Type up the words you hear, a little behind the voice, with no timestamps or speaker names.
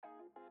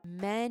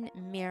Men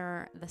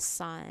mirror the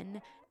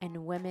sun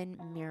and women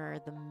mirror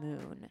the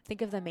moon.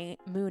 Think of the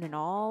moon in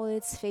all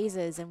its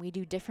phases, and we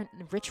do different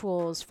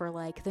rituals for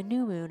like the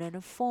new moon and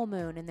a full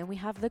moon, and then we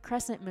have the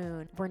crescent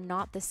moon. We're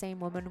not the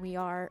same woman we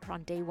are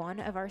on day 1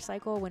 of our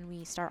cycle when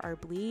we start our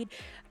bleed.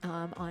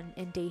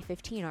 In day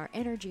 15, our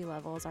energy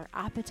levels, our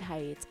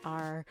appetites,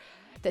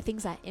 the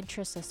things that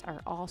interest us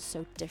are all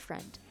so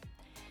different.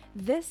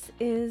 This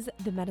is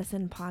the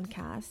Medicine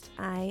Podcast.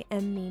 I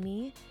am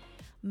Mimi,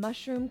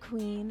 mushroom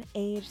queen,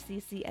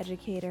 AHCC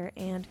educator,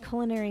 and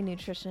culinary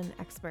nutrition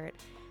expert.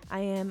 I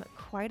am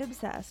quite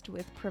obsessed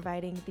with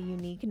providing the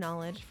unique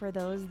knowledge for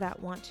those that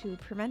want to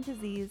prevent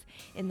disease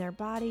in their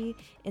body,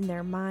 in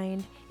their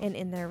mind, and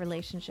in their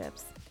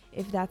relationships.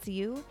 If that's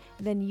you,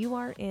 then you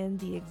are in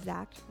the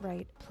exact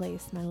right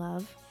place, my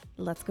love.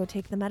 Let's go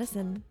take the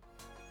medicine.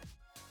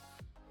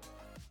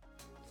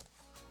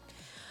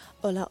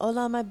 Hola,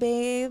 hola, my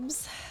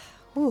babes.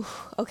 Whew,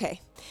 okay,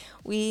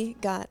 we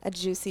got a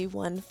juicy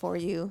one for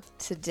you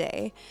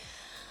today.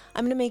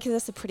 I'm going to make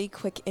this a pretty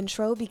quick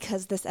intro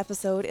because this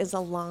episode is a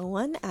long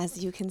one,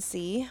 as you can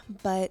see,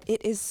 but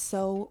it is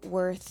so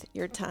worth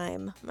your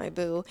time, my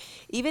boo.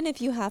 Even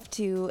if you have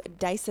to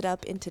dice it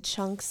up into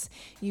chunks,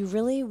 you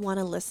really want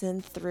to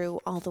listen through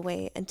all the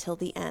way until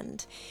the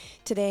end.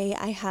 Today,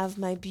 I have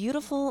my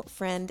beautiful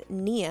friend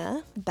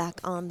Nia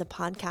back on the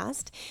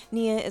podcast.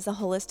 Nia is a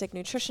holistic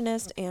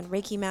nutritionist and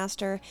Reiki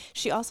master.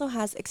 She also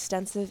has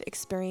extensive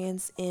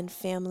experience in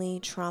family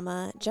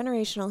trauma,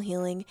 generational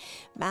healing,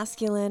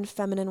 masculine,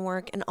 feminine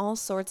work, and all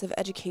sorts of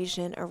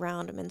education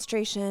around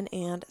menstruation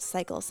and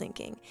cycle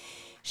syncing.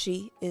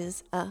 She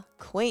is a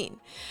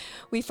queen.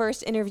 We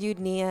first interviewed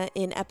Nia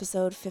in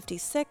episode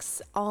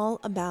 56,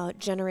 all about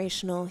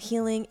generational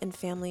healing and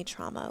family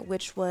trauma,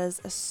 which was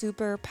a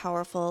super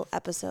powerful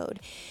episode.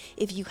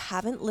 If you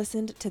haven't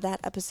listened to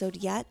that episode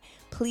yet,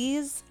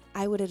 please,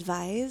 I would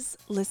advise,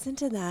 listen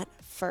to that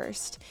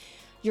first.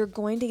 You're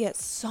going to get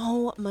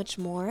so much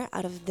more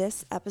out of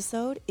this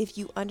episode if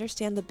you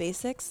understand the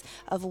basics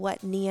of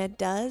what Nia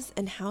does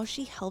and how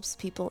she helps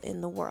people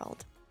in the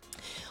world.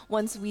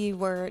 Once we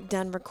were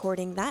done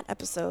recording that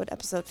episode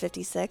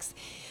 56,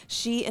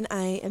 she and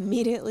I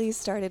immediately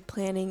started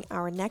planning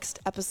our next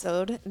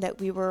episode that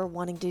we were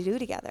wanting to do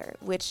together,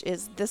 which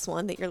is this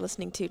one that you're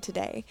listening to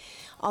today,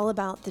 all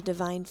about the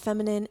divine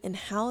feminine and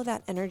how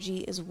that energy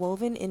is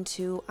woven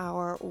into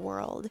our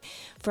world,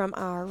 from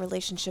our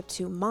relationship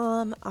to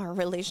mom, our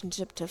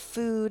relationship to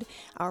food,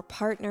 our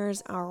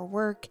partners, our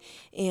work,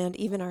 and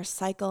even our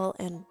cycle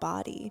and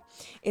body.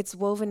 It's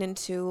woven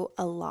into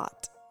a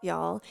lot,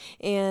 y'all.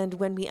 And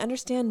when we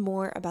understand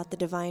more about the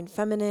divine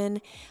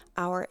feminine,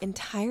 our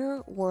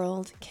entire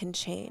world can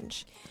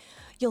change.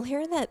 You'll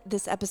hear that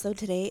this episode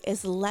today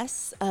is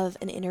less of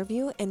an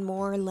interview and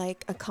more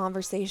like a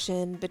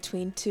conversation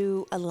between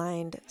two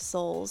aligned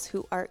souls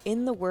who are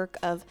in the work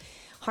of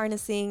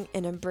harnessing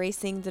and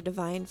embracing the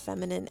divine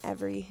feminine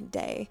every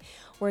day.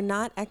 We're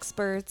not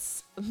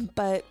experts,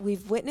 but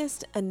we've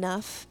witnessed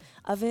enough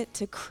of it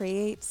to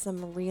create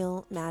some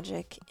real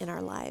magic in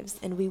our lives,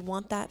 and we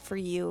want that for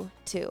you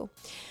too.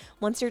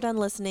 Once you're done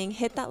listening,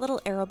 hit that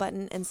little arrow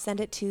button and send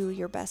it to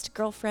your best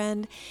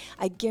girlfriend.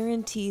 I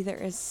guarantee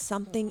there is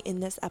something in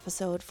this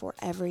episode for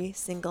every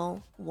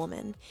single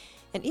woman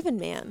and even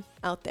man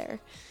out there.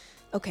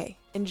 Okay,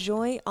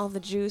 enjoy all the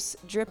juice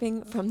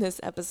dripping from this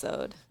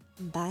episode.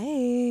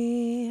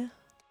 Bye.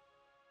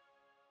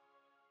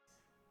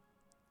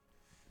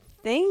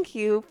 Thank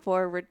you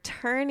for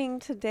returning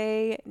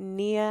today,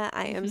 Nia.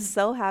 I am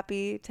so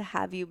happy to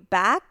have you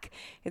back.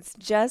 It's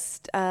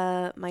just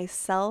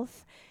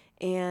myself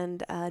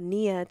and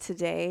Nia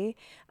today.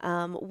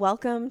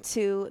 Welcome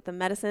to the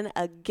medicine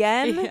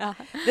again. Yeah.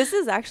 This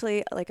is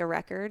actually like a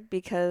record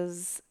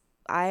because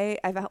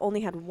I've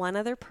only had one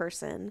other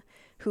person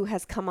who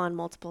has come on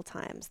multiple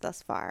times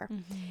thus far.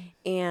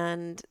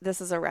 And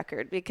this is a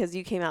record because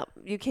you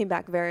came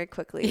back very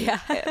quickly. Yeah.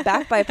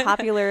 Back by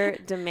popular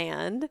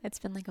demand. It's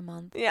been like a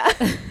month. Yeah.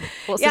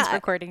 Well, since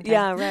recording time.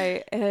 Yeah,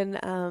 right. And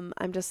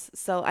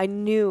I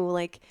knew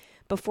like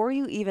before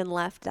you even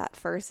left that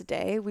first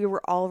day, we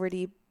were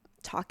already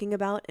talking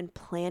about and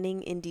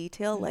planning in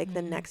detail like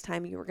the next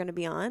time you were going to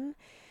be on,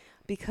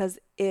 because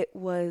it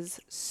was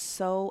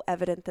so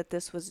evident that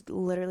this was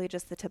literally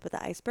just the tip of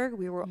the iceberg.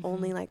 We were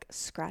only like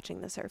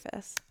scratching the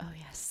surface. Oh,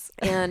 yes.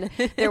 And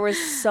there was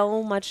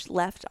so much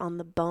left on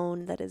the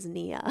bone that is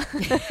Nia.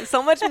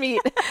 So much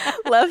meat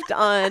left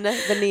on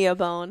the Nia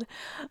bone.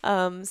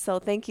 So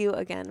thank you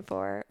again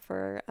for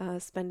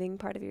spending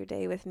part of your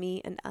day with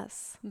me and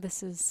us.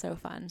 This is so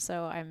fun.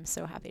 So I'm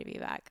so happy to be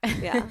back.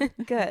 Yeah,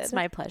 good. It's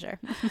my pleasure.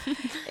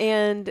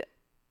 And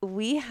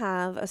we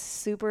have a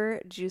super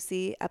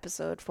juicy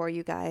episode for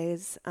you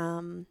guys.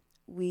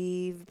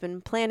 We've been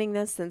planning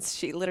this since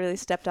she literally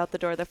stepped out the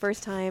door the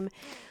first time,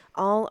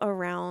 all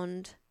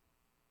around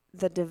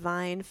the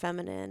divine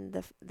feminine,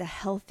 the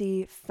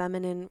healthy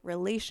feminine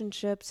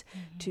relationships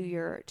to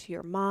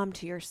your mom,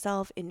 to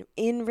yourself,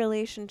 in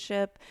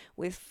relationship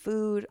with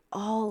food,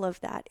 all of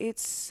that.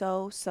 It's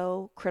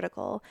so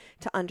critical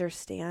to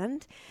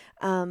understand.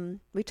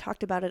 We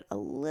talked about it a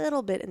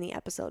little bit in the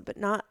episode, but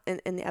not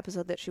in the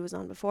episode that she was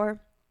on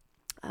before.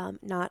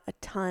 Not a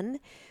ton.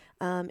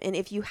 And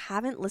if you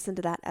haven't listened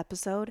to that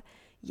episode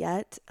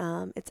yet,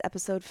 it's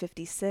episode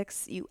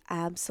 56. You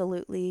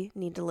absolutely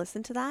need to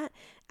listen to that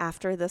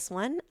after this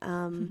one.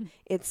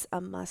 It's a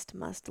must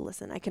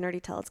listen. I can already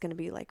tell it's going to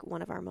be like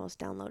one of our most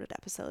downloaded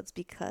episodes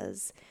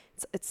because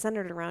it's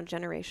centered around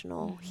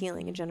generational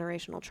healing and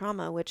generational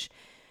trauma, which,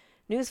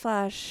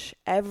 newsflash,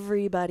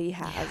 everybody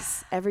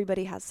has.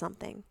 Everybody has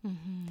something.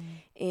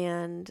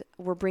 And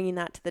we're bringing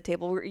that to the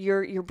table.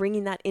 You're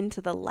bringing that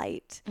into the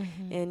light,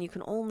 and you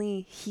can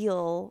only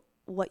heal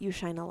what you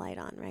shine a light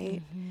on,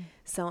 right?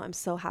 So I'm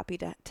so happy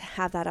to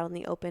have that out in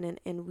the open,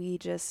 and we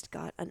just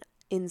got an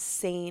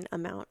insane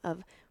amount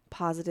of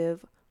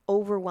positive,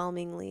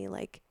 overwhelmingly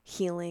like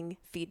healing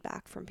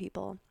feedback from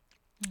people.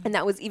 And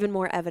that was even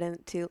more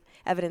evidence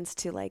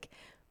to like,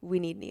 we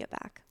need Nia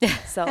back.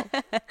 So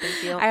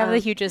thank you. I have the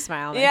hugest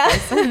smile on my yeah,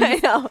 face. I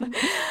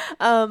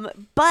know.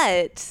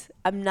 But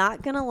I'm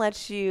not going to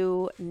let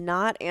you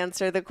not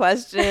answer the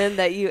question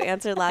that you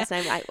answered last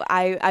time.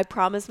 I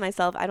promised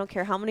myself, I don't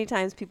care how many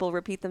times people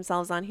repeat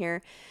themselves on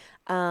here,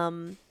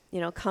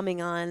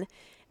 coming on,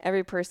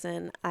 every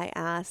person I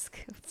ask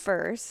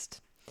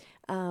first,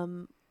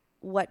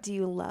 what do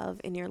you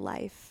love in your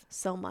life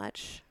so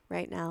much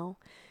right now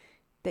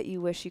that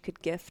you wish you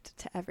could gift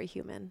to every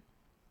human?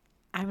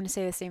 I'm going to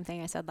say the same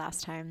thing I said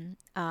last time.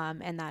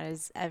 And that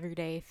is, every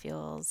day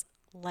feels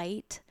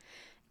light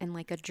and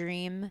like a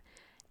dream.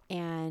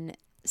 And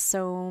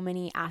so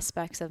many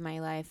aspects of my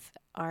life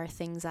are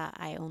things that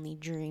I only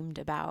dreamed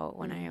about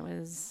when I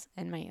was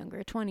in my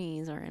younger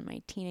 20s or in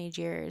my teenage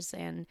years.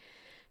 And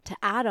to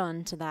add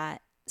on to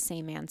that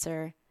same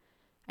answer,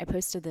 I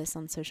posted this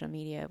on social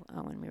media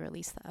when we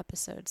released the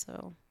episode.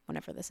 So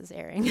whenever this is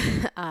airing,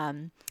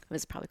 it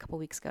was probably a couple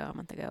weeks ago, a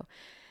month ago.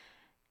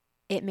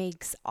 It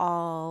makes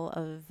all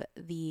of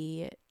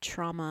the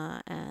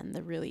trauma and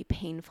the really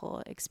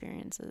painful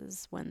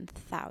experiences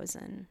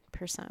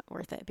 1,000%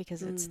 worth it,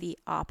 because it's the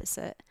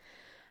opposite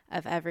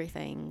of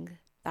everything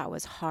that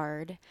was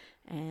hard.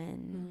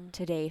 And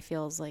today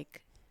feels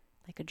like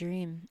a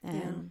dream.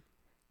 And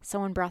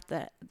someone brought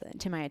that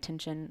to my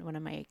attention. One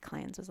of my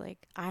clients was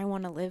like, I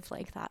want to live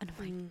like that. And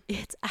I'm like,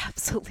 it's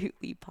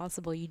absolutely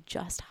possible. You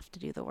just have to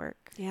do the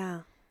work.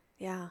 Yeah.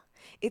 Yeah.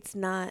 It's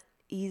not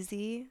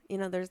easy.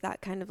 There's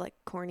that kind of like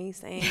corny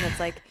saying that's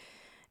like,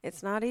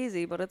 it's not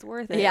easy, but it's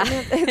worth it. Yeah.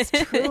 And it's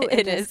true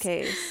in this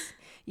case.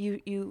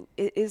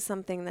 It is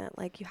something that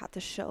like you have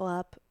to show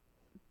up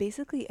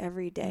basically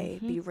every day,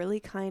 be really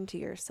kind to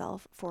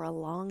yourself for a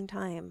long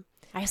time.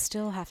 I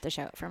still have to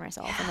show up for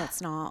myself, and it's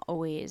not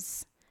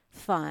always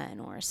fun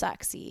or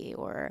sexy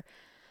or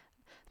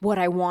what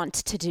I want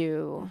to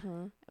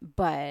do.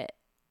 But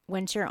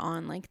once you're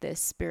on like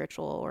this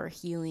spiritual or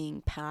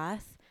healing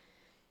path,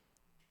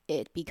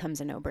 it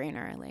becomes a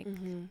no-brainer. Like,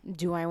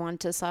 do I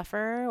want to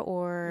suffer,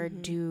 or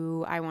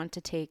do I want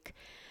to take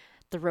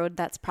the road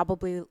that's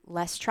probably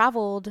less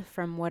traveled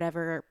from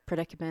whatever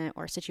predicament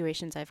or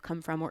situations I've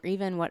come from, or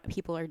even what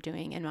people are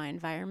doing in my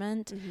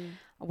environment?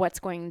 What's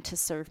going to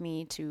serve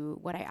me to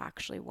what I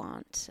actually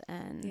want?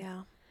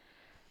 And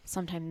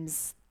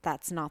sometimes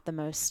that's not the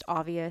most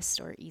obvious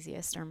or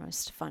easiest or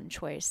most fun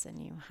choice,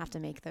 and you have to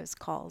make those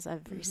calls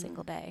every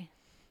single day.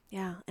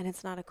 Yeah, and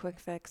it's not a quick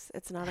fix.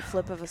 It's not a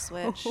flip of a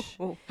switch.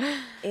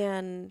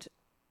 And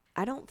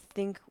I don't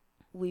think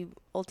we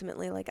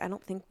ultimately, I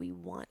don't think we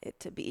want it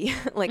to be.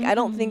 I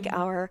don't think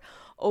our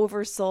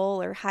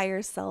oversoul or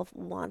higher self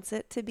wants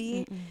it to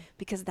be,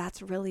 because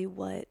that's really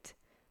what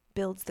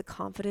builds the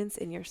confidence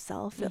in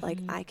yourself that,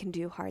 I can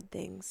do hard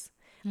things.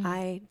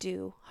 I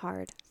do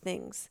hard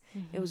things.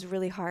 It was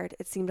really hard.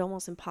 It seemed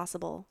almost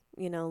impossible,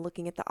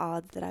 looking at the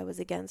odds that I was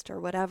against or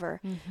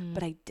whatever,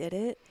 but I did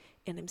it.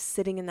 And I'm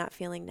sitting in that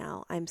feeling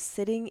now. I'm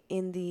sitting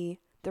in the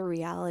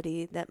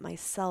reality that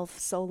myself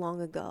so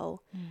long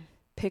ago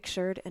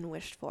pictured and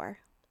wished for.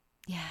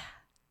 Yeah.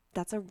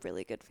 That's a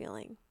really good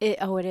feeling. It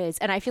is.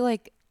 And I feel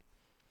like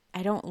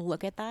I don't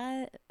look at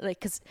that,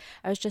 because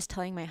I was just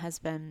telling my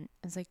husband,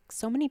 I was like,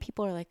 so many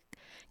people are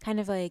kind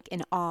of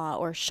in awe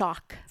or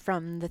shock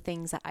from the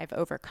things that I've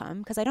overcome,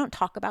 because I don't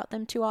talk about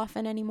them too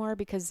often anymore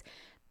because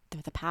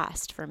they're the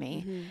past for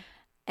me.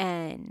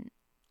 And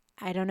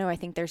I don't know. I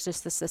think there's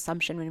just this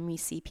assumption when we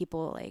see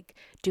people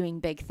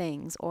doing big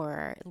things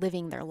or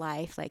living their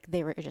life,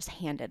 they were just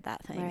handed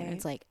that thing. Right. And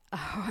it's I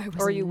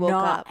was or you woke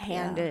not up,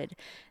 handed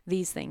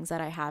these things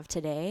that I have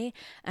today.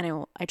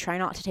 And I try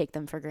not to take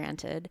them for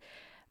granted,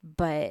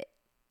 but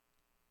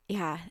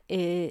yeah,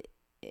 it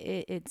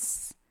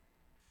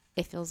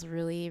feels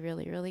really,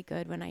 really, really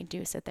good when I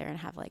do sit there and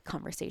have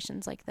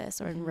conversations like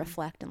this, or and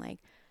reflect and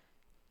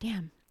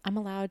damn, I'm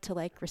allowed to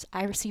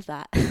I received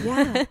that.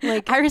 Yeah.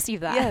 I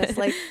received that.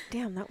 Yes.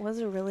 Damn, that was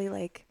a really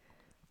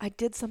I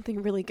did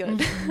something really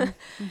good.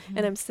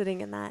 And I'm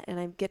sitting in that and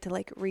I get to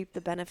like reap the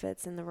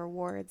benefits and the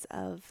rewards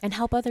of and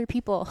help other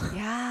people.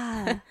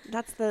 Yeah.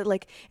 That's the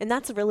like, and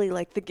that's really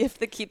like the gift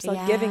that keeps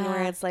on giving,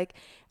 where it's like,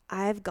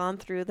 I've gone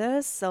through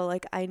this. So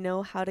like, I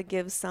know how to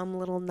give some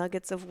little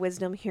nuggets of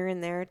wisdom here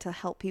and there to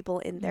help people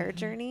in their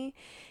journey.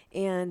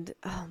 And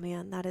oh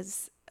man, that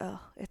is,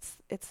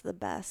 it's the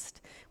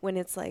best when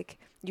it's like,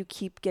 you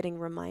keep getting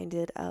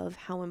reminded of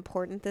how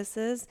important this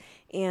is,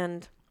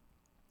 and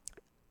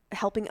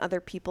helping other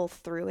people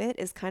through it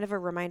is kind of a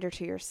reminder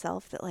to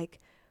yourself that like,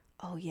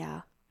 oh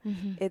yeah,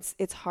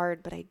 it's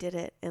hard, but I did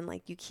it. And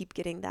like, you keep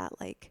getting that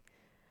like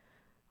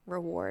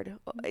reward.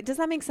 Does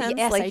that make sense?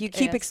 Yes, Like you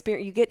keep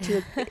you get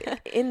to,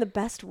 in the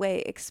best way,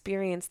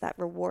 experience that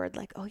reward.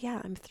 Like, oh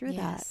yeah, I'm through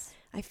that.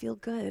 I feel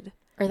good.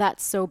 Or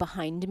that's so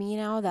behind me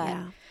now that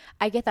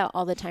I get that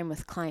all the time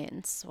with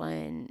clients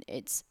when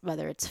it's,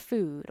 whether it's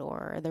food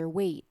or their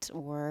weight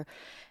or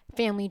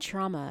family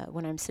trauma,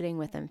 when I'm sitting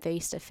with them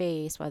face to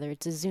face, whether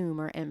it's a Zoom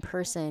or in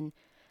person,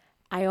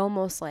 I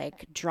almost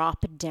like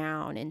drop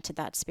down into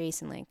that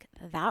space and like,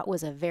 that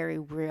was a very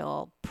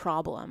real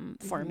problem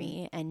for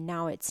me. And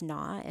now it's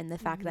not. And the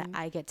fact that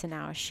I get to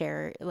now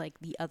share like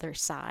the other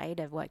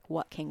side of like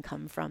what can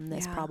come from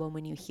this problem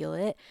when you heal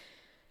it,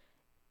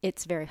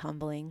 it's very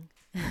humbling.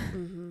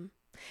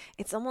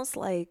 It's almost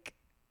like,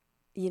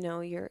 you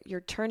know,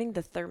 you're turning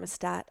the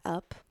thermostat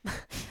up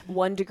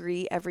 1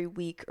 degree every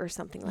week or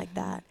something like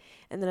that.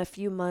 And then a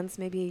few months,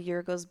 maybe a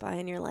year goes by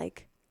and you're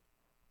like,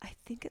 I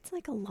think it's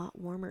like a lot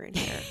warmer in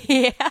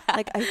here.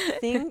 Like, I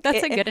think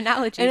that's a good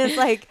analogy. And it's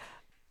like,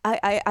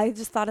 I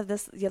just thought of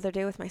this the other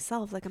day with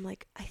myself. Like, I'm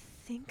like, I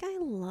think I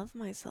love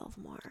myself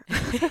more.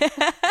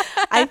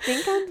 I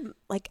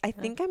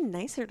think I'm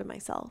nicer to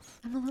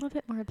myself. I'm a little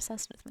bit more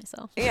obsessed with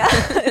myself. Yeah.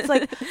 It's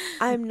like,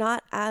 I'm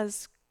not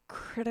as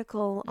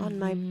critical on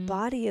my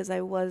body as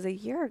I was a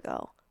year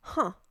ago.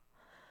 Huh.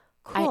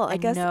 Cool. I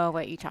guess know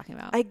what you're talking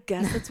about. I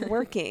guess it's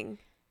working.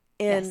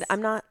 And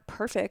I'm not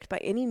perfect by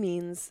any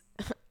means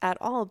at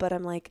all, but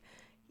I'm like,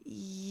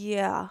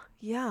 yeah,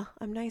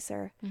 I'm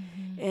nicer.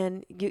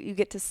 And you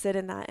get to sit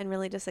in that and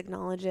really just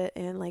acknowledge it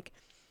and like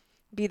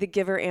be the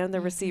giver and the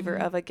receiver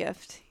of a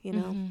gift, you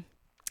know?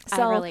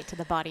 So, I relate to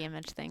the body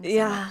image thing.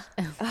 Yeah.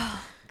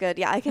 Oh, good.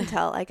 Yeah, I can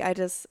tell. Like, I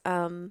just,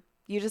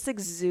 you just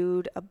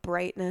exude a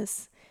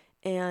brightness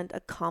and a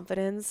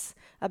confidence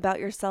about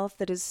yourself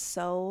that is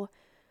so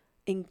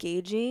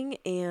engaging.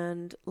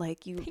 And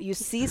like, you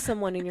see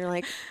someone and you're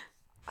like,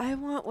 I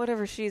want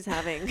whatever she's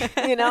having,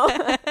 you know?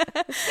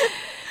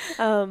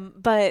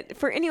 But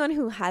for anyone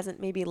who hasn't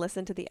maybe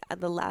listened to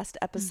the last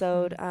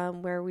episode,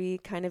 where we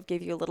kind of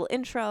gave you a little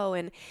intro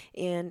and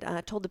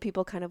told the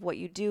people kind of what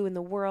you do in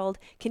the world,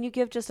 can you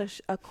give just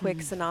a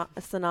quick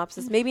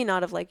synopsis, maybe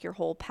not of like your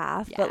whole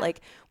path, but like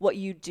what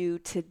you do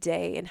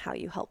today and how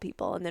you help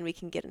people, and then we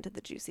can get into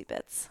the juicy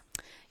bits.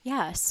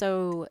 Yeah.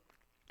 So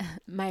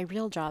my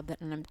real job,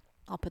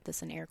 I'll put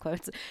this in air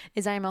quotes,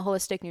 is I'm a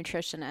holistic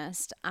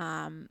nutritionist.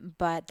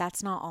 But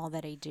that's not all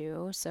that I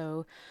do.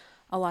 So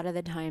a lot of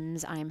the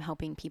times I'm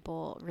helping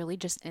people really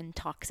just in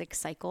toxic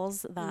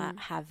cycles that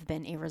have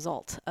been a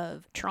result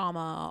of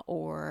trauma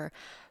or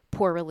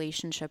poor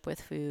relationship with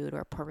food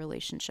or poor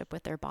relationship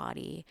with their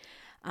body.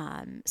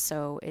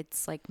 So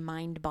it's like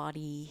mind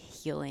body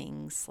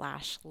healing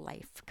 /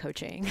 life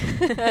coaching.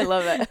 I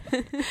love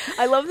it.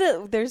 I love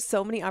that there's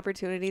so many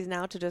opportunities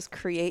now to just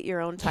create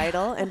your own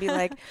title and be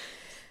like,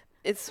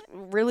 it's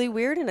really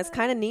weird and it's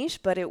kind of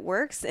niche, but it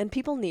works and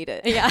people need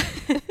it. Yeah.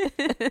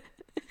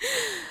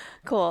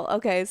 Cool.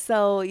 Okay.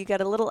 So you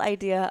got a little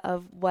idea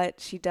of what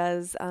she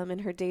does in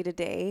her day to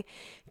day.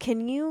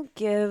 Can you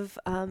give,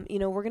 we're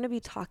going to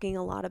be talking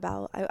a lot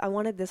about, I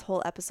wanted this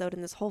whole episode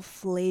and this whole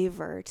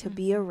flavor to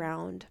be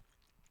around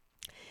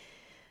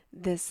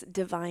this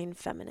divine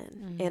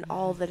feminine and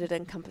all that it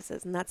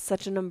encompasses. And that's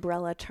such an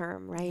umbrella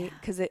term, right?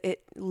 Because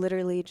it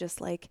literally just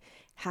like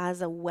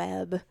has a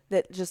web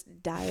that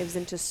just dives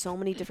into so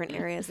many different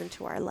areas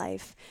into our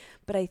life.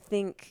 But I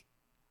think,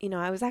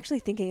 I was actually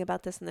thinking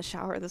about this in the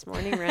shower this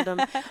morning, random,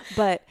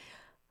 but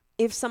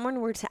if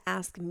someone were to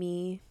ask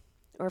me,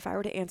 or if I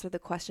were to answer the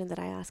question that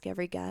I ask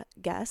every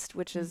guest,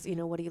 which is,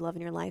 what do you love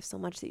in your life so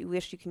much that you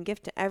wish you can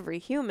give to every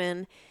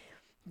human?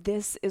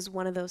 This is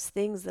one of those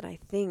things that I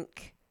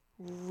think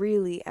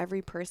really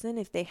every person,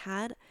 if they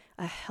had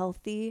a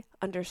healthy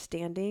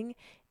understanding,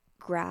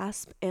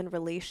 grasp, and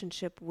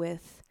relationship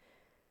with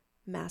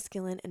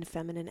masculine and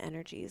feminine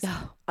energies,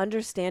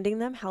 understanding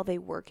them, how they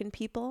work in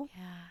people,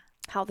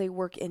 how they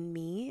work in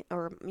me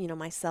or,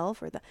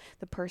 myself or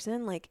the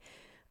person, like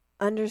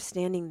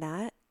understanding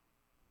that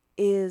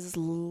is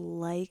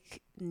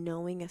like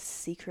knowing a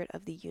secret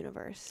of the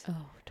universe.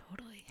 Oh,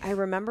 totally. I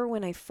remember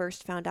when I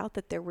first found out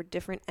that there were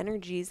different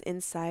energies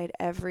inside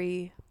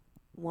every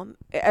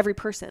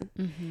person,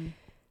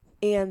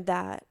 and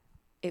that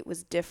it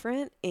was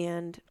different,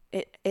 and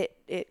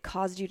it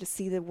caused you to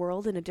see the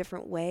world in a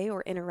different way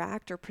or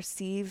interact or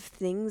perceive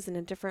things in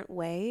a different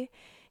way,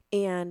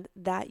 and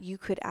that you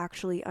could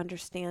actually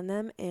understand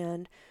them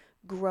and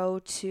grow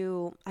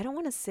to, I don't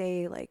want to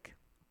say like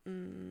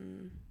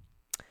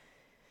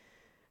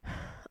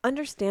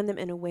understand them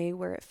in a way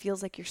where it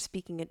feels like you're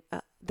speaking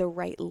the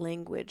right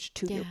language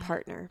to your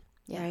partner,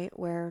 right?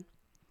 Where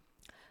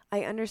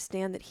I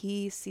understand that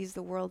he sees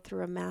the world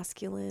through a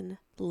masculine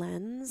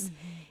lens,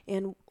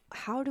 and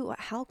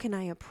how can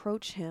I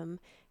approach him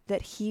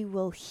that he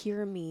will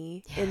hear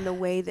me in the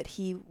way that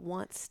he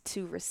wants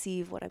to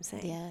receive what I'm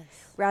saying,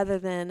 rather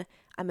than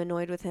I'm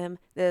annoyed with him.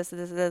 This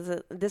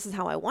is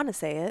how I want to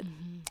say it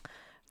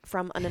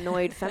from an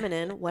annoyed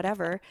feminine,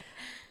 whatever.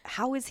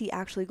 How is he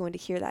actually going to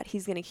hear that?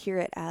 He's going to hear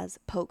it as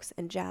pokes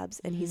and jabs,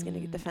 and he's going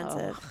to get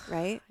defensive,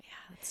 right? Yeah,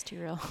 that's too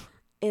real.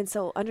 And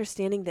so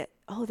understanding that,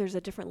 there's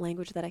a different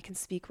language that I can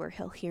speak where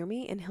he'll hear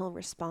me and he'll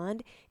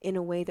respond in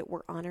a way that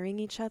we're honoring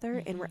each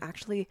other and we're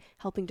actually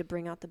helping to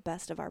bring out the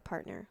best of our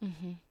partner.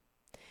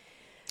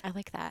 I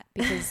like that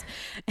because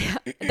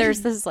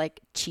there's this like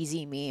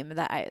cheesy meme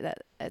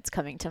that it's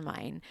coming to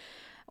mind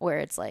where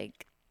it's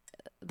like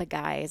the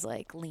guy is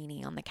like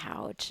leaning on the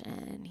couch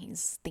and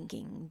he's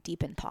thinking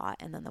deep in thought,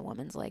 and then the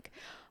woman's like,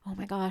 oh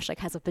my gosh, like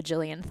has a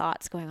bajillion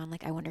thoughts going on,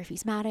 like I wonder if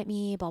he's mad at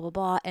me, blah blah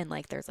blah, and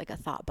like there's like a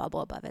thought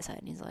bubble above his head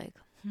and he's like,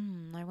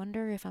 I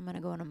wonder if I'm gonna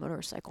go on a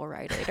motorcycle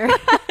ride later.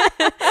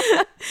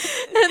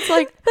 It's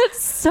like,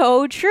 that's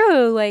so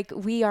true. Like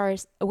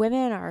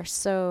women are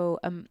so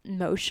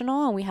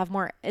emotional, and we have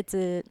more,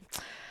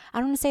 I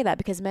don't want to say that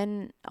because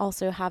men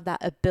also have that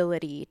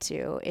ability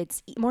to,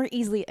 it's more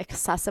easily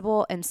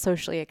accessible and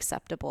socially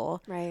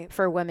acceptable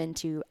for women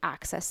to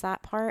access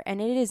that part.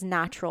 And it is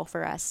natural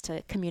for us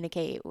to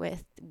communicate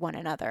with one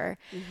another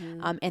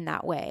in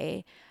that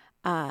way.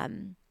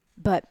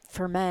 But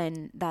for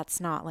men,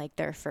 that's not like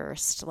their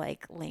first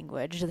like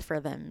language for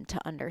them to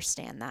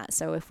understand that.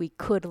 So if we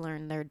could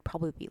learn, there'd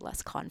probably be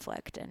less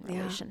conflict in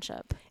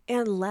relationship.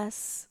 And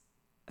less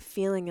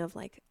feeling of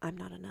like, I'm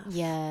not enough.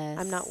 Yes.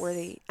 I'm not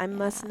worthy. I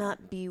must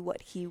not be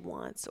what he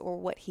wants or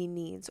what he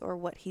needs or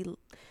what he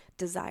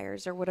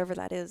desires or whatever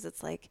that is.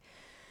 It's like,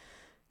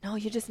 no,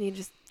 you just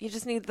need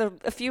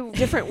a few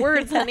different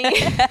words, honey.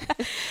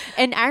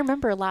 And I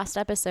remember last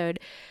episode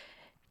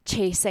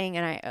chasing,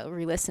 and I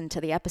re-listened to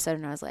the episode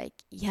and I was like,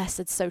 yes,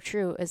 it's so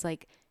true. Is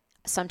like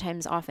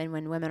often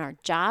when women are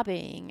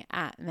jabbing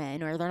at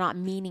men, or they're not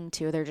meaning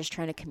to, they're just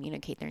trying to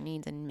communicate their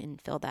needs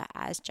and feel that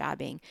as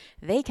jabbing,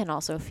 they can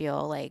also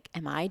feel like,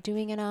 am I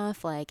doing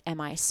enough? Like, am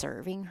I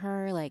serving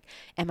her? Like,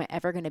 am I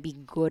ever going to be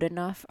good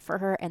enough for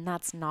her? And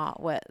that's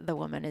not what the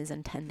woman is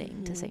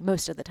intending to say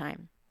most of the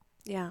time.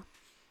 Yeah.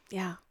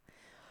 Yeah.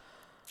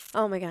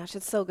 Oh my gosh,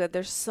 it's so good.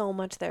 There's so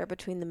much there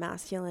between the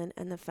masculine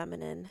and the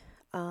feminine.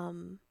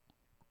 And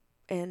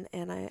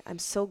I'm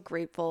so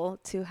grateful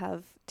to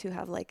have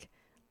like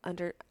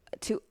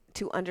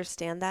to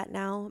understand that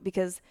now,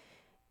 because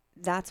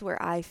that's where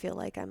I feel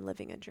like I'm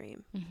living a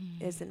dream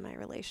is in my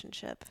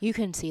relationship. You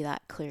can see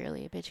that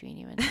clearly between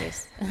you and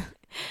Chase.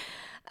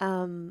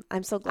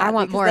 I'm so glad. I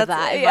want more of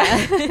that.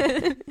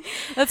 Yeah.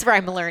 That's where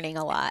I'm learning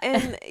a lot.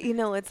 And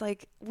it's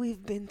like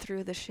we've been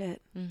through the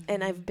shit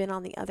and I've been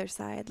on the other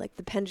side. Like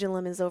the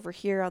pendulum is over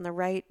here on the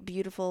right,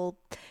 beautiful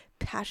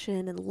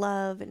passion and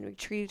love, and we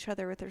treat each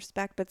other with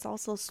respect, but it's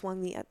also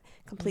swung the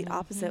complete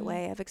opposite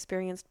way. I've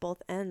experienced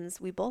both ends.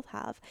 We both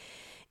have.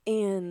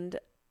 And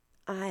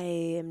I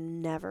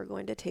am never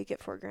going to take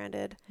it for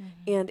granted.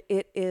 And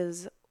it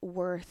is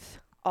worth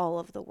all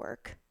of the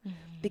work,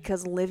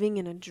 because living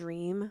in a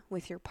dream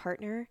with your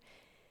partner,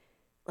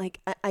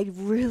 like I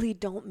really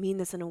don't mean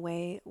this in a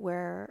way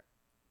where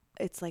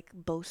it's like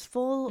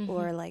boastful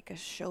or like a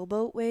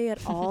showboat way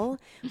at all,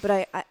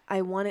 but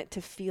I want it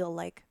to feel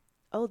like,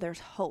 oh, there's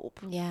hope.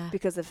 Yeah.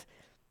 Because if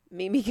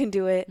Mimi can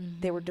do it,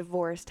 they were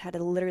divorced, had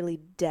a literally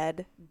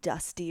dead,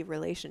 dusty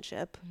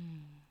relationship,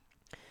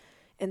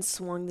 and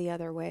swung the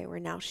other way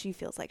where now she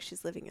feels like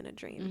she's living in a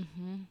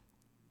dream.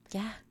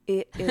 Yeah.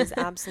 It is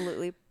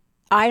absolutely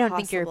I don't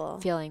think you're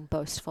feeling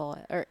boastful,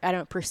 or I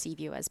don't perceive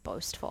you as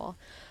boastful.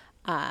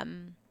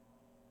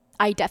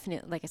 I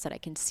definitely, like I said, I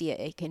can see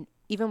it. I can,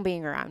 even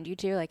being around you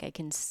two, like I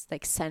can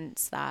like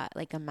sense that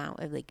like amount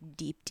of like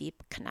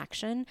deep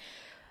connection.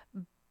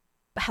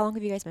 How long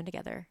have you guys been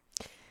together?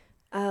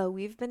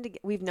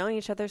 We've known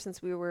each other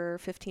since we were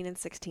 15 and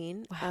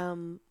 16. Wow.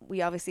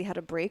 We obviously had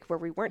a break where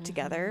we weren't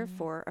together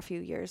for a few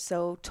years.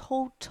 So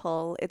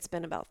total, it's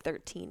been about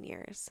 13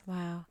 years.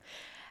 Wow.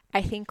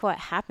 I think what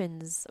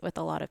happens with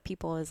a lot of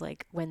people is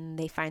like when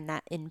they find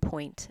that end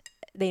point,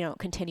 they don't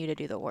continue to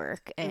do the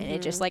work, and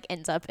it just like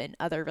ends up in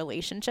other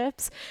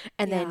relationships.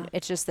 And then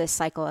it's just this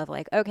cycle of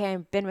like, okay,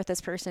 I've been with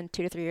this person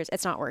 2 to 3 years.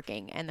 It's not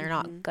working. And they're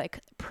not like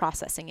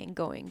processing and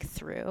going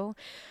through.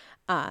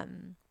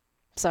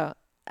 So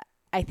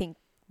I think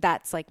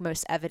that's like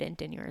most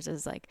evident in yours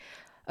is like,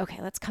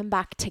 okay, let's come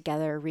back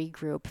together,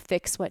 regroup,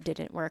 fix what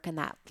didn't work in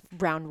that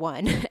round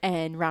 1,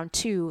 and round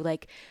 2,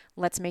 like,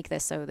 let's make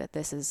this so that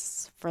this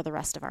is for the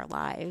rest of our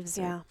lives.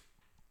 Yeah.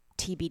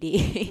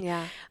 TBD.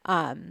 Yeah.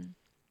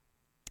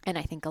 And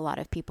I think a lot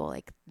of people,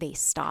 like, they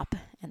stop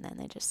and then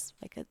they just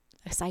like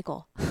a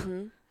cycle.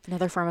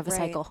 Another form of a Right.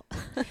 cycle.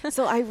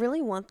 So I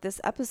really want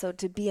this episode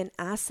to be an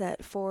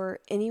asset for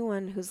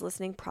anyone who's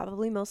listening.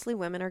 Probably mostly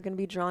women are going to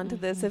be drawn to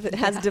this if it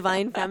has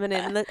divine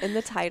feminine in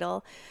the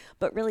title,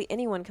 but really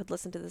anyone could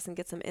listen to this and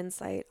get some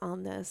insight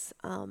on this.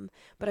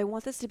 But I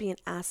want this to be an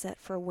asset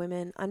for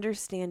women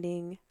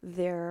understanding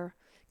their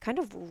kind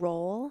of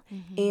role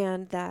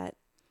and that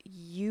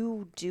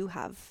you do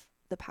have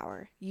the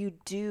power.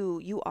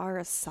 You are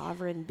a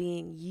sovereign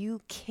being.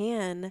 You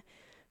can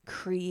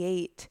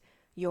create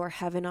your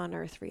heaven on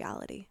earth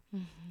reality.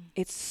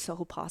 It's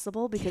so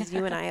possible because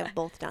you and I have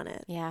both done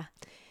it. Yeah.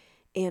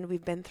 And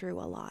we've been through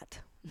a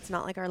lot. It's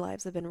not like our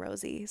lives have been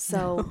rosy.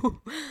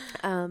 So,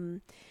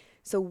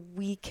 so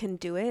we can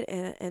do it.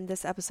 And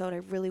this episode, I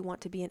really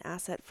want to be an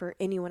asset for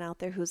anyone out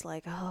there who's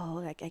like,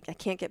 oh, I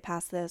can't get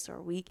past this,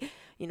 or we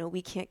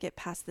can't get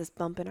past this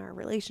bump in our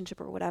relationship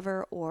or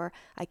whatever, or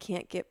I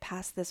can't get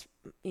past this,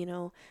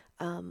 the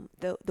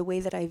way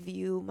that I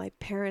view my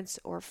parents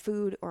or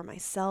food or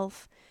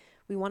myself.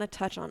 We want to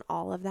touch on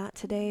all of that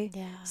today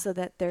so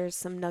that there's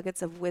some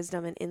nuggets of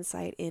wisdom and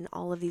insight in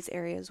all of these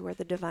areas where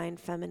the divine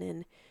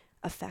feminine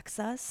affects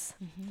us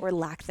or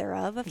lack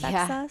thereof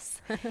affects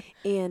us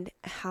and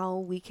how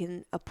we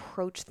can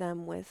approach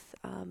them with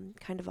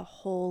kind of a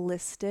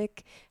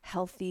holistic,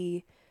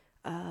 healthy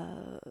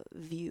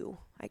view,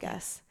 I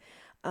guess.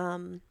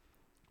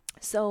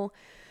 So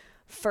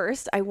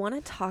first, I want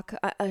to talk,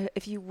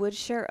 if you would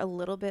share a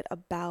little bit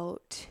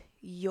about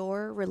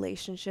your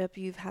relationship.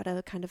 You've had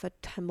a kind of a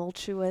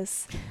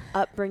tumultuous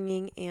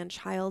upbringing and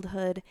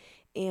childhood.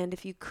 And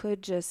if you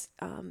could just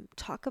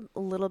talk a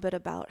little bit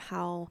about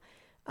how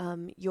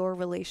your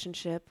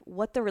relationship,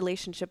 what the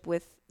relationship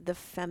with the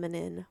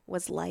feminine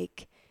was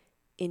like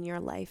in your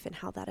life and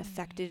how that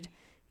affected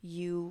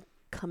you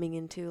coming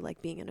into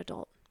like being an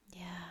adult.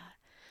 Yeah.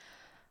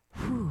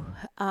 Whew.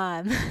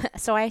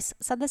 So I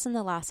said this in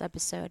the last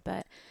episode,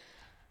 but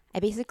I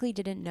basically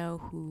didn't know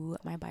who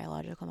my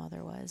biological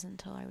mother was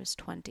until I was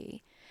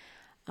 20.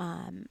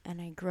 And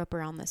I grew up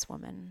around this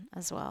woman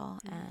as well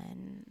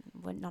and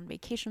went on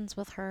vacations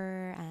with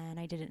her, and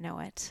I didn't know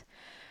it.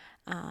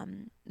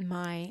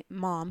 My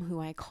mom, who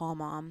I call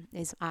mom,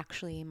 is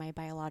actually my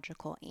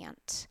biological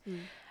aunt.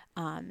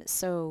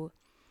 So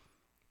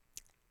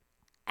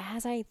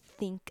as I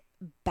think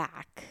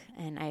back,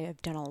 and I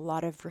have done a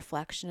lot of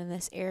reflection in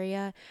this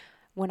area,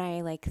 when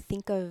I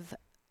think of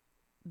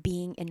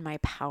being in my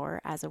power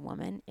as a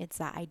woman, it's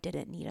that I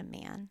didn't need a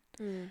man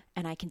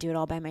and I can do it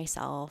all by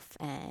myself.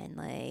 And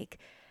like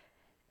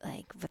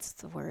what's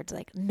the word?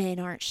 Men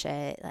aren't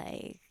shit.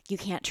 You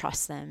can't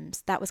trust them.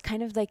 That was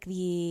kind of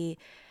the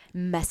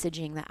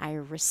messaging that I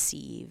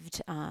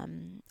received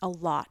a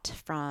lot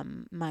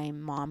from my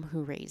mom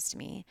who raised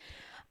me.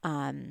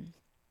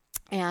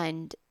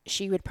 And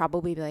she would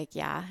probably be like,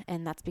 yeah.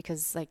 And that's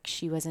because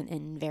she wasn't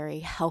in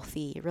very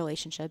healthy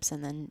relationships,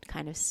 and then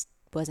kind of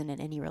wasn't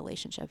in any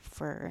relationship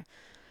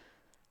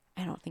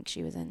I don't think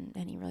she was in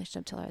any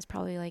relationship till I was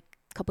probably a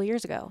couple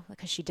years ago,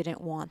 because she didn't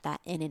want that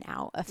in and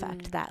out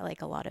effect that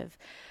a lot of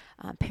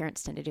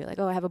parents tend to do.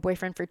 I have a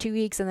boyfriend for 2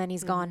 weeks and then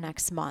he's gone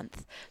next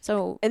month.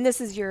 So, and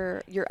this is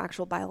your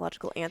actual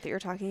biological aunt that you're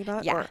talking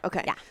about? Yeah.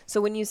 Okay. Yeah.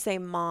 So when you say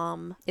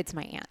mom, it's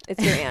my aunt.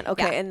 It's your aunt.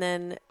 Okay. Yeah. And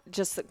then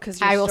just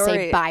because I will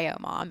say bio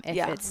mom if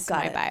it's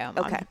my it. bio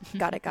mom. Okay.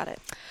 Got it.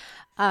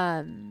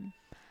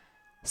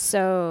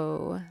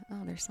 So,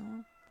 there's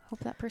someone. Hope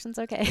that person's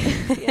okay.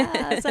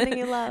 Yeah, sending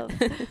you love.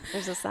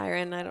 There's a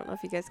siren. I don't know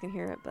if you guys can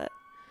hear it, but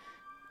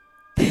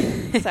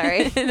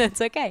sorry.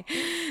 That's okay.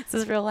 This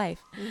is real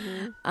life.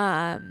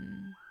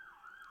 And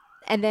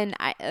then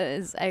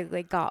as I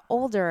got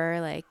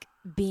older,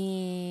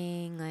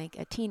 being a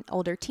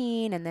older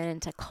teen, and then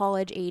into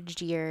college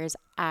aged years,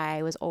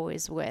 I was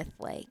always with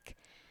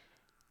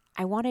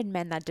I wanted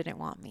men that didn't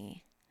want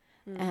me.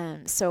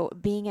 So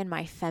being in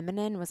my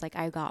feminine was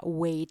I got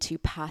way too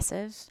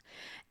passive,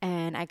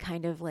 and I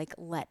kind of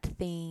let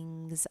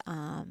things,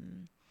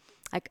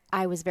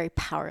 I was very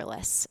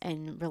powerless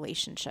in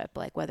relationship,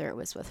 whether it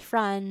was with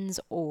friends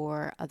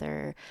or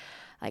other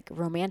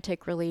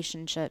romantic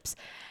relationships.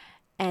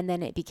 And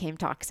then it became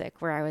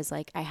toxic, where I was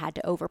I had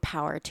to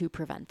overpower to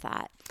prevent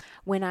that.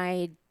 When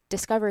I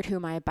discovered who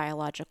my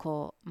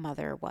biological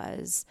mother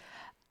was,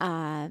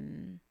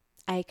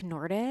 I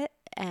ignored it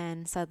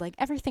and said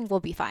everything will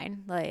be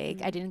fine. I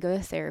didn't go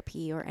to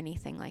therapy or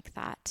anything like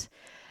that.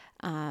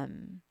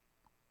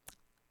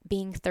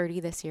 Being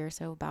 30 this year,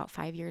 so about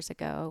 5 years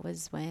ago,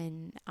 was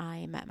when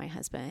I met my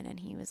husband, and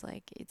he was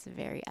it's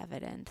very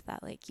evident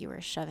that you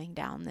are shoving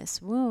down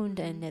this wound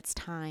and it's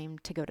time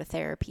to go to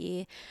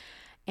therapy.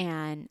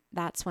 And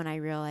that's when I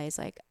realized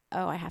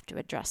oh, I have to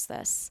address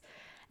this.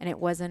 And it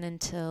wasn't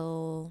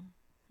until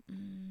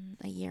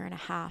a year and a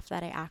half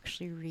that I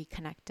actually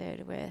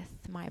reconnected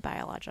with my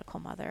biological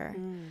mother.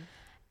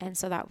 And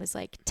so that was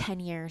 10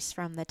 years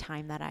from the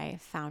time that I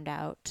found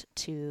out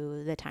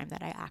to the time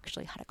that I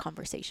actually had a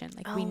conversation.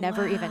 We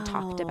never even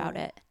talked about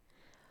it,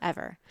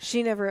 ever.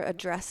 She never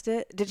addressed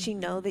it? Did she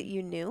know that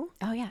you knew?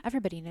 Oh yeah,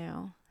 everybody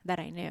knew that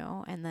I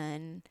knew. And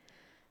then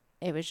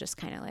it was just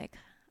kind of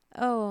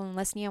oh,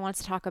 unless Nia wants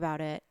to talk about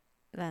it,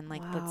 then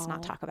like, let's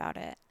not Wow. talk about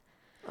it.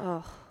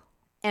 Oh.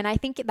 And I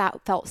think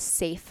that felt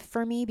safe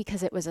for me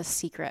because it was a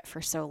secret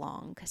for so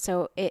long.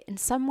 So it, in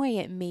some way,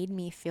 it made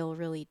me feel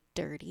really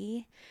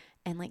dirty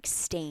and like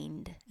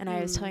stained. And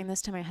I was telling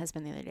this to my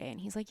husband the other day,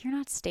 and he's like, "You're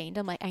not stained."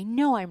 I'm like, "I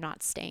know I'm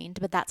not stained,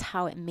 but that's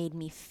how it made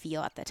me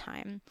feel at the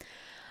time."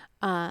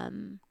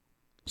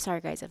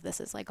 Sorry guys if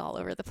this is like all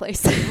over the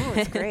place. No,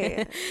 it's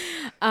great.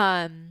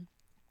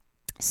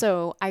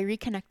 So I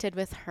reconnected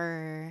with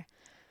her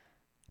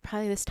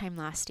probably this time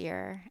last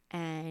year,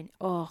 and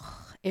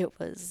it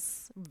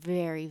was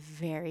very,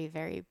 very,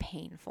 very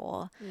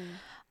painful.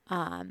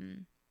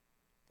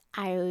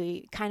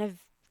 I kind of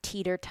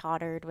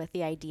teeter-tottered with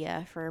the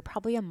idea for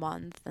probably a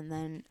month, and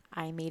then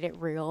I made it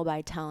real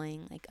by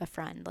telling like a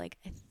friend, like,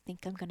 I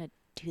think I'm gonna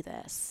do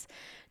this,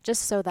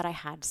 just so that I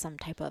had some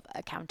type of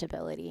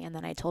accountability. And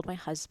then I told my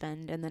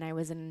husband, and then I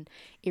was in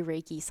a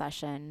Reiki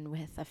session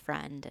with a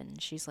friend,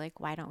 and she's like,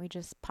 "Why don't we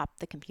just pop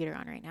the computer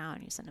on right now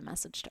and you send a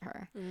message to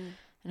her?"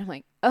 And I'm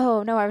like,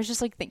 "Oh no, I was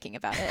just like thinking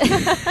about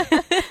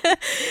it."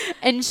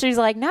 And she's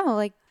like, "No,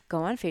 like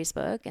go on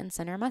Facebook and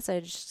send her a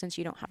message since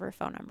you don't have her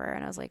phone number."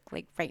 And I was like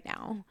right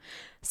now.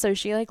 So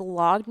she like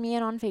logged me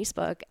in on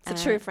Facebook.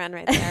 It's a true friend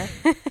right there.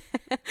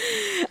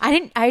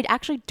 I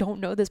actually don't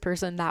know this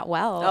person that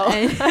well.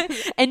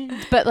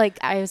 But like,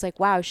 I was like,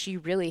 wow, she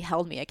really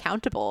held me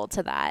accountable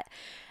to that.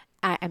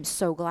 I'm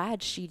so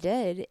glad she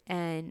did.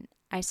 And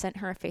I sent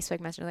her a Facebook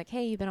message like,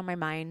 "Hey, you've been on my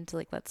mind.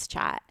 Like, let's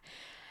chat."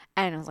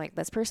 And I was like,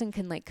 this person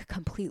can like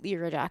completely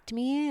reject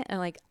me.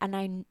 And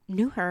I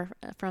knew her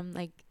from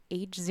like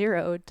age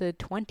 0 to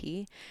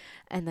 20.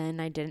 And then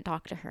I didn't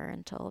talk to her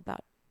until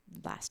about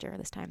last year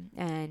this time.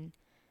 And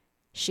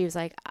she was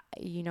like,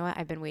 "You know what?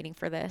 I've been waiting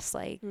for this.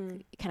 Like,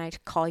 can I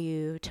call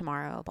you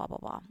tomorrow? Blah, blah,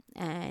 blah."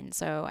 And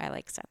so I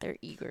like sat there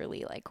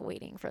eagerly, like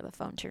waiting for the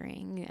phone to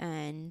ring.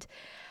 And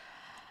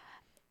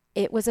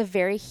it was a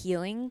very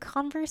healing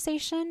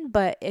conversation,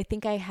 but I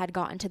think I had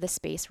gotten to the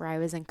space where I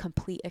was in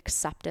complete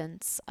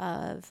acceptance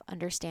of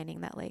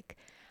understanding that like,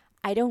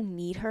 I don't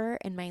need her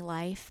in my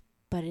life,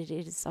 but it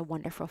is a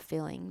wonderful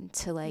feeling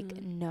to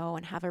like know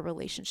and have a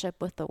relationship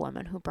with the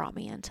woman who brought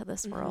me into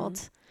this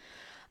world.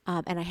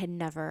 And I had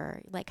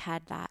never like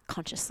had that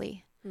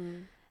consciously.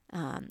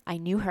 I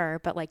knew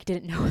her, but like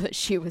didn't know that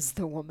she was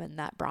the woman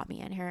that brought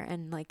me in here.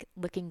 And like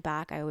looking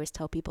back, I always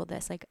tell people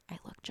this, like, I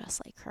look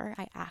just like her,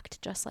 I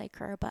act just like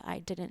her, but I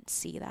didn't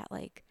see that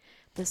like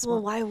this Well,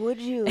 one. why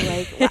would you?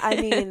 Like, I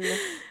mean,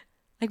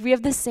 like we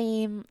have the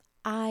same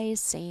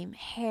eyes, same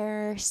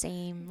hair,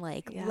 same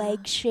like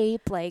leg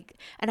shape, like,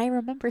 and I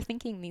remember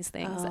thinking these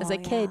things as a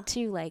kid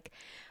too, like,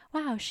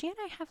 wow, she and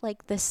I have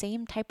like the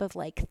same type of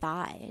like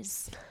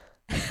thighs.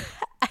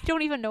 I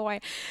don't even know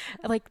why,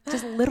 like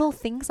just little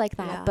things like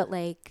that, but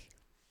like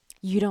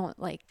you don't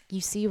like,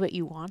 you see what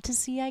you want to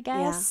see, I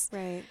guess. Yeah,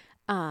 right.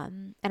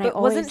 And but I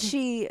always, wasn't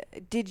she,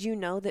 did you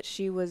know that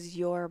she was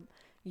your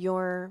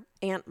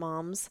Aunt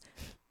Mom's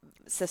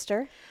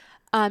sister?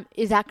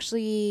 Is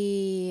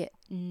actually,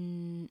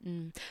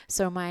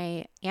 so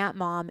my Aunt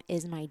Mom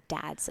is my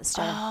dad's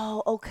sister.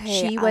 Oh,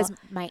 okay. She was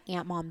my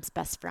Aunt Mom's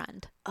best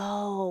friend.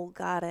 Oh,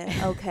 got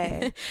it.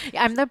 Okay.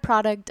 I'm the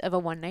product of a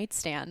one-night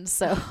stand,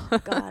 so.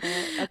 Got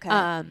it. Okay.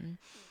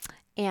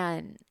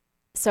 And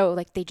so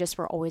like they just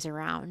were always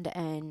around,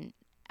 and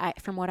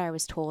from what I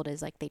was told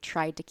is like they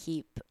tried to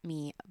keep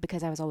me,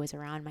 because I was always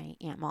around my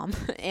Aunt Mom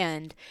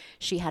and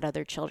she had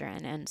other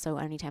children. And so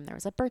anytime there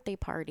was a birthday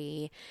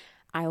party,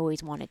 I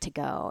always wanted to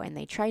go, and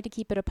they tried to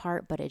keep it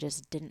apart, but it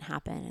just didn't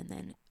happen. And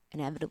then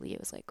inevitably it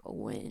was like,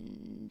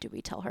 when do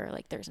we tell her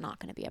like there's not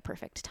going to be a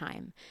perfect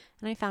time?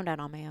 And I found out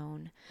on my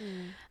own.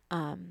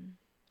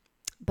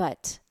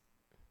 But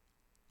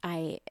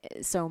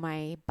so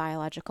my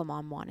biological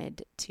mom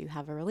wanted to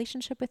have a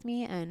relationship with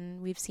me,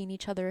 and we've seen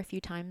each other a few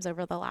times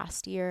over the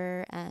last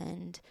year,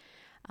 and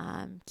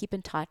keep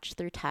in touch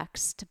through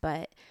text,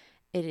 but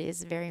it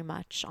is very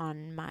much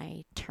on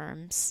my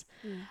terms.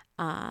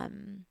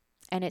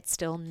 And it's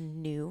still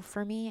new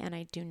for me. And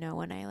I do know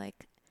when I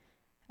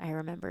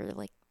remember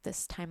like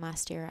this time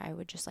last year, I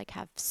would just like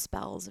have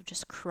spells of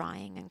just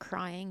crying and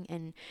crying.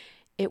 And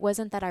it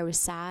wasn't that I was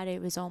sad.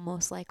 It was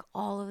almost like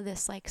all of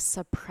this like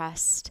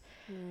suppressed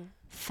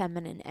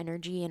feminine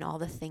energy and all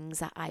the things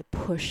that I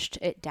pushed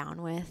it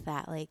down with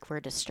that like were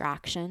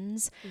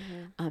distractions,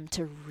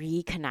 to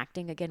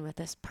reconnecting again with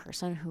this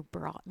person who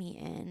brought me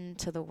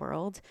into the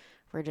world,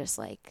 were just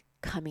like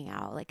coming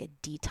out like a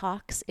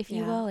detox, if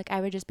you will. Like I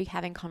would just be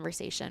having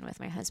conversation with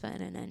my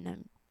husband and then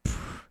I'm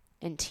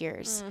in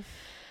tears.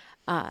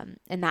 And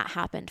that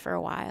happened for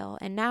a while.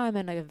 And now I'm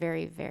in like a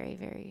very, very,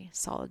 very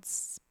solid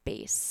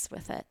space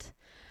with it.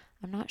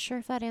 I'm not sure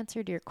if that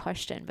answered your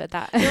question, but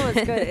that. No,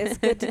 it's good. It's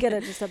good to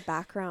get just a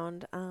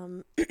background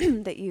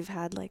that you've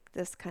had like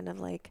this kind of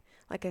like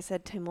I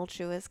said,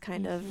 tumultuous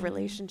kind of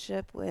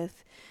relationship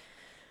with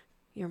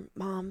your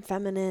mom,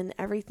 feminine,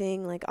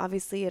 everything, like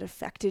obviously it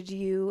affected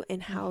you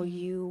in how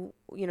you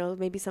know,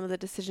 maybe some of the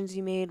decisions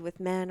you made with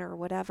men or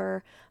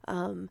whatever.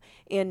 And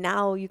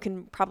now you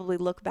can probably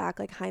look back,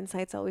 like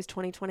hindsight's always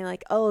 2020,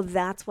 like, oh,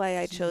 that's why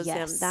I chose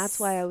him. That's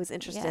why I was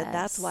interested.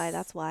 That's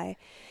why.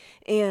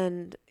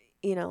 And,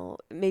 you know,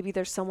 maybe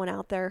there's someone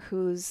out there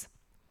who's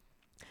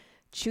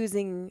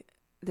choosing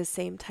the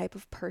same type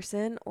of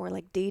person or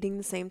like dating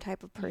the same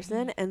type of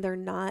person and they're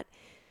not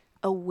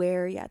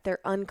aware yet. They're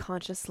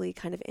unconsciously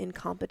kind of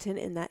incompetent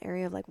in that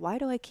area of like, why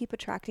do I keep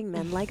attracting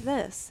men like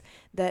this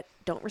that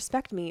don't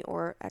respect me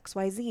or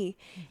XYZ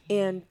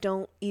and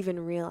don't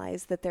even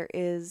realize that there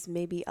is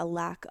maybe a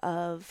lack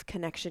of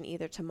connection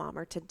either to mom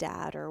or to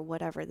dad or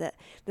whatever, that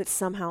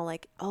somehow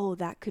like, oh,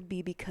 that could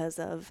be because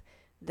of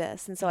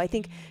this. And so I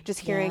think just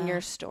hearing your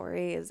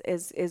story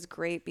is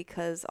great,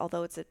 because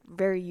although it's a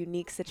very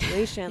unique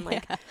situation,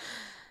 like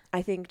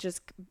I think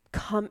just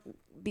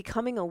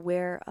becoming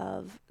aware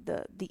of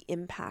the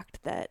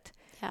impact that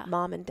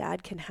mom and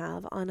dad can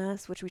have on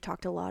us, which we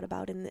talked a lot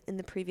about in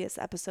the previous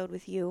episode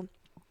with you.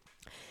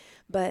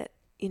 But,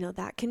 you know,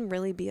 that can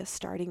really be a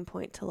starting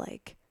point to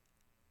like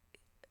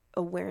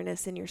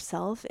awareness in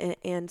yourself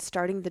and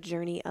starting the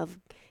journey of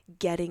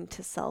getting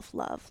to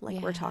self-love,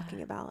 like we're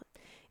talking about,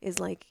 is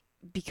like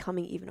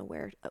becoming even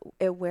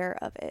aware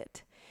of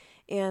it.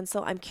 And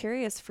so I'm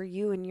curious for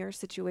you in your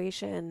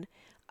situation,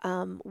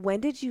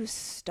 when did you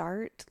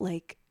start,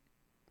 like,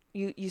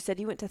 you said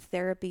you went to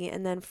therapy,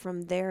 and then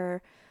from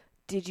there,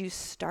 did you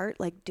start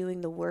like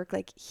doing the work,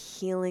 like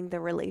healing the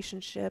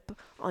relationship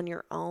on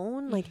your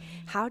own? Like,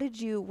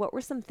 what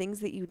were some things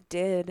that you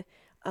did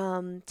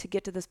to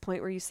get to this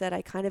point where you said,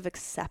 I kind of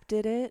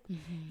accepted it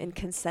and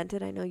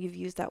consented? I know you've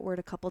used that word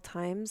a couple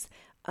times.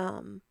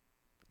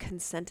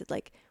 Consented,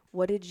 like,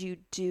 what did you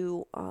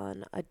do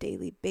on a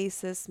daily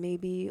basis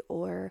maybe,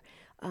 or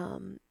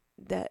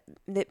that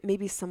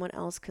maybe someone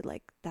else could,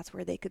 like, that's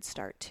where they could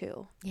start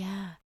too?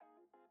 Yeah.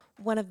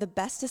 One of the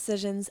best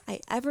decisions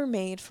I ever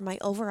made for my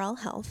overall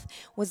health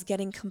was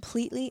getting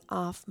completely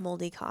off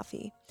moldy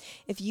coffee.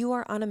 If you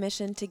are on a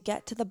mission to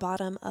get to the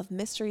bottom of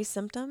mystery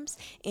symptoms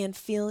and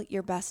feel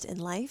your best in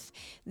life,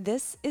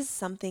 this is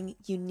something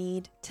you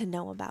need to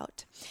know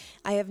about.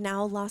 I have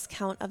now lost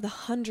count of the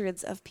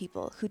hundreds of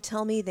people who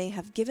tell me they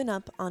have given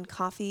up on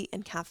coffee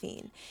and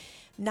caffeine,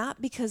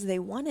 not because they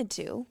wanted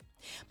to,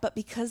 but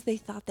because they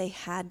thought they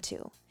had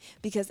to.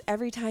 Because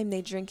every time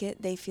they drink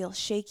it, they feel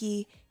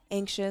shaky,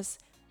 anxious,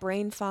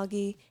 brain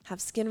foggy,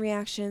 have skin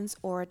reactions,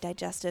 or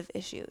digestive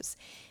issues.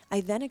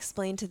 I then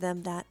explained to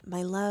them that,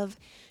 my love,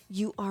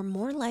 you are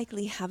more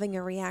likely having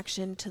a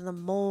reaction to the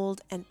mold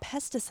and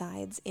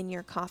pesticides in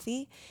your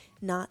coffee,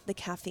 not the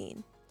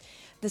caffeine.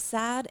 The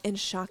sad and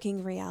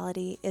shocking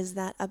reality is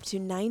that up to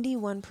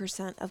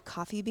 91% of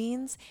coffee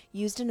beans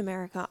used in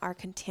America are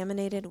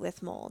contaminated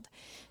with mold,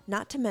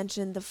 not to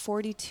mention the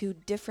 42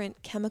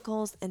 different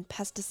chemicals and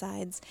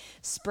pesticides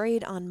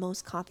sprayed on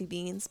most coffee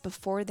beans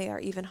before they are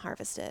even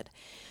harvested.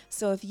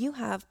 So if you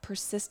have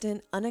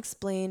persistent,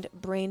 unexplained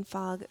brain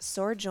fog,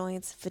 sore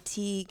joints,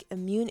 fatigue,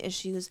 immune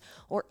issues,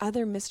 or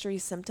other mystery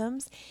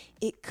symptoms,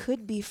 it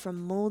could be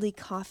from moldy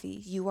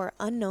coffee you are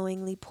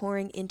unknowingly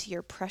pouring into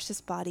your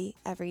precious body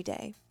every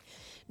day.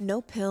 No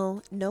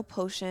pill, no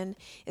potion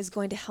is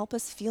going to help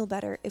us feel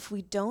better if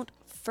we don't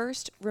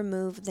first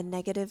remove the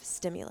negative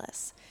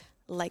stimulus,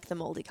 like the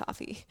moldy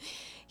coffee.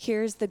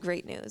 Here's the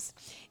great news.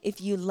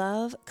 If you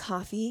love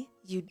coffee,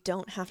 you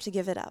don't have to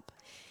give it up.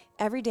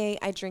 Every day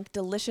I drink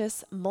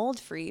delicious,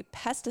 mold-free,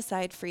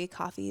 pesticide-free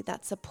coffee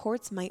that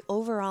supports my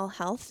overall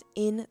health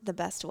in the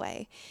best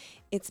way.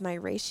 It's my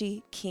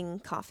Reishi King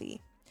coffee.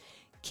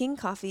 King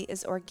coffee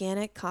is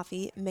organic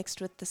coffee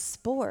mixed with the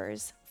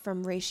spores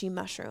from reishi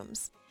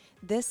mushrooms.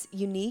 This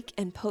unique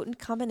and potent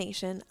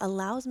combination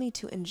allows me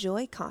to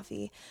enjoy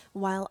coffee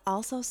while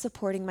also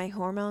supporting my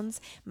hormones,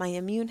 my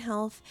immune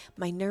health,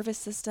 my nervous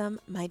system,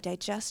 my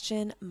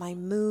digestion, my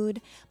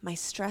mood, my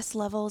stress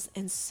levels,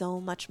 and so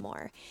much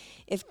more.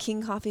 If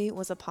King Coffee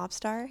was a pop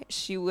star,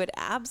 she would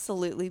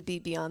absolutely be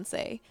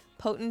Beyonce,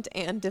 potent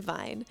and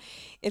divine.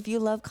 If you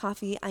love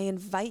coffee, I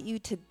invite you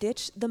to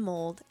ditch the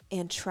mold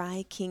and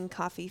try King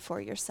Coffee for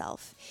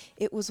yourself.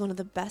 It was one of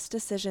the best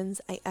decisions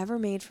I ever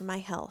made for my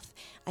health.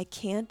 I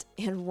can't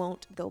and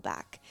won't go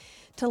back.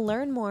 To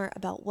learn more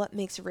about what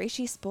makes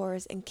reishi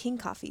spores and King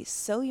Coffee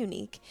so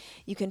unique,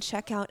 you can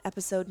check out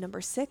episode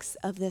number 6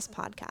 of this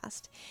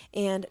podcast.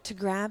 And to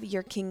grab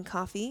your King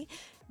Coffee,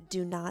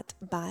 do not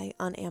buy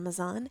on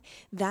Amazon.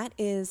 That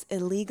is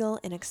illegal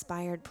and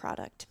expired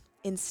product.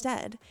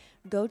 Instead,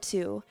 go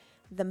to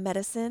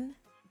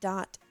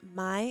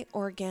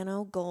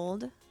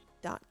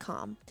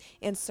themedicine.myorganogold.com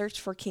and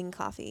search for King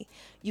Coffee.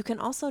 You can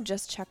also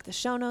just check the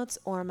show notes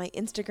or my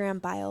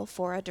Instagram bio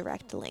for a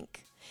direct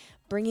link.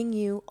 Bringing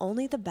you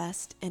only the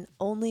best and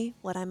only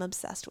what I'm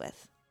obsessed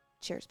with.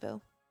 Cheers,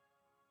 boo.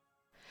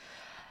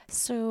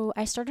 So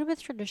I started with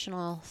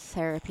traditional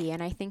therapy,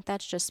 and I think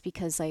that's just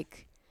because,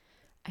 like,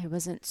 I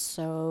wasn't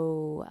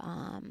so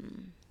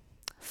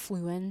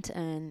fluent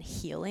in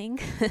healing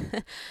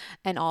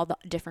and all the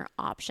different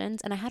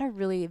options. And I had a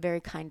really very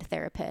kind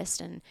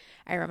therapist, and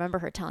I remember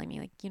her telling me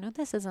like,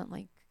 this isn't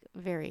like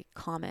very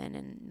common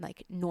and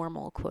like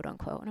normal, quote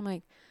unquote. And I'm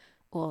like,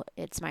 well,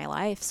 it's my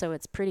life, so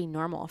it's pretty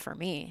normal for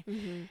me.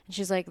 And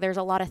she's like, there's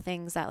a lot of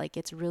things that like,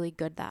 it's really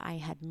good that I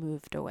had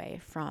moved away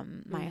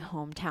from my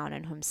hometown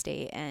and home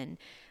state. And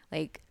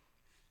like,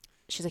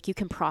 she's like, you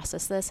can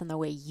process this in the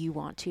way you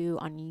want to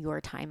on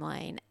your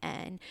timeline.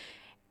 And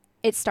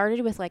it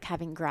started with like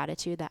having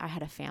gratitude that I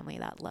had a family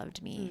that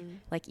loved me.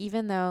 Like,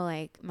 even though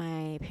like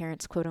my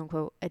parents, quote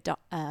unquote,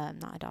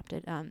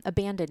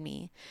 abandoned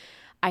me,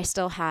 I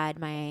still had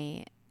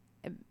my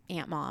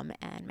aunt, mom,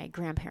 and my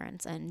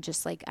grandparents. And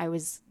just like,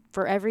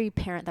 for every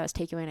parent that was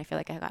taken away, and I feel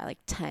like I got like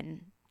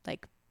 10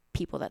 like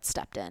people that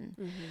stepped in.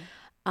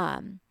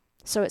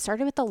 So it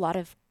started with a lot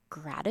of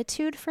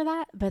gratitude for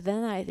that, but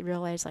then I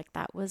realized like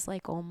that was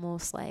like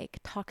almost like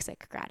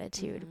toxic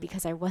gratitude,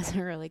 because I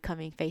wasn't really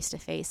coming face to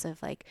face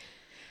of like,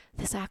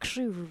 this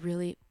actually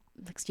really,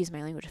 excuse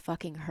my language,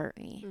 fucking hurt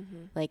me.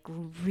 Like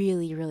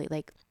really, really,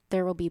 like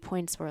there will be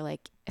points where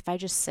like, if I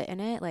just sit in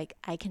it, like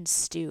I can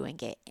stew and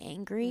get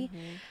angry,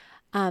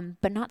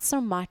 but not so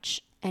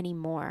much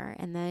anymore.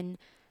 And then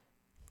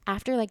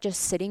after like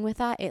just sitting with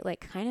that, it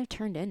like kind of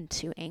turned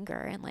into anger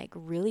and like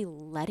really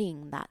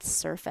letting that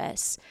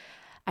surface.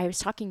 I was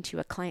talking to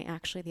a client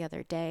actually the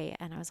other day,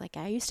 and I was like,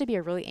 I used to be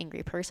a really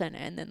angry person.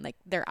 And then like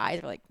their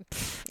eyes were like,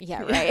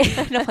 yeah, right.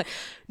 And I'm like,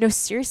 no,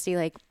 seriously,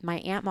 like my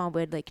aunt mom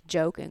would like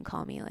joke and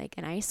call me like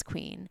an ice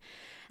queen.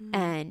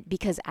 And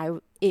because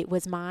it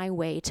was my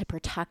way to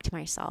protect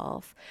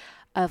myself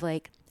of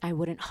like, I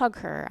wouldn't hug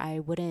her. I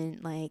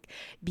wouldn't like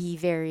be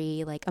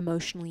very like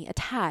emotionally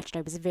attached.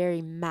 I was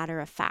very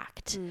matter of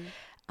fact.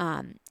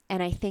 And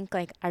I think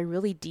like I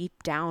really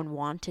deep down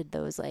wanted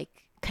those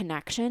like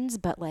connections,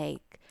 but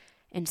like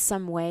in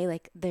some way,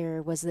 like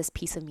there was this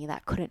piece of me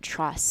that couldn't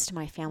trust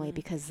my family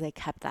because they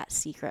kept that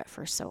secret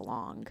for so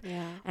long.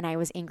 And I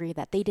was angry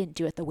that they didn't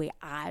do it the way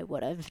I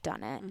would have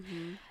done it.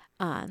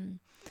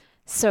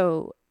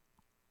 So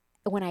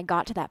when I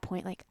got to that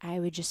point, like I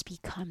would just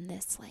become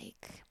this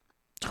like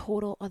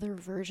total other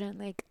version.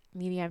 Like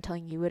maybe I'm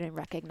telling you wouldn't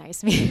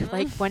recognize me.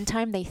 Like one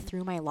time they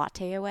threw my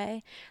latte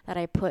away that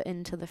I put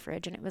into the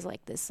fridge, and it was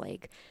like this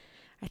like,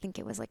 I think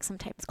it was like some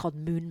type, it's called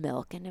moon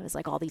milk, and it was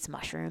like all these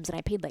mushrooms, and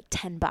I paid like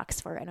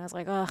 $10 for it, and I was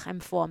like, oh, I'm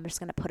full, I'm just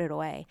gonna put it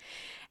away.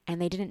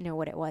 And they didn't know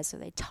what it was, so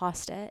they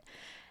tossed it.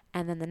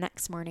 And then the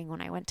next morning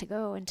when I went to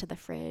go into the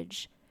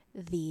fridge,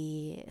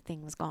 the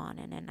thing was gone.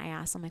 And then I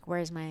asked them like,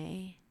 where's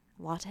my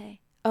latte?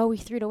 Oh, we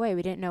threw it away.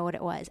 We didn't know what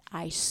it was.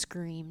 I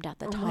screamed at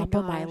the top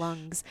of my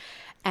lungs,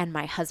 and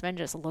my husband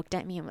just looked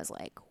at me and was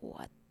like,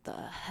 what the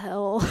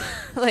hell?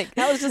 Like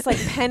that was just like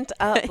pent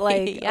up,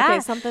 like, okay,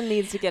 something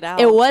needs to get out.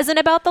 It wasn't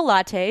about the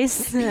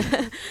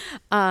lattes.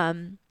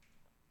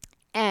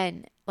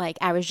 And like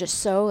I was just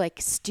so like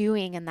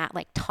stewing in that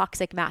like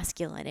toxic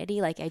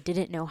masculinity. Like I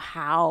didn't know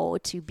how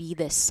to be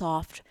this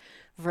soft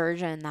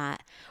version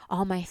that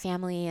all my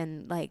family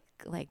and like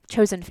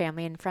chosen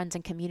family and friends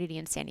and community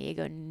in San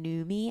Diego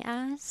knew me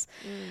as.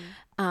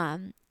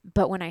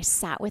 But when I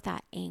sat with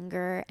that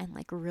anger and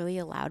like really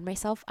allowed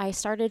myself, I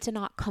started to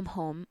not come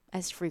home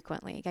as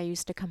frequently. Like I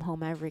used to come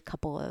home every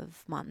couple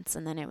of months,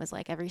 and then it was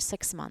like every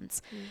 6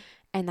 months.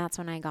 And that's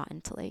when I got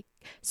into like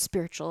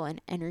spiritual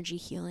and energy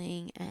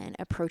healing and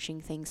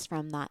approaching things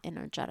from that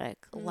energetic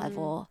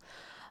level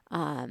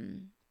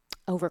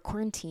over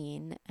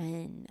quarantine.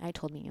 And I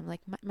told me, I'm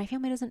like, my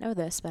family doesn't know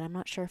this, but I'm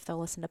not sure if they'll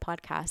listen to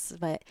podcasts,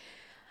 but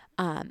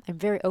I'm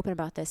very open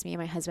about this. Me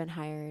and my husband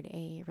hired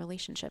a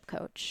relationship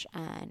coach,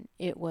 and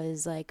it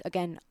was like,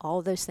 again,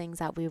 all those things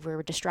that we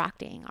were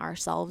distracting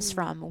ourselves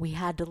from, we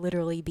had to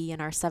literally be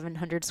in our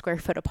 700 square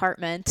foot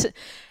apartment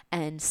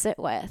and sit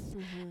with.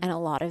 And a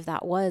lot of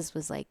that was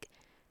like,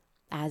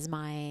 as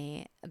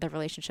the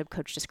relationship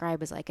coach described,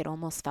 was like, it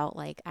almost felt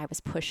like I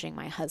was pushing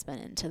my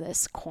husband into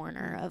this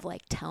corner of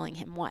like telling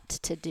him what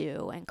to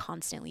do and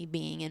constantly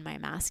being in my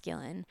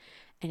masculine.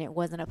 And it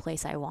wasn't a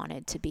place I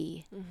wanted to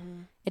be.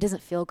 It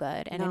doesn't feel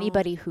good. And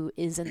anybody who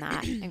is in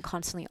that and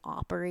constantly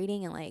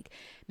operating and like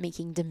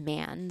making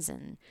demands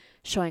and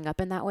showing up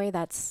in that way,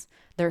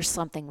 there's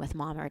something with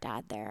mom or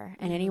dad there.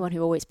 And anyone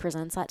who always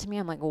presents that to me,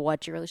 I'm like, well,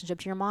 what's your relationship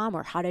to your mom?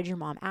 Or how did your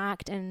mom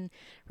act in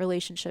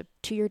relationship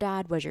to your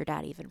dad? Was your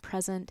dad even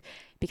present?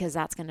 Because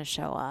that's going to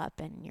show up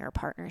in your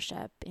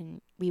partnership.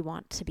 And we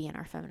want to be in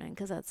our feminine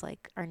because that's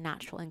like our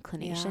natural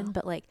inclination.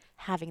 But like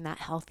having that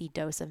healthy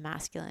dose of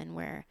masculine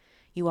where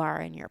you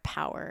are in your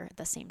power at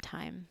the same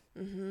time.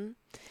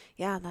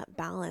 Yeah, that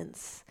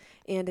balance.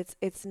 And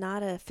it's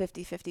not a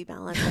 50-50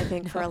 balance, I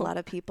think, for a lot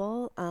of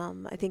people.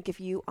 I think if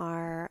you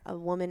are a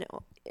woman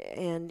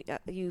and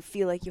you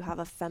feel like you have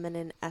a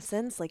feminine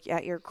essence, like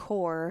at your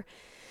core,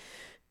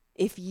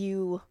 if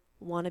you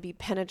want to be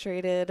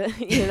penetrated,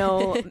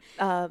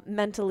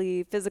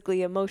 mentally,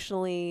 physically,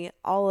 emotionally,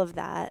 all of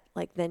that,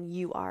 like then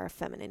you are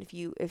feminine. If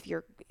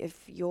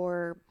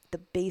you're the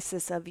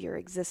basis of your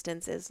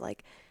existence is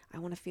like, I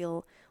want to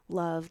feel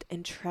loved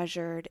and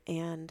treasured,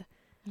 and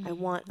I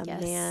want a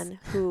man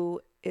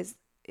who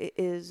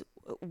is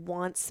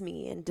wants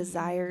me and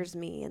desires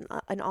me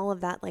and all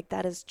of that. Like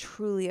that is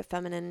truly a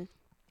feminine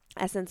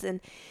essence.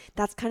 And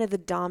that's kind of the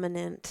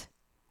dominant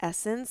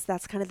essence.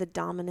 That's kind of the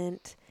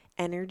dominant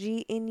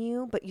energy in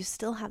you, but you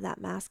still have that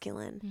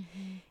masculine.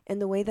 Mm-hmm.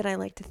 And the way that I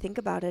like to think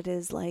about it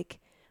is like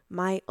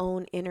my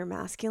own inner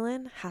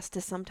masculine has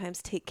to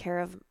sometimes take care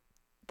of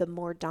the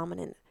more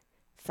dominant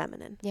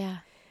feminine. Yeah.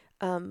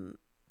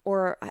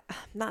 Or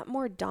not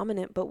more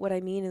dominant, but what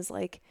I mean is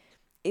like,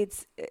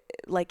 it's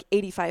like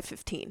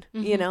 85-15,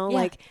 you know,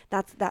 like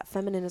that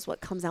feminine is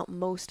what comes out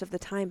most of the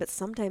time. But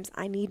sometimes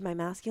I need my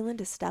masculine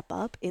to step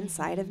up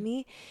inside of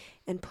me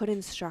and put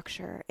in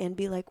structure and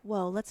be like,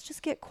 whoa, let's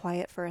just get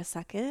quiet for a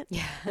second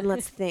and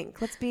let's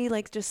think. Let's be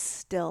like just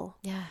still.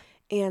 Yeah.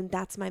 And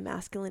that's my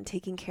masculine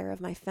taking care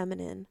of my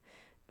feminine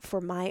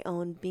for my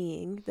own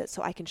being, that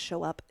so I can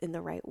show up in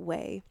the right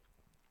way.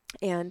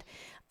 And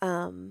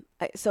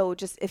so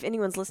just if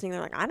anyone's listening,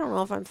 they're like, I don't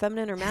know if I'm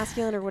feminine or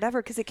masculine or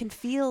whatever, because it can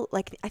feel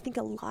like, I think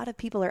a lot of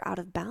people are out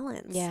of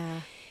balance.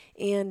 Yeah.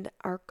 And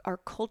our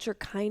culture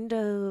kind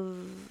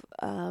of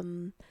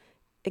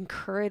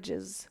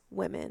encourages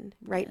women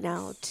right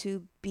now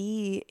to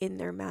be in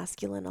their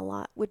masculine a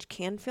lot, which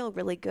can feel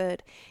really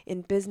good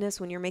in business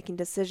when you're making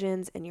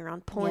decisions and you're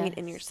on point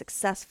and you're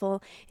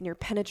successful and you're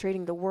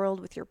penetrating the world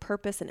with your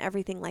purpose and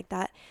everything like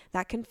that.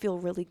 That can feel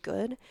really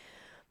good.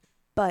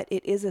 But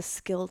it is a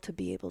skill to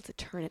be able to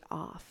turn it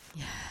off.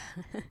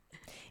 Yeah.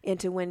 And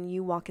to when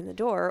you walk in the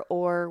door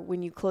or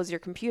when you close your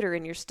computer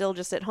and you're still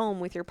just at home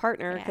with your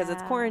partner because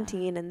it's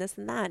quarantine and this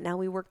and that. Now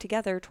we work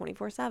together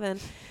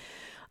 24/7.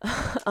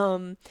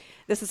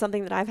 This is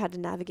something that I've had to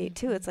navigate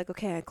too. It's like,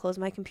 okay, I close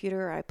my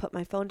computer, or I put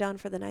my phone down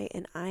for the night,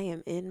 and I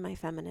am in my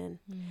feminine.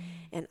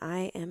 And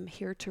I am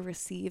here to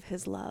receive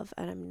his love.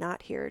 And I'm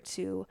not here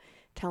to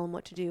tell him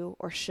what to do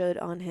or should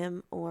on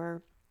him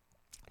or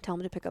tell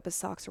him to pick up his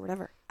socks or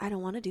whatever. I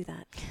don't want to do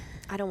that.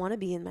 I don't want to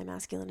be in my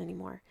masculine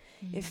anymore.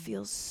 It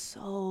feels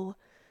so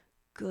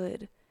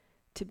good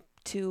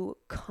to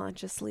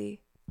consciously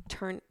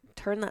turn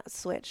that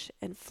switch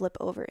and flip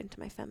over into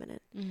my feminine,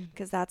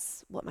 because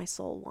that's what my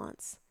soul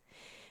wants.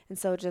 And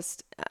so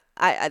just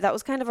I that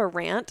was kind of a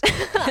rant.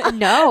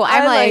 No,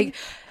 I'm like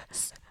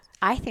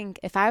I think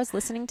if I was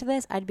listening to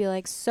this, I'd be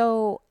like,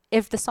 so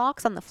if the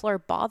socks on the floor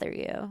bother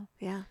you,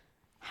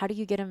 how do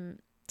you get him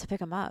to pick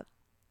them up?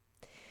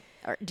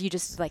 Or do you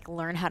just like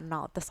learn how to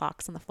not let the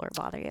socks on the floor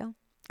bother you?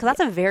 Because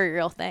that's a very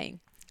real thing.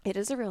 It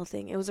is a real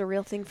thing. It was a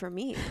real thing for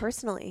me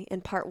personally.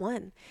 In part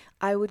one,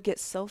 I would get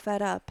so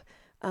fed up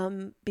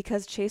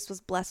because Chase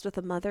was blessed with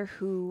a mother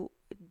who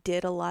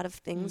did a lot of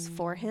things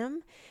for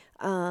him.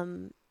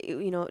 You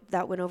know,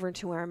 that went over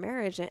into our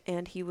marriage,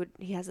 and he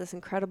has this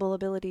incredible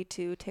ability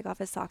to take off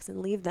his socks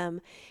and leave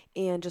them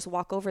and just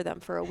walk over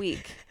them for a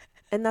week.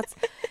 And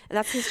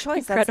that's his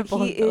choice.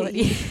 Incredible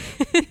ability.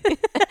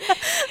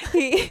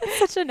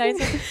 Such a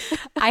nice.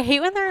 I hate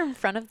when they're in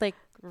front of like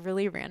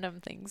really random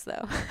things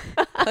though.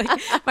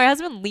 Like my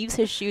husband leaves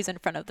his shoes in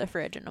front of the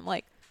fridge, and I'm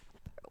like,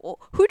 well,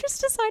 who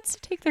just decides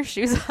to take their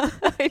shoes off?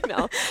 I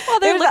know. While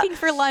they're looking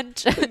for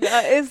lunch.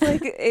 It's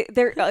like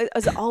there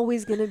is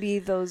always going to be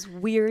those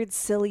weird,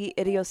 silly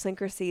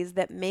idiosyncrasies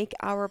that make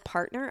our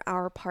partner,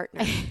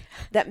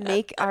 that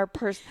make our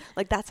person,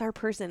 like that's our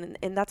person,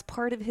 and that's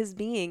part of his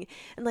being.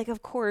 And like,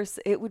 of course,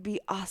 it would be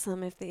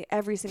awesome if they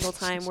every single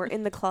time were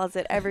in the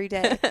closet every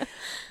day.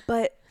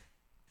 But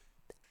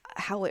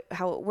how it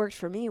worked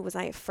for me was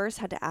I first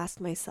had to ask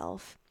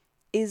myself,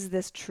 is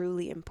this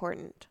truly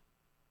important?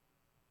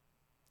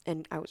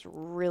 And I was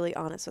really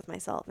honest with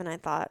myself. And I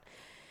thought,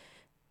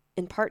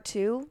 in part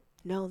two,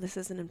 no, this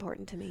isn't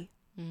important to me.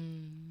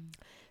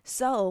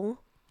 So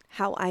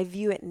how I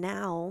view it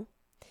now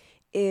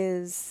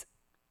is,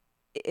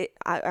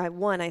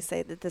 I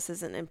say that this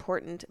isn't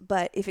important,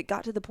 but if it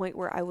got to the point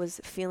where I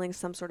was feeling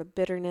some sort of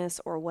bitterness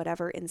or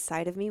whatever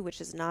inside of me, which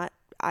is not,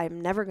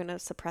 I'm never going to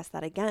suppress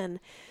that again,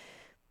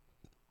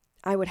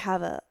 I would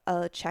have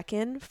a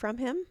check-in from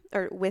him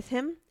or with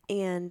him.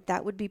 And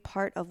that would be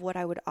part of what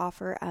I would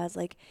offer as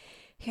like,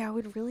 hey, I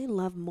would really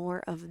love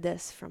more of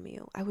this from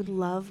you. I would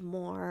love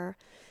more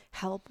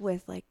help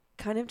with like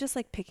kind of just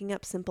like picking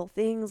up simple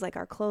things like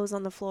our clothes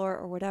on the floor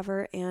or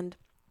whatever. And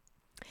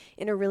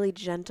in a really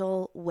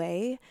gentle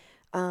way,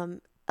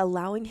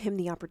 allowing him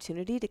the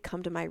opportunity to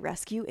come to my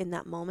rescue in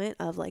that moment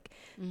of like,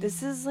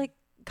 this is like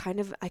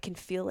kind of, I can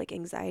feel like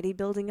anxiety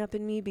building up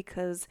in me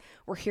because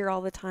we're here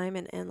all the time.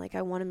 And like,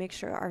 I want to make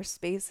sure our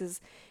space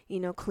is, you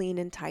know, clean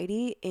and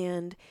tidy.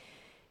 And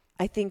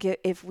I think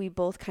if we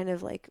both kind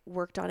of like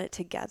worked on it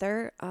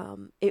together,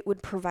 it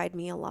would provide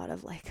me a lot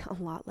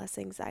less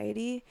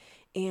anxiety.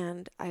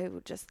 And I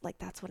would just like,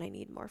 that's what I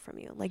need more from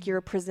you. Like you're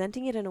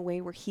presenting it in a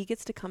way where he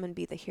gets to come and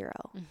be the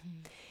hero.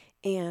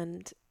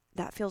 And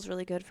that feels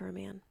really good for a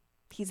man.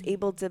 He's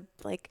able to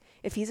like,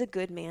 if he's a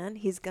good man,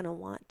 he's going to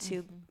want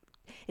to,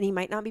 and he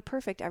might not be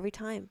perfect every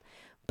time,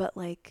 but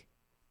like,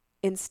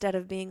 instead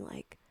of being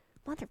like,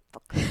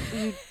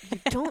 motherfucker, you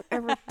don't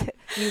ever,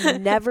 you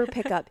never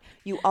pick up.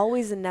 You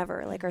always and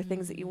never like are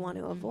things that you want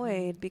to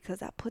avoid, because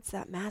that puts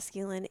that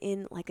masculine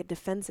in like a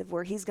defensive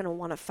where he's going to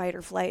want to fight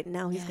or flight. And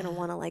now he's going to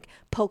want to like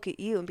poke at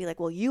you and be like,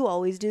 well, you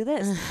always do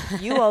this.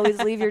 You always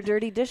leave your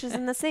dirty dishes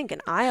in the sink.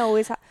 And I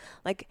always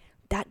like,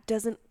 that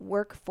doesn't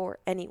work for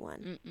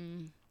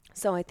anyone.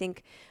 So I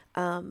think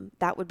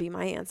that would be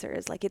my answer,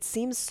 is like, it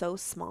seems so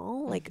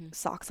small, like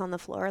socks on the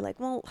floor. Like,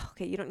 well,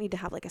 okay, you don't need to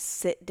have like a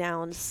sit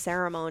down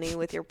ceremony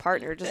with your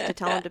partner just to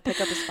tell him to pick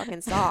up his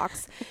fucking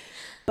socks.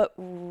 But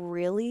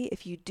really,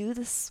 if you do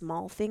the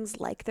small things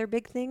like they're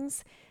big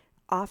things,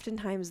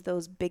 oftentimes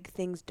those big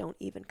things don't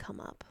even come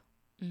up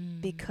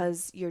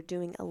because you're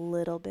doing a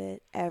little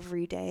bit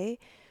every day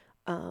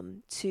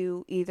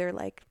to either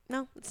like,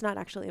 no, it's not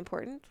actually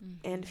important.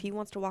 And if he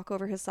wants to walk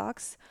over his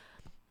socks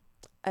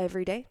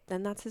every day,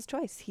 then that's his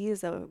choice. He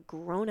is a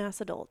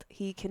grown-ass adult.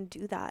 He can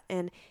do that.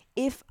 And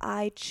if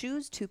I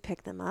choose to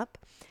pick them up,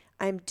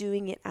 I'm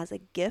doing it as a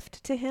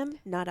gift to him,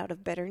 not out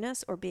of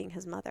bitterness or being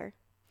his mother.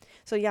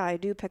 So yeah, I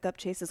do pick up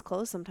Chase's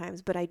clothes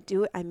sometimes, but I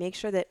make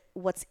sure that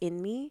what's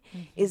in me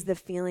is the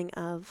feeling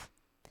of,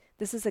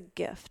 this is a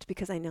gift,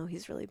 because I know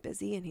he's really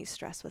busy and he's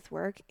stressed with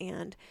work,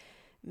 and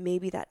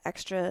maybe that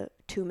extra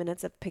 2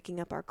 minutes of picking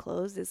up our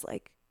clothes is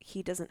like,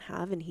 he doesn't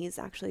have, and he's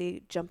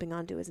actually jumping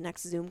onto his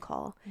next Zoom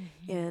call.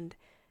 And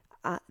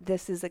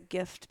this is a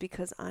gift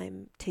because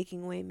I'm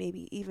taking away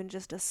maybe even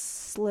just a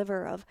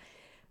sliver of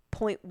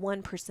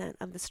 0.1%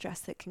 of the stress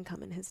that can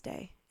come in his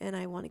day. And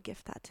I want to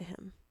gift that to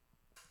him.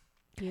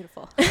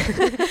 Beautiful.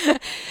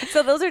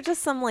 So those are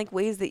just some like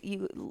ways that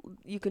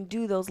you can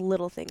do those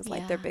little things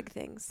like they're big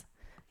things.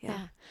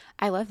 Yeah.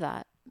 I love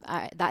that.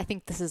 I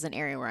think this is an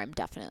area where I'm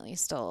definitely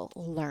still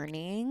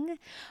learning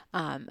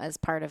as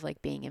part of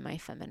like being in my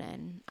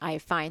feminine. I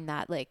find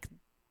that like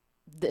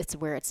it's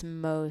where it's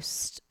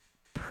most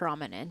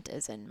prominent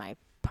is in my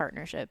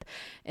partnership.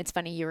 It's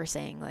funny, you were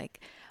saying like,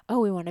 oh,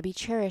 we want to be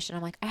cherished. And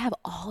I'm like, I have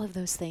all of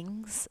those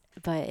things,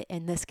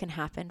 and this can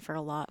happen for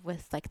a lot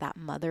with like that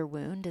mother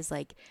wound, is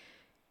like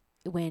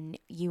when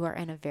you are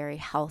in a very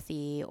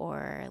healthy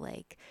or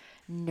like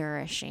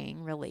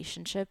nourishing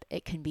relationship,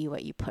 it can be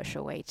what you push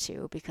away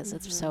to, because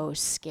it's so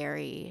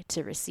scary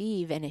to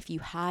receive. And if you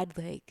had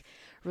like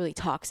really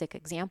toxic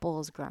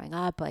examples growing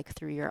up, like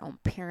through your own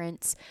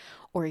parents,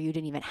 or you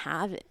didn't even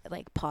have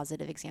like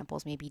positive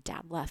examples, maybe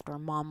dad left or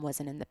mom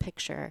wasn't in the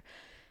picture,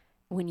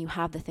 when you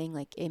have the thing,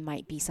 like it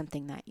might be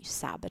something that you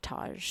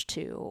sabotage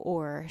too,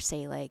 or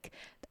say like,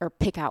 or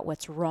pick out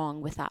what's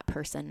wrong with that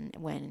person,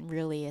 when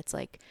really it's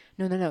like,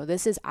 no,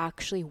 this is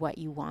actually what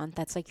you want.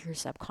 That's like your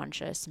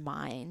subconscious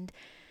mind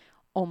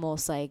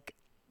almost like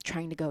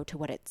trying to go to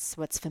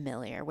what's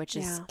familiar, which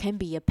can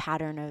be a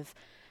pattern of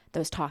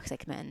those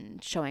toxic men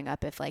showing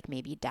up if like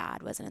maybe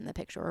dad wasn't in the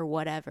picture or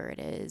whatever it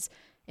is.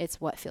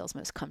 It's what feels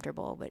most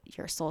comfortable, but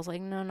your soul's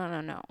like,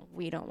 no,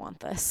 we don't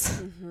want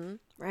this.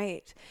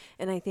 Right.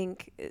 And I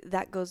think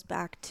that goes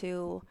back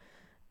to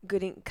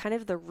getting kind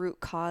of the root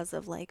cause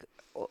of like,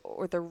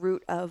 or the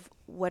root of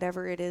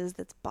whatever it is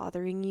that's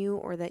bothering you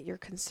or that you're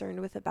concerned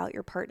with about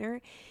your partner.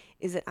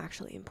 Is it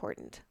actually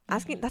important?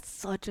 Asking, that's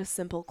such a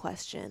simple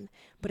question,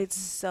 but it's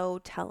so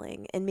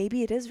telling. And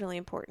maybe it is really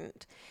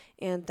important,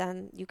 and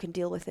then you can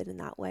deal with it in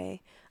that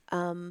way.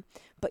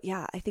 But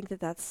yeah, I think that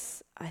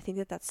that's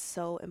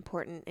so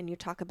important. And you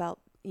talk about,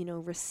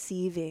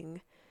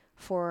 receiving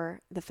for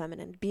the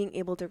feminine, being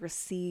able to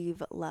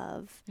receive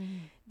love,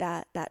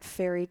 that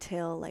fairy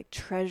tale, like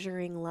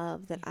treasuring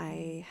love that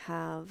I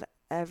have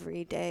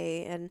every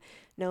day. And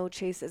no,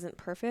 Chase isn't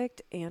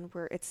perfect, and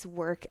it's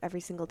work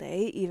every single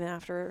day, even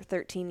after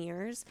 13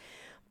 years.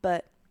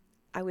 But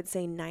I would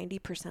say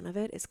 90% of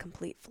it is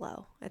complete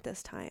flow at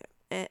this time.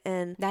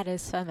 And that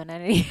is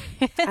femininity.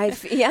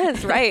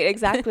 Yes, right,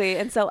 exactly.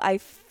 And so I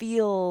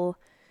feel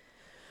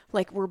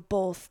like we're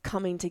both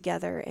coming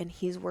together, and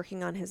he's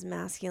working on his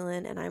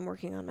masculine and I'm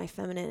working on my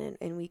feminine,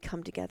 and we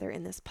come together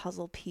in this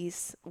puzzle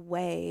piece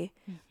way.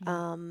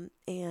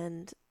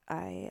 And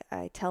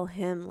I tell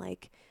him,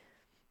 like,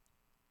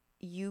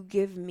 you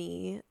give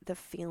me the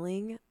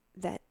feeling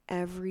that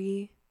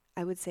every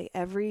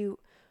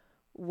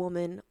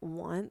woman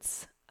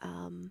wants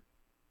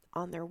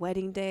on their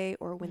wedding day,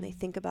 or when they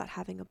think about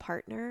having a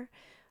partner,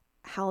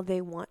 how they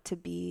want to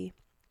be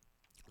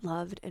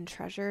loved and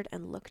treasured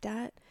and looked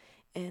at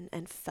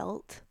and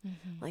felt.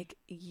 Like,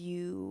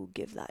 you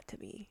give that to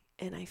me.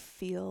 And I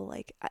feel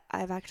like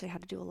I've actually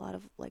had to do a lot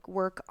of like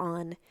work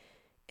on,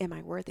 am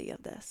I worthy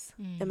of this?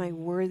 Am I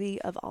worthy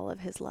of all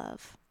of his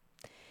love?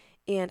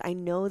 And I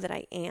know that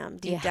I am.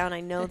 Deep down,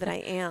 I know that I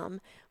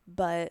am.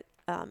 But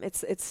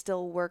it's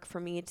still work for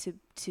me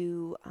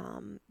to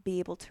be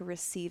able to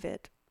receive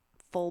it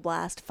full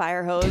blast,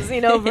 fire hose,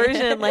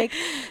 version. Like,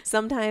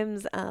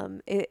 sometimes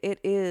it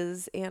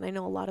is. And I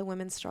know a lot of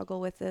women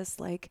struggle with this,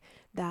 like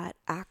that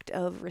act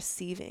of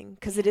receiving,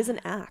 because it is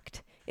an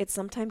act. It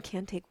sometimes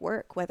can take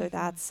work, whether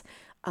that's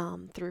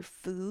through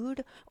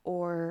food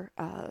or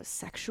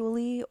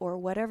sexually or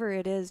whatever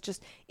it is,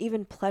 just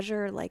even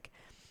pleasure, like,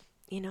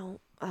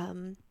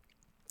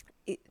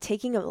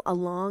 taking a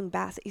long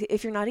bath,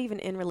 if you're not even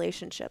in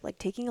relationship, like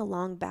taking a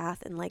long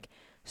bath and like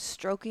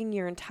stroking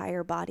your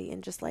entire body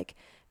and just like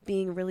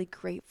being really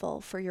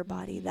grateful for your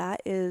body.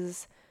 That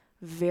is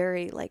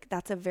very like,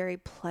 that's a very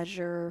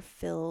pleasure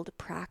filled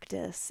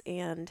practice.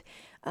 And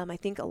I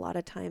think a lot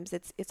of times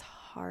it's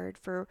hard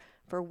for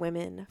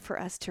women, for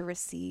us to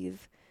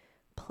receive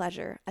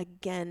pleasure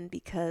again,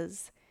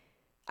 because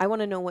I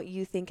want to know what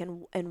you think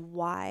and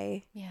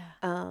why.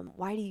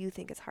 Why do you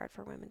think it's hard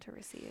for women to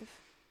receive?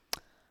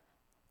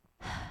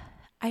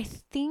 I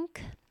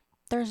think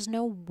there's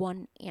no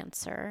one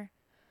answer,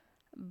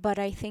 but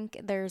I think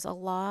there's a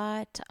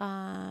lot,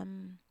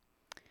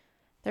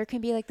 there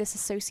can be like this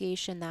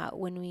association that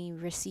when we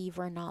receive,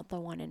 we're not the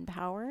one in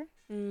power.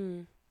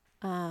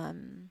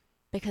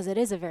 Because it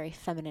is a very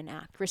feminine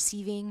act.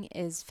 Receiving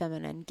is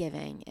feminine,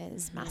 giving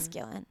is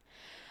masculine.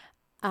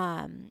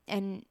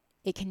 And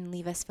it can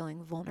leave us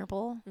feeling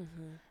vulnerable.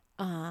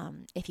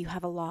 If you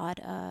have a lot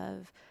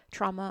of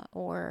trauma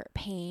or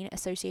pain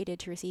associated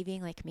to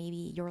receiving, like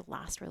maybe your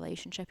last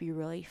relationship, you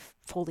really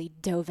fully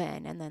dove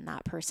in and then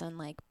that person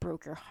like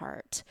broke your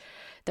heart.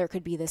 There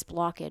could be this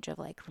blockage of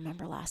like,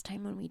 remember last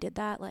time when we did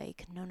that?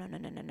 Like,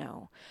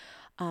 no.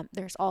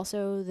 There's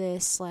also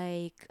this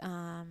like,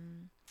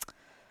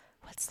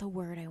 what's the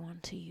word I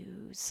want to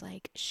use?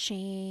 Like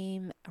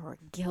shame or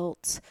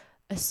guilt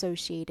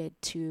associated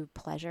to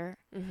pleasure.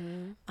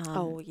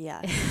 Oh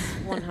yes,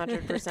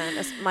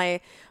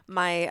 100%.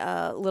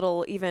 My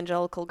little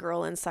evangelical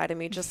girl inside of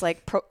me just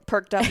like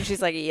perked up, and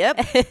she's like, "Yep,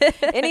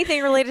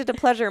 anything related to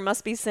pleasure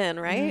must be sin,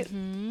 right?"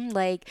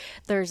 Like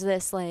there's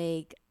this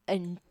like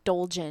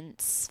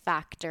indulgence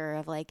factor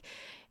of like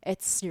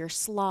it's your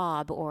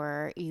slob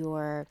or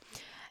your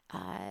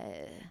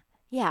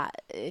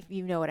if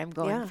you know what I'm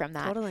going from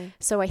that. Totally.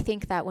 So I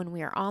think that when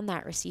we are on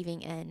that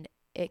receiving end,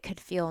 it could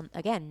feel,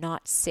 again,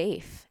 not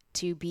safe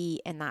to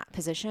be in that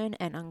position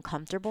and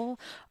uncomfortable.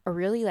 A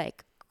really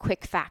like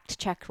quick fact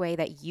check way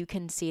that you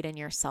can see it in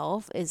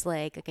yourself is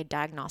like a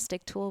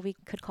diagnostic tool, we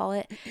could call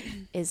it,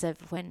 is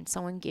if when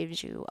someone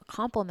gives you a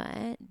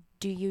compliment,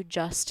 do you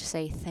just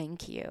say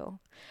thank you?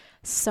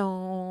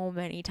 So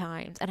many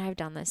times. And I've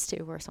done this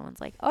too, where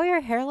someone's like, oh,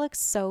 your hair looks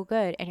so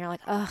good. And you're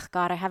like, oh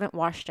God, I haven't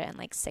washed it in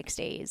like 6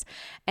 days.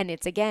 And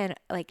it's again,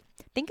 like,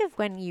 think of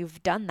when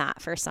you've done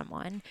that for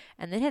someone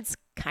and then it's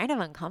kind of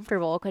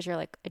uncomfortable because you're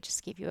like, I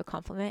just gave you a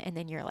compliment and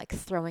then you're like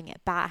throwing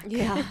it back.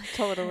 Yeah,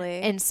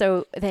 totally. And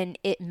so then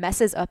it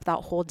messes up that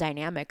whole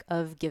dynamic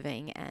of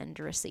giving and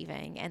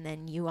receiving. And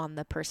then you, on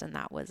the person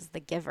that was the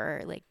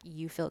giver, like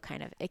you feel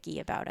kind of icky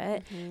about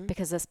it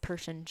because this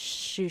person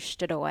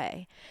shooshed it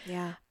away.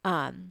 Yeah.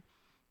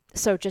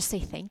 So just say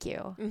thank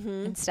you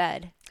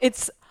instead.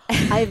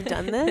 I've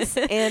done this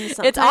and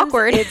sometimes it's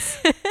awkward.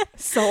 It's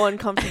so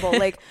uncomfortable.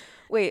 Like,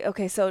 wait,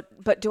 okay, so,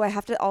 but do I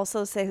have to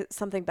also say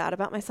something bad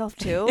about myself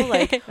too?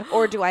 Like,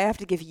 or do I have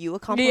to give you a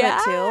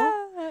compliment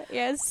too?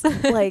 Yes.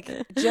 Like,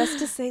 just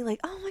to say like,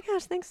 oh my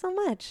gosh, thanks so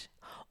much.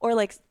 Or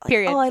like,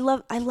 period. Oh,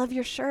 I love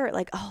your shirt.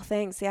 Like, oh,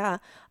 thanks. Yeah.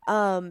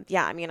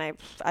 Yeah, I mean,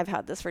 I've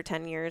had this for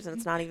 10 years and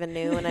it's not even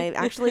new. And I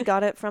actually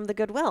got it from the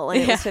Goodwill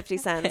and it was 50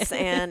 cents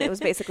and it was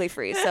basically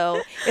free.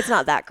 So it's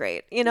not that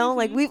great. You know,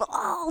 like we've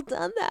all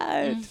done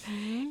that.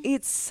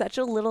 It's such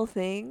a little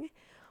thing.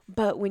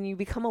 But when you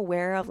become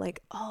aware of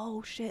like,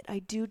 oh shit, I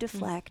do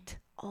deflect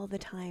all the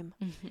time.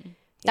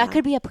 That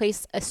could be a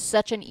place,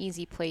 such an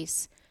easy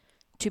place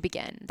to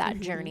begin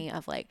that journey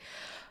of like,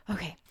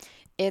 okay,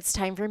 it's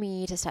time for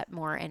me to step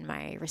more in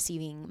my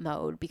receiving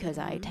mode because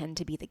I tend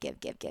to be the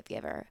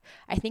giver.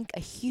 I think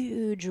a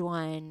huge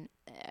one,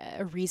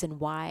 a reason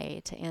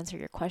why, to answer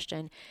your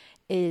question,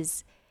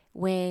 is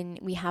when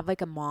we have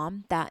like a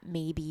mom that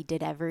maybe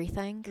did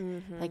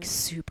everything, like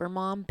super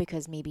mom,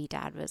 because maybe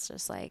dad was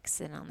just like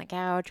sitting on the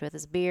couch with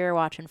his beer,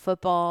 watching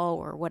football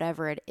or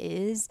whatever it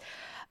is.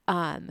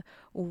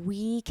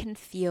 We can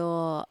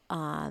feel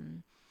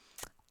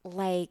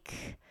like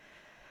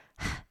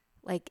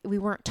we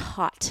weren't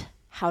taught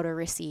how to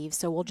receive,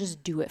 so we'll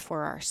just do it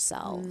for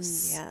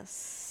ourselves.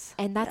 Yes.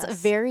 And that's a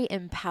very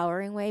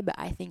empowering way, but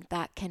I think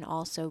that can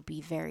also be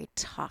very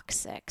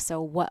toxic.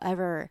 So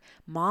whatever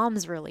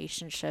mom's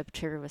relationship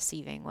to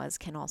receiving was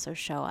can also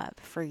show up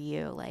for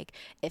you. Like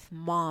if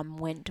mom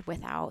went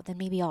without, then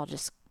maybe I'll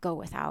just go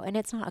without. And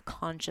it's not a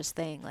conscious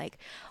thing. Like,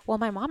 well,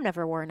 my mom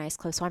never wore nice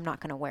clothes, so I'm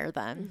not going to wear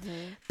them.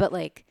 But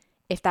like,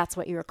 if that's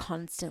what you're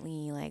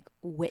constantly like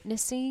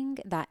witnessing,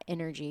 that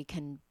energy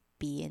can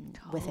be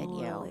within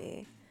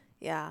you.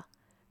 Yeah,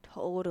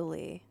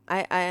 totally.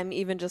 I am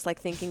even just like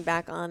thinking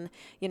back on,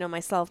 you know,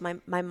 myself.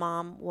 My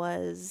mom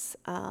was,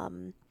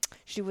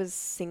 she was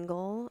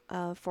single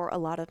for a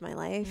lot of my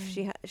life.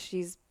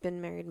 She's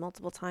been married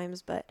multiple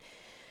times, but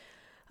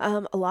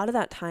a lot of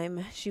that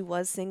time she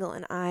was single,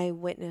 and I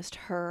witnessed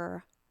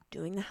her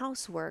doing the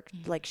housework.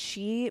 Like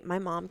my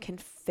mom can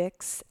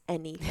fix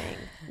anything,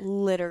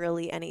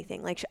 literally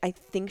anything. Like I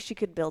think she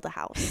could build a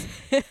house.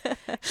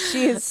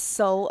 She is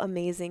so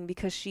amazing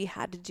because she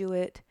had to do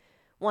it.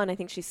 One, I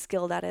think she's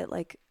skilled at it,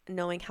 like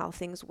knowing how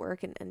things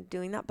work and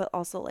doing that, but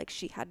also like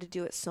she had to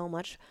do it so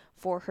much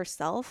for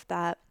herself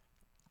that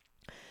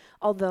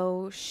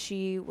although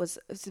she was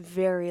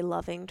very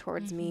loving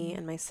towards me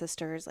and my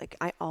sisters, like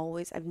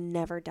I've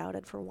never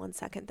doubted for 1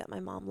 second that my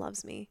mom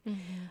loves me.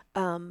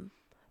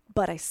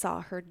 But I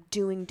saw her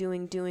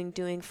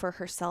doing for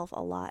herself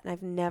a lot. And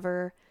I've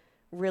never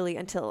really,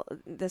 until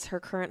her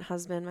current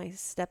husband, my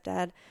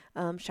stepdad,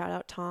 shout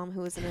out Tom,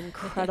 who is an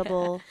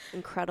incredible,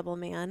 incredible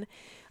man.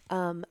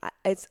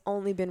 It's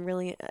only been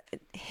really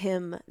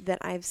him that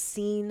I've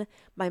seen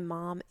my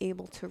mom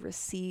able to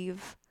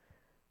receive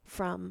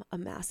from a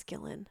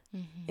masculine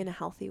in a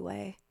healthy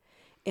way.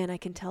 And I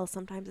can tell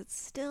sometimes it's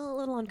still a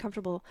little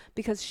uncomfortable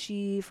because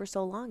she, for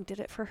so long, did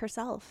it for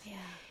herself. Yeah.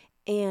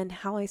 And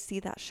how I see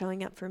that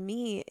showing up for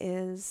me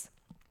is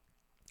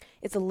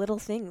it's the little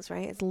things,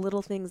 right? It's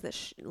little things that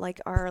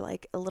are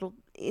like a little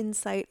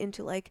insight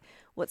into like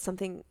what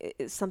something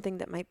is, something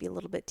that might be a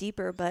little bit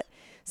deeper. But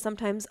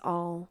sometimes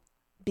I'll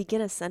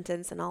begin a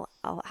sentence and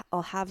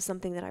I'll have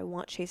something that I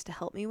want Chase to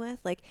help me with,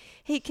 like,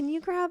 hey, can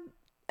you grab?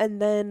 And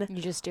then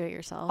you just do it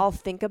yourself. I'll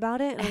think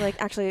about it and I'm like,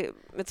 actually,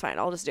 it's fine.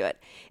 I'll just do it.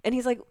 And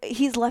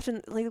he's left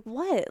in like,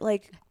 what?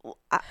 Like,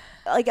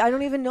 I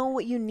don't even know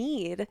what you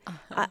need.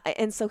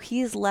 And so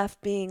he's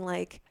left being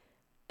like,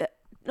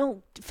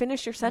 no,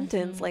 finish your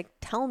sentence. Like,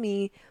 tell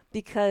me,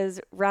 because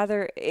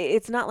rather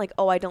it's not like,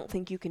 oh, I don't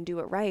think you can do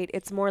it right.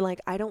 It's more like,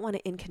 I don't want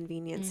to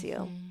inconvenience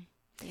you.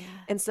 Yeah.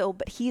 And so,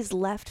 but he's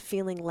left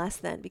feeling less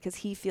than because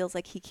he feels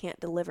like he can't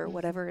deliver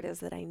whatever it is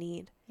that I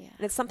need. Yeah.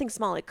 And it's something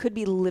small. It could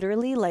be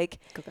literally like,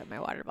 go grab my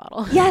water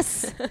bottle.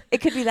 Yes. It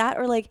could be that,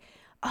 or like,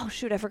 oh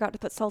shoot, I forgot to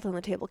put salt on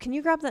the table. Can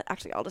you grab that?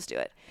 Actually, I'll just do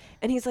it.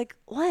 And he's like,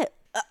 what?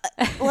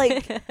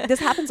 Like, this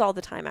happens all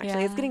the time,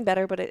 actually. It's getting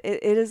better, but it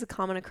is a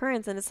common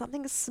occurrence, and it's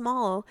something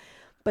small,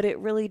 but it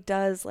really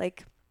does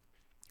like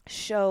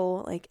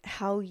show like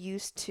how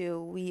used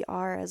to we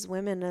are as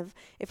women of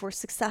if we're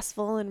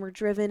successful and we're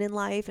driven in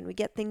life and we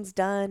get things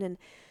done, and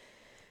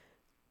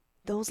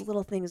those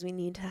little things we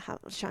need to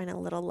shine a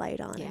little light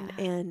on.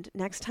 And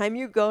next time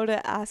you go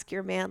to ask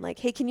your man, like,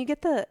 hey, can you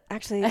get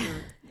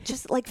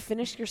just like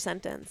finish your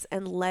sentence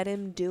and let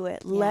him do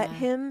it. Let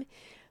him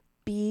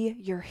be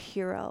your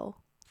hero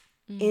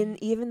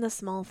in even the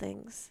small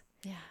things.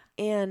 Yeah.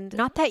 And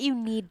not that you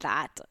need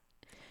that.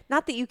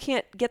 Not that you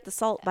can't get the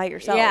salt by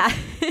yourself. Yeah.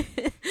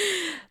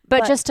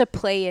 but just to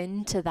play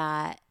into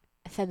that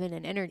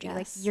feminine energy. Yes.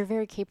 Like, you're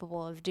very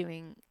capable of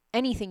doing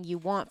anything you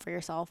want for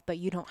yourself, but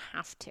you don't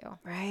have to.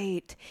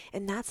 Right.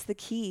 And that's the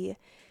key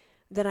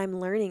that I'm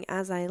learning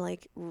as I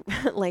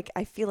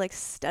I feel like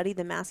study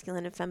the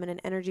masculine and feminine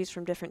energies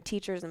from different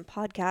teachers and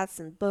podcasts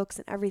and books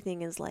and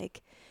everything, is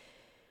like,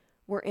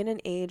 we're in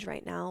an age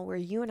right now where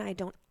you and I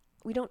don't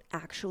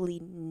actually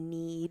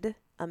need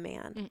a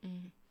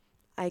man.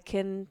 I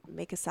can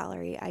make a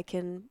salary. I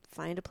can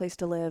find a place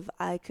to live.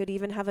 I could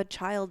even have a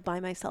child by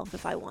myself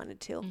if I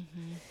wanted to.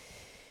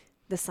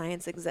 The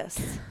science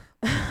exists.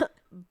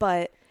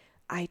 But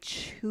I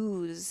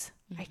choose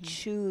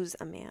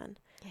a man.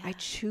 Yeah. I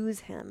choose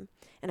him,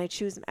 and I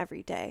choose him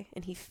every day,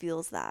 and he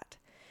feels that.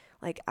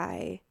 Like,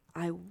 I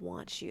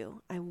want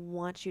you. I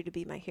want you to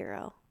be my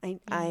hero.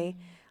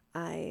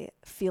 I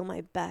feel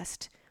my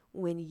best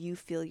when you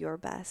feel your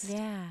best.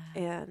 Yeah.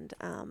 And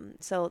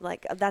so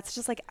like that's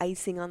just like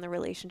icing on the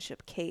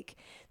relationship cake.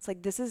 It's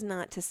like, this is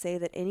not to say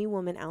that any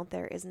woman out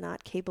there is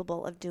not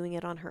capable of doing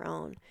it on her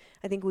own.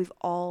 I think we've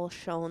all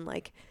shown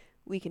like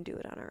we can do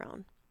it on our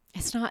own.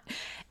 It's not,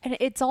 and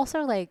it's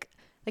also like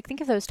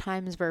think of those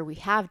times where we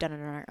have done it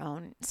on our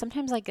own.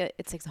 Sometimes like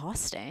it's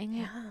exhausting.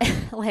 Yeah.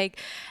 Like,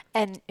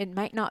 and it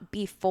might not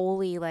be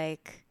fully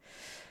like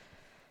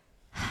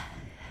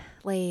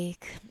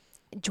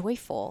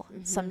joyful.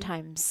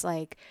 Sometimes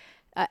like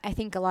I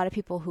think a lot of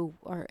people who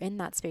are in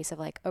that space of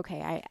like,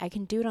 okay, I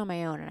can do it on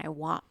my own and I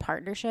want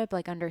partnership,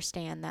 like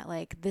understand that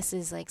like this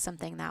is like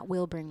something that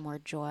will bring more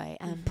joy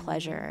and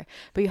pleasure,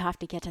 but you have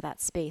to get to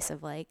that space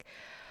of like,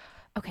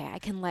 okay, I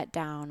can let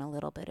down a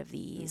little bit of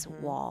these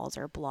walls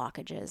or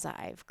blockages that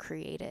I've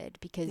created,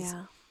 because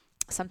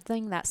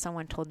something that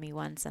someone told me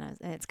once, and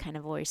it's kind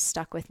of always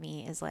stuck with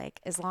me, is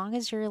like, as long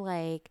as you're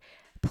like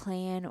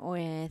playing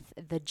with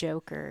the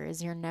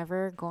jokers, you're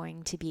never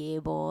going to be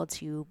able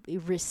to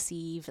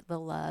receive the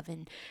love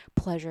and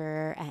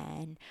pleasure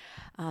and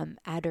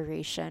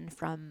adoration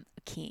from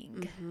a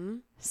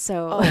king.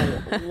 So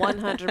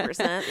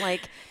 100%.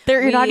 Like,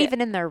 you're not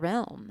even in their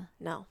realm.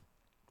 No,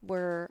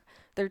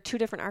 they're two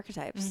different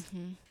archetypes.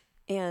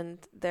 And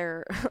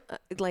they're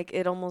like,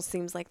 it almost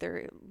seems like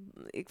they're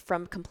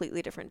from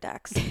completely different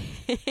decks.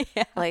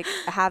 Like,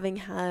 having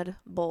had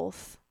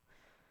both,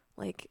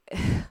 like,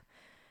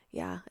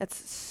 yeah,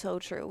 it's so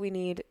true. We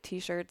need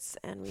t-shirts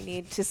and we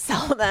need to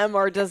sell them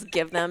or just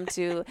give them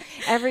to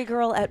every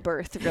girl at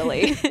birth,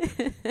 really.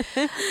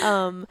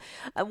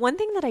 One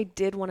thing that I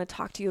did want to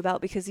talk to you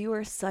about, because you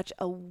are such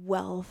a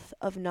wealth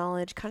of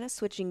knowledge, kind of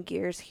switching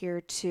gears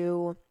here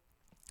to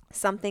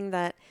something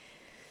that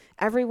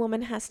every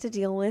woman has to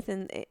deal with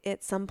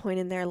at some point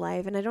in their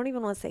life. And I don't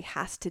even want to say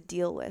has to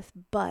deal with,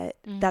 but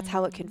that's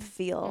how it can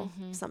feel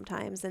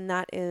sometimes. And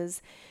that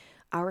is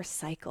our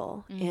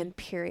cycle and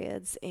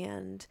periods.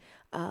 And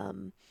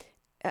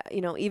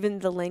even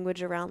the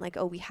language around like,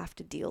 oh, we have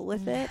to deal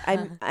with it.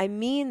 I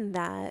mean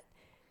that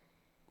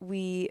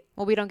we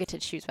don't get to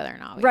choose whether or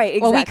not we, right,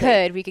 exactly.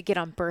 Well, we could get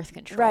on birth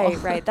control.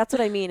 Right. That's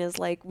what I mean is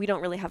like, we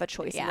don't really have a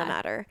choice in the Yeah.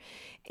 matter.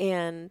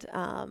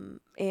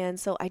 And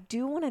so I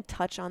do want to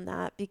touch on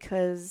that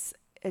because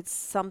it's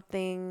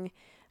something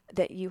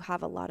that you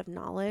have a lot of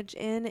knowledge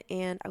in,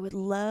 and I would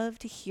love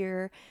to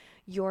hear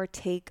your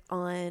take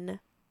on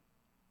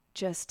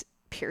just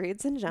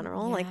periods in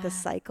general, like the Yeah.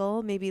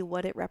 cycle, maybe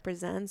what it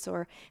represents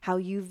or how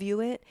you view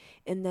it.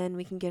 And then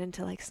we can get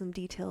into like some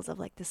details of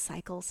like the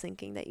cycle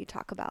syncing that you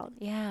talk about.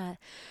 Yeah.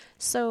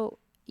 So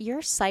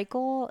your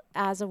cycle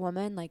as a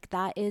woman, like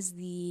that is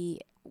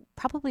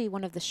probably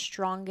one of the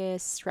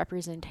strongest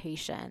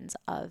representations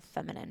of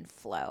feminine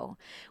flow.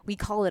 We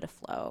call it a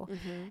flow.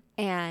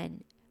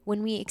 And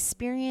when we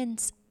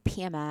experience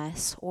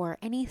PMS or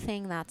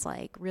anything that's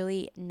like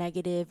really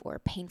negative or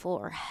painful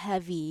or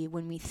heavy,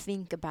 when we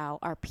think about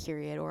our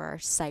period or our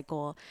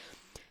cycle,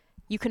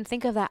 you can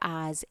think of that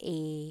as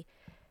a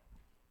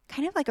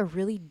kind of like a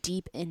really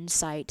deep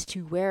insight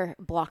to where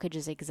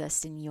blockages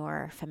exist in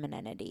your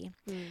femininity.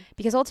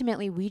 Because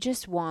ultimately we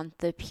just want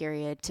the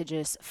period to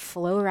just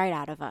flow right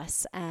out of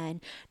us, and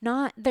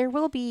there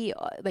will be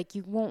like,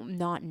 you won't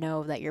not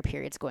know that your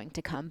period's going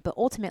to come, but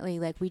ultimately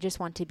like we just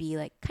want to be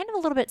like kind of a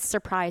little bit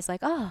surprised,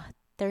 like, oh,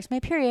 there's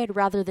my period,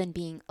 rather than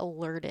being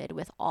alerted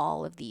with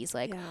all of these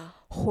like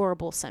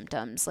horrible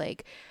symptoms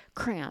like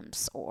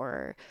cramps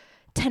or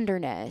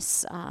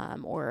tenderness,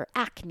 or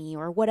acne,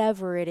 or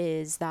whatever it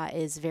is that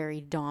is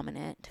very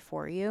dominant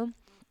for you.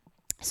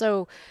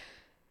 So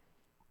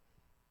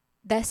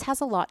this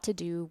has a lot to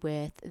do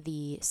with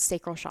the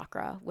sacral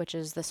chakra, which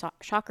is the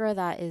chakra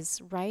that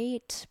is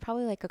right,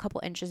 probably like a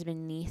couple inches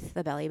beneath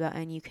the belly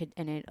button.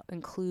 And it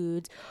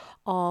includes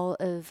all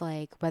of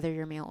like, whether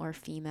you're male or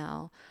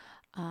female,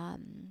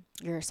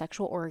 your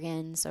sexual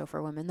organs. So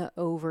for women, the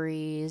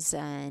ovaries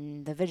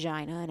and the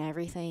vagina and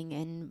everything,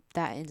 and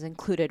that is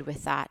included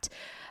with that.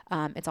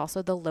 It's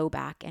also the low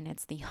back, and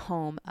it's the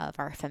home of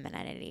our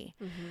femininity.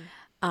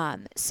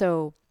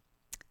 So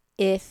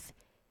if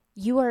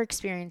you are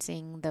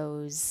experiencing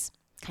those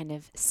kind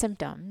of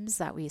symptoms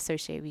that we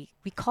associate,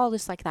 we call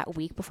this like that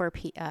week before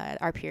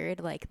our period,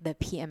 like the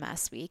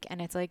PMS week.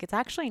 And it's like, it's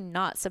actually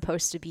not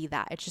supposed to be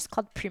that. It's just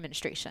called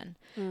premenstruation,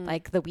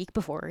 like the week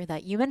before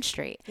that you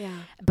menstruate.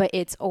 But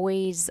it's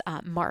always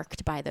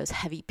marked by those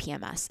heavy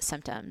PMS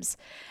symptoms.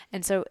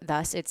 And so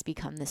thus it's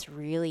become this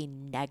really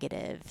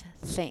negative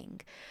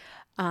thing.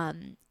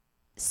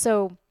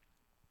 So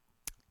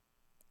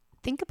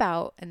think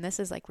about, and this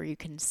is like where you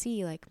can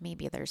see like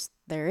maybe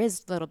there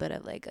is a little bit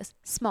of like a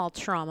small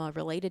trauma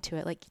related to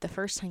it. Like the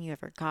first time you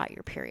ever got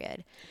your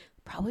period,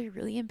 probably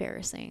really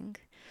embarrassing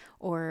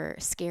or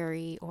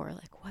scary, or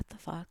like, what the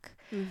fuck?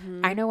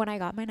 I know when I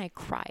got mine, I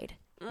cried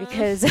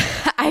because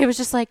I was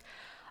just like,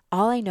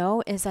 all I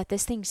know is that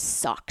this thing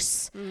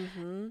sucks.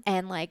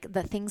 And like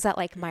the things that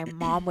like my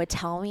mom would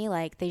tell me,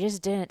 like they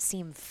just didn't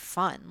seem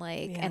fun.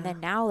 Like, and then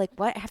now like,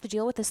 what? I have to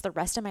deal with this the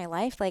rest of my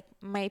life. Like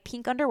my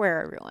pink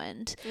underwear are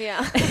ruined.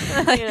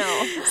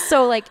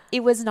 So like,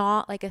 it was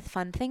not like a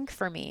fun thing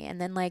for me. And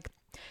then like,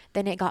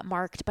 then it got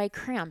marked by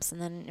cramps,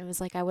 and then it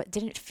was like,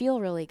 didn't feel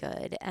really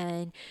good.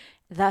 And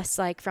thus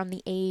like from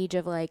the age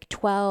of like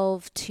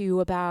 12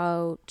 to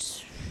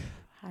about,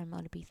 I'm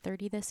going to be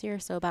 30 this year,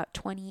 so about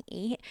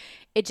 28,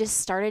 it just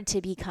started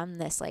to become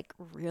this like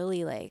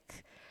really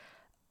like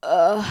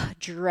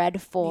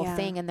dreadful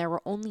thing. And there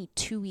were only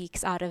 2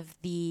 weeks out of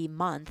the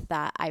month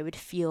that I would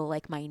feel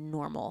like my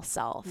normal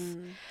self.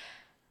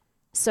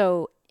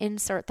 So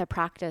insert the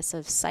practice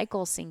of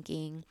cycle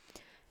syncing.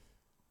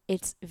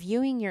 It's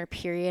viewing your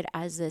period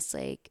as this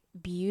like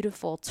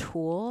beautiful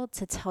tool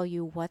to tell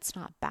you what's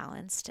not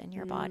balanced in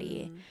your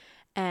body.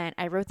 And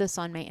I wrote this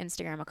on my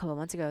Instagram a couple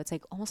months ago. It's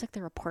like almost like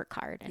the report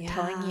card, and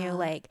telling you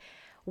like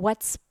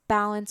what's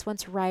balanced,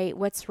 what's right,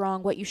 what's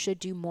wrong, what you should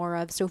do more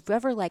of. So if you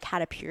ever like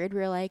had a period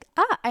where you're like,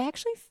 I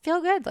actually feel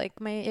good. Like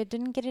it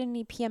didn't get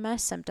any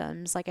PMS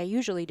symptoms like I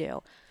usually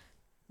do.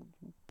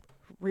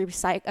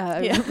 Like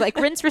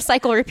rinse,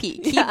 recycle,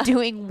 repeat. Keep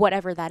doing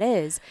whatever that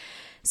is.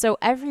 So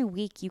every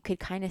week you could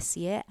kind of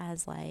see it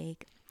as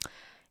like,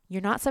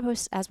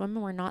 as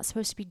women, we're not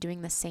supposed to be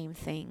doing the same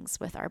things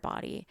with our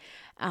body.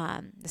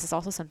 This is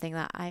also something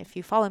that if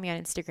you follow me on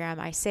Instagram,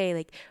 I say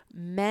like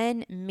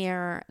men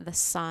mirror the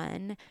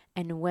sun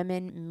and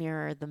women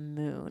mirror the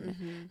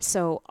moon.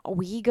 So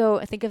we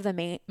think of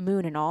the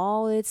moon in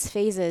all its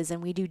phases,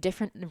 and we do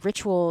different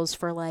rituals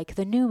for like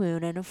the new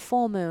moon and a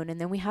full moon. And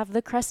then we have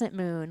the crescent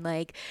moon,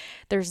 like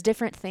there's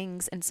different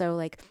things. And so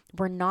like,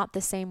 we're not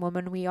the same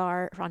woman we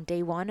are on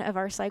day 1 of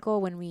our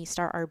cycle when we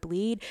start our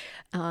bleed.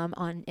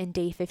 In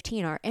day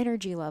 15, our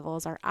energy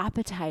levels, our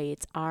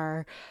appetites,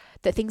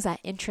 the things that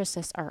interest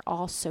us are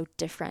all so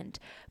different.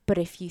 But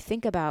if you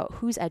think about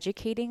who's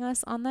educating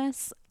us on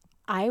this,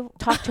 I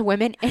talk to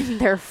women in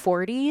their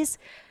 40s,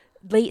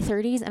 late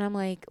 30s, and I'm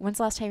like, when's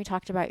the last time you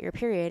talked about your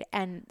period?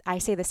 And I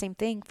say the same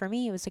thing. For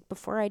me, it was like,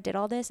 before I did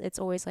all this, it's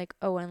always like,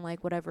 oh, and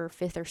like whatever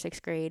 5th or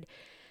 6th grade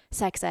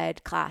sex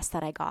ed class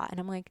that I got. And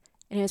I'm like,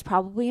 and it was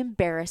probably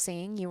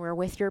embarrassing. You were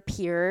with your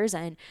peers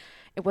and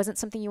it wasn't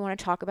something you want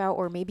to talk about,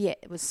 or maybe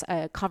it was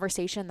a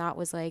conversation that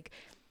was like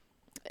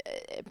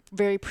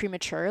very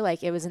premature,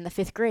 like it was in the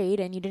 5th grade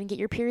and you didn't get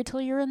your period till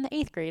you were in the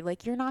 8th grade.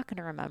 Like you're not going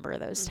to remember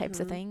those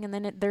types of things. And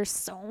then there's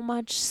so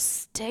much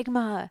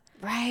stigma.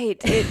 Right.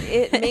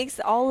 It makes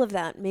all of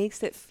that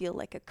makes it feel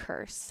like a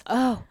curse.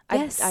 Oh,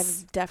 yes.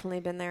 I've definitely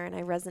been there, and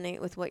I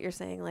resonate with what you're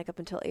saying, like up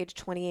until age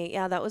 28.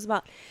 Yeah, that was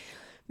about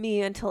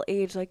me until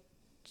age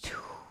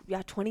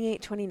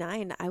 28,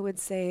 29. I would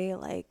say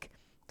like,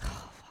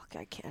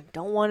 I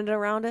don't want it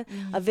around a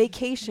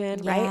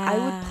vacation, right? I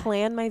would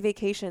plan my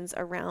vacations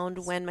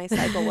around when my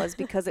cycle was,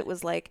 because it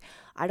was like,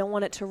 I don't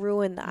want it to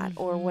ruin that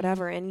or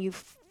whatever. And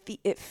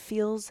it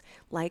feels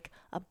like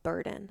a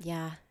burden.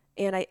 Yeah.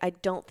 And I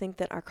don't think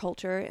that our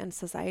culture and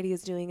society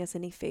is doing us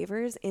any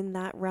favors in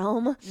that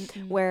realm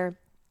where,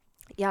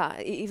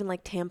 even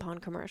like tampon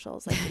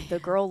commercials, like the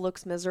girl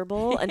looks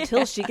miserable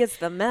until she gets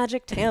the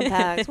magic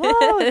Tampax.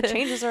 Whoa, it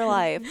changes her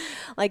life.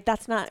 Like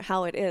that's not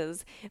how it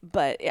is.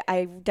 But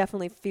I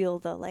definitely feel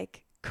the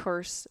like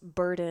curse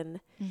burden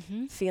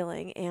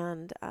feeling.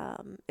 And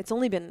it's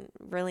only been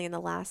really in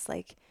the last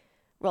I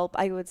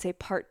would say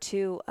part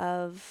 2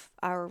 of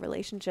our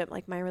relationship,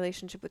 like my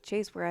relationship with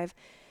Chase, where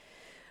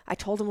I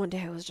told him one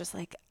day, I was just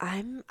like,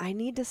 I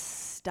need to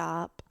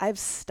stop. I've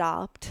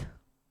stopped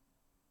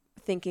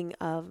thinking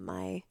of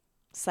my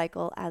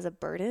cycle as a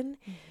burden,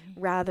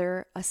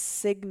 rather a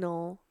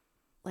signal,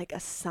 like a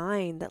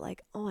sign that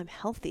like, oh, I'm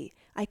healthy.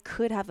 I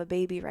could have a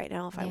baby right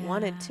now if I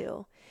wanted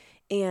to.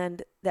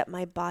 And that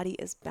my body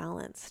is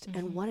balanced.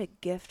 And what a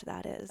gift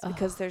that is,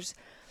 because there's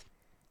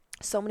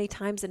so many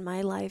times in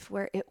my life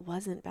where it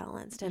wasn't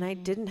balanced and I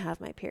didn't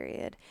have my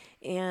period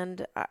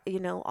and,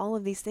 all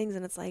of these things.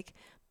 And it's like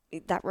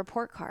that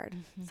report card.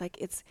 It's like,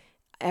 it's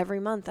every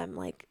month I'm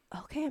like,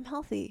 okay, I'm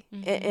healthy.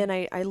 And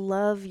I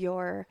love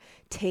your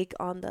take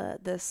on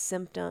the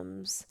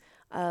symptoms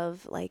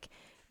of like,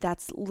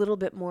 that's a little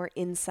bit more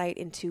insight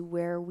into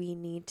where we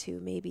need to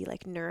maybe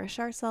like nourish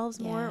ourselves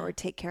more or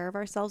take care of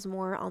ourselves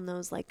more on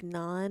those like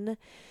I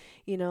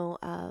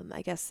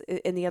guess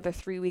in the other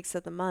 3 weeks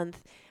of the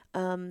month.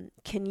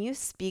 Can you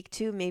speak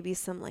to maybe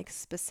some like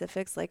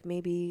specifics, like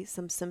maybe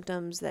some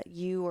symptoms that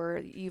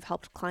you've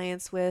helped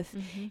clients with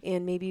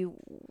and maybe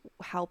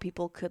how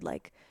people could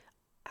like,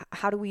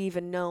 how do we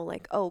even know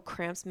like, oh,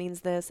 cramps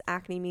means this,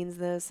 acne means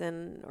this,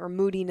 or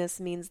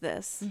moodiness means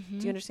this? Do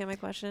you understand my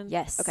question?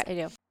 Yes, okay. I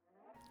do.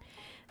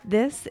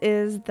 This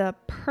is the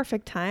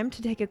perfect time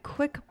to take a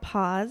quick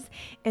pause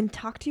and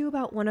talk to you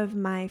about one of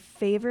my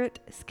favorite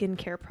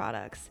skincare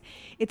products.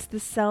 It's the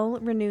Cell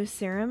Renew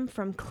Serum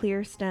from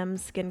Clear Stem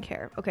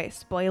Skincare. Okay,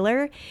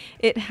 spoiler,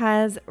 it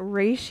has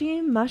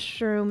reishi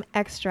mushroom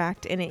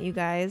extract in it, you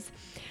guys.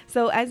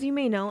 So as you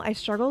may know, I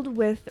struggled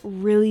with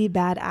really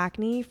bad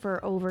acne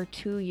for over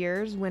 2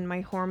 years when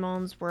my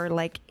hormones were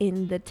like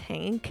in the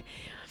tank.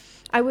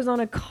 I was on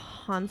a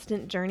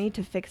constant journey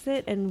to fix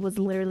it and was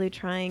literally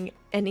trying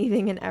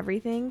anything and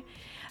everything.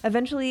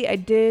 Eventually, I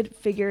did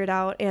figure it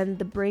out and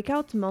the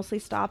breakouts mostly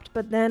stopped,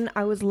 but then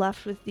I was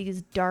left with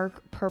these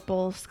dark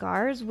purple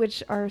scars,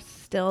 which are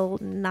still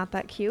not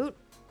that cute.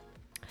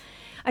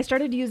 I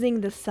started using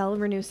the Cell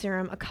Renew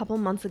Serum a couple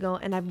months ago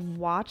and I've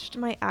watched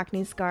my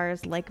acne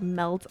scars like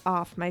melt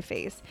off my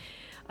face.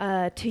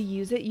 To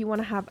use it, you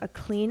want to have a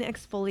clean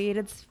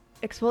exfoliated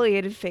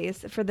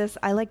face. For this,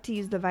 I like to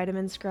use the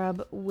vitamin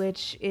scrub,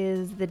 which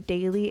is the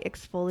daily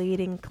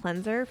exfoliating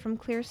cleanser from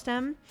Clear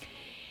Stem.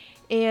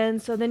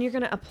 And so then you're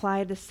going to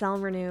apply the Cell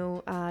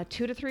Renew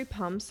 2 to 3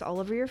 pumps all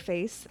over your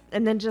face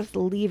and then just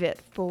leave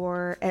it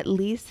for at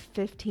least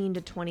 15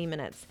 to 20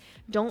 minutes.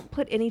 Don't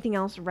put anything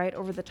else right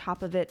over the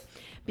top of it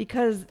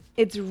because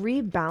it's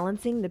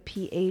rebalancing the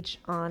pH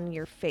on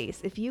your face.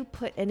 If you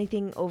put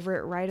anything over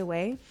it right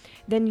away,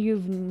 then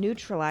you've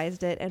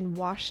neutralized it and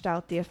washed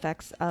out the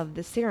effects of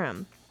the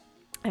serum.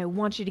 I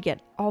want you to get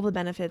all the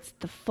benefits,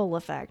 the full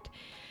effect.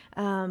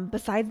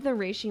 Besides the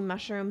reishi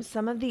mushroom,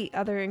 some of the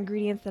other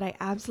ingredients that I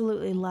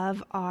absolutely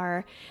love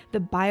are the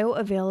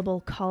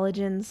bioavailable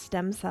collagen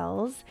stem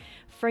cells,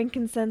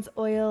 frankincense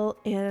oil,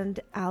 and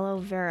aloe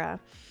vera.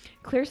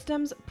 Clear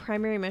Stem's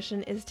primary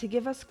mission is to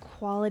give us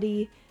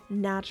quality,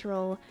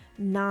 natural,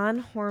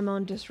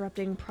 non-hormone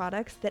disrupting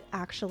products that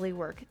actually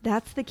work.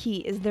 That's the key,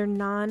 is they're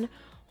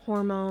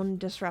non-hormone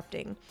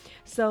disrupting.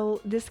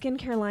 So this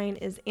skincare line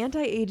is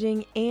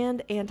anti-aging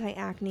and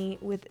anti-acne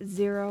with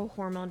 0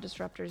 hormone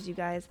disruptors, you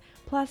guys.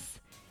 Plus,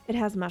 it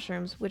has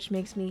mushrooms, which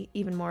makes me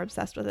even more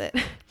obsessed with it.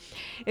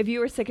 If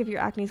you are sick of your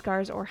acne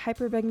scars or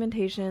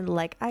hyperpigmentation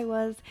like I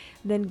was,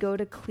 then go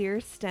to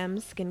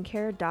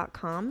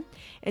clearstemskincare.com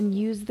and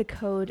use the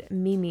code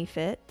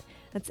MIMIFIT.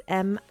 That's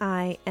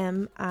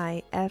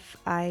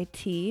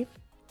MIMIFIT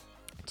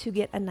to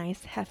get a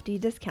nice hefty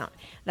discount.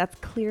 That's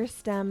Clear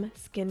Stem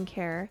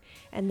Skincare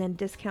and then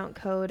discount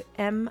code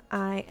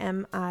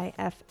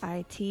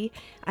MIMIFIT.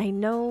 I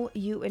know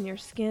you and your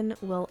skin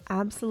will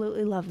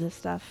absolutely love this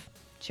stuff.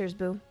 Cheers,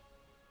 boo.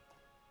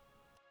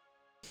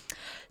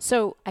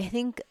 So I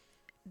think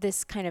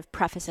this kind of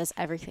prefaces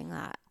everything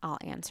that I'll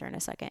answer in a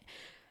second.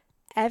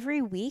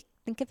 every week,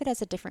 think of it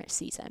as a different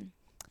season.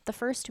 The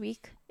first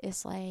week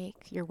is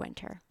like your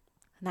winter.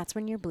 And that's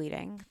when you're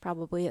bleeding,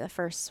 probably the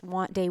first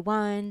day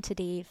 1 to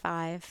day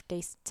 5,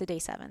 to day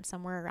 7,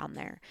 somewhere around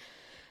there.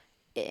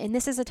 And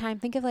this is a time,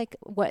 think of like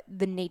what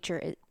the nature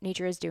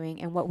is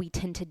doing, and what we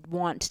tend to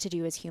want to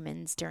do as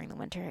humans during the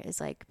winter is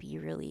like be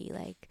really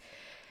like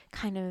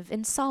kind of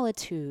in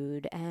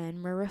solitude,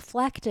 and we're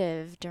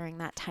reflective during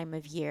that time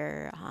of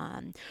year.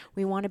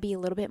 We want to be a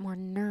little bit more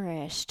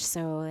nourished.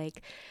 So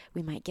like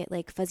we might get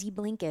like fuzzy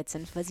blankets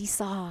and fuzzy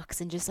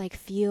socks and just like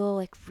feel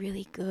like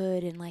really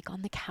good and like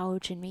on the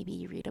couch, and maybe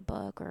you read a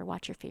book or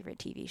watch your favorite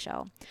TV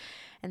show.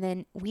 And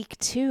then week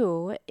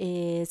 2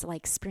 is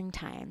like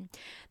springtime.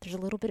 There's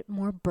a little bit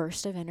more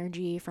burst of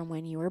energy from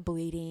when you were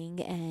bleeding.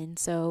 And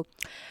so,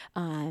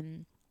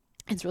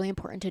 it's really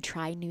important to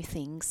try new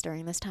things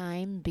during this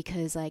time,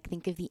 because like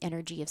think of the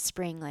energy of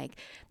spring, like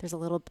there's a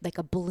little like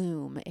a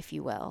bloom, if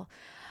you will.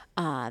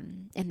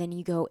 And then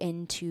you go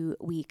into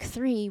week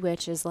 3,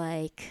 which is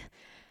like,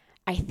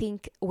 I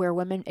think where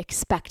women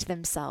expect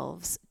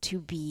themselves to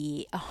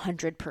be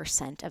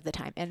 100% of the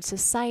time, and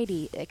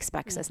society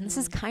expects us. And this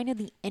is kind of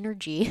the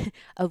energy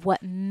of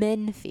what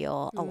men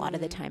feel a lot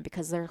of the time,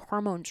 because their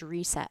hormones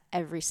reset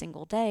every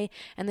single day.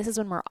 And this is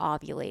when we're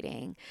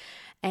ovulating.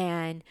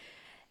 And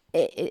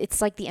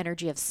it's like the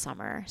energy of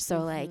summer. So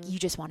like you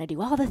just want to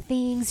do all the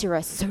things. You're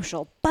a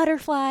social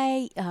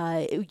butterfly.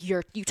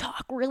 You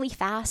talk really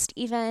fast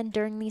even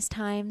during these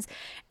times.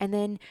 And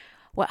then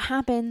what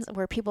happens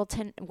where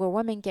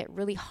women get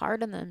really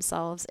hard on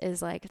themselves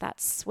is like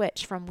that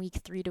switch from week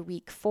 3 to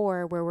week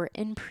 4, where we're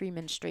in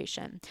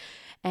premenstruation,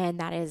 and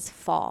that is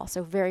fall.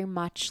 So very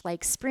much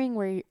like spring,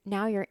 where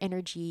now your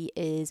energy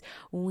is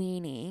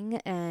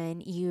waning,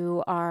 and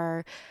you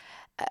are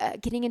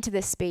getting into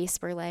this space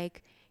where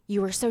like you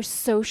were so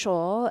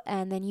social,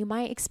 and then you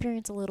might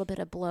experience a little bit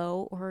of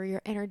blow, or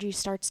your energy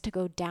starts to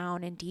go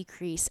down and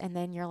decrease. And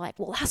then you're like,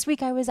 well, last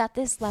week I was at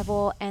this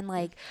level, and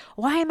like,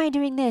 why am I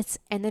doing this?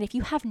 And then if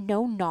you have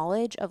no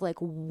knowledge of like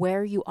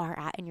where you are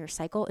at in your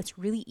cycle, it's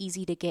really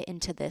easy to get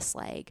into this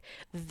like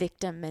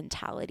victim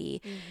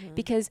mentality,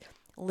 because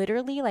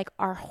literally like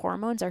our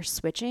hormones are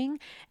switching.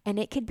 And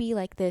it could be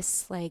like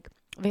this like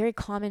very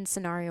common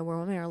scenario where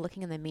women are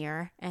looking in the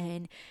mirror,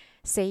 and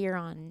say you're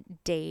on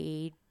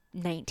day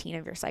 19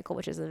 of your cycle,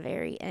 which is the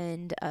very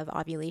end of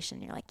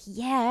ovulation. You're like,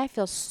 yeah, I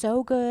feel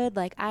so good.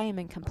 Like I am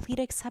in complete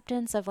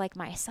acceptance of like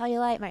my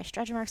cellulite, my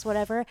stretch marks,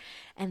 whatever.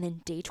 And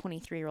then day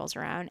 23 rolls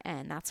around,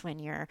 and that's when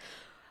you're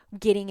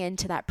getting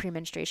into that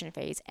premenstruation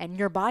phase, and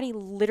your body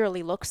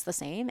literally looks the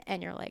same.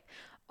 And you're like,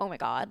 oh my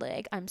God,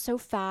 like I'm so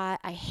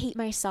fat. I hate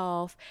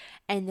myself.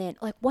 And then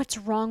like, what's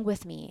wrong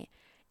with me?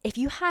 If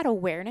you had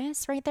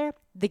awareness right there,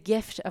 the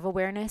gift of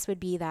awareness would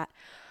be that,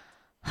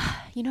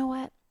 you know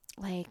what?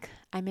 Like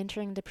I'm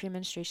entering the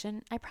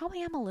premenstruation. I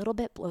probably am a little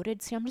bit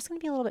bloated, so I'm just going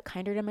to be a little bit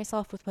kinder to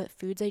myself with what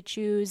foods I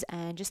choose,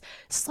 and just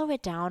slow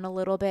it down a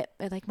little bit.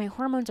 Like my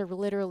hormones are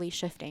literally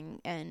shifting,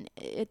 and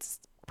it's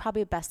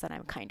probably best that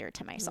I'm kinder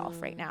to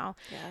myself right now,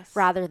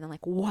 rather than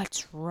like,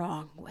 what's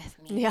wrong with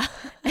me? Yeah.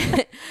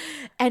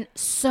 And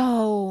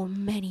so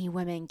many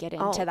women get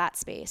into that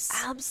space.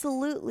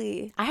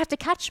 Absolutely. I have to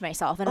catch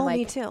myself, and I'm like,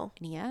 me too.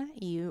 Nia,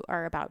 you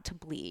are about to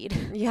bleed.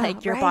 Yeah,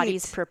 like your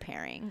body's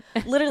preparing.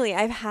 Literally,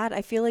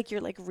 I feel like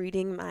you're like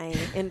reading my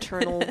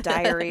internal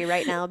diary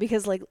right now,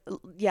 because like,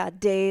 yeah,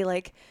 day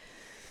like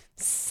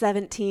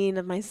 17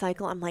 of my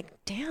cycle, I'm like,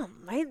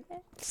 damn, my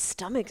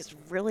stomach is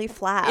really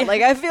flat.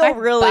 Like I feel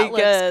really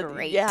good. Looks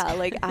great. Yeah,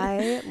 like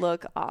I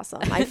look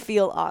awesome. I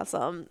feel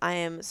awesome. I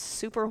am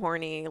super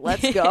horny.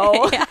 Let's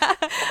go.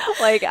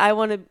 Like I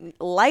want to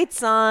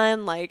lights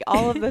on, like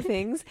all of the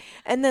things.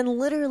 And then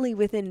literally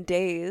within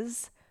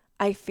days,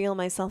 I feel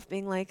myself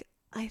being like,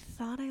 I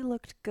thought I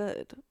looked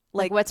good.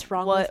 Like what's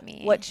wrong with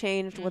me? What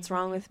changed? What's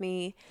wrong with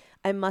me?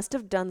 I must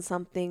have done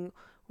something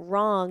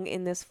wrong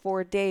in this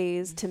 4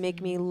 days to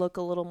make me look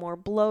a little more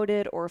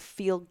bloated or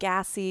feel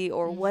gassy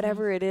or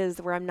whatever it is,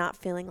 where I'm not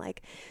feeling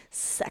like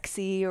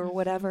sexy or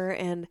whatever.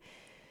 And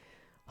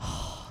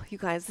you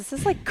guys, this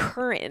is like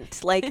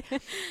current. Like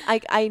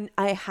I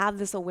have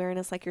this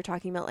awareness, like you're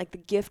talking about, like the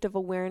gift of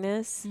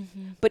awareness.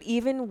 But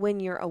even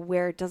when you're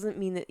aware, it doesn't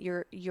mean that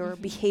your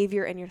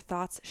behavior and your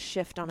thoughts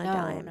shift on a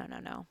dime.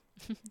 No.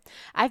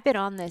 I've been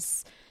on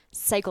this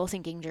cycle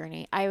syncing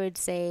journey, I would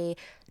say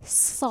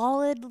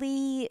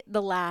solidly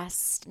the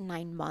last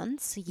 9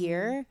 months,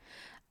 year.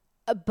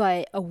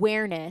 But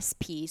awareness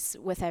piece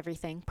with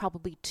everything,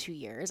 probably 2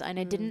 years. And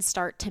I didn't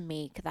start to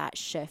make that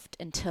shift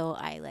until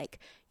I like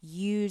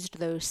used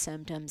those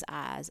symptoms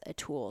as a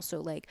tool.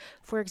 So like,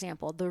 for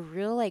example, the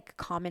real like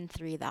common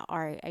 3 that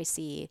I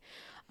see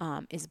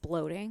is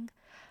bloating.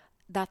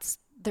 That's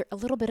there. A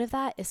little bit of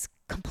that is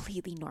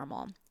completely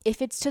normal. If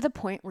it's to the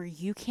point where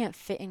you can't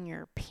fit in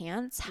your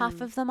pants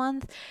half of the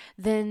month,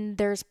 then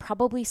there's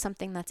probably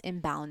something that's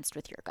imbalanced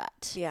with your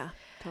gut. Yeah,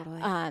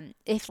 totally.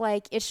 If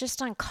like it's just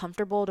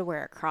uncomfortable to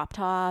wear a crop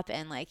top,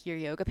 and like your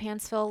yoga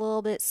pants feel a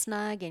little bit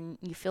snug and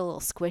you feel a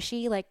little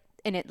squishy, like,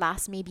 and it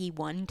lasts maybe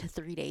 1 to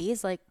 3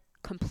 days, like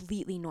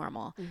completely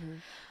normal.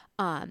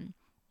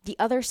 The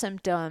other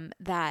symptom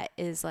that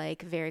is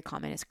like very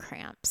common is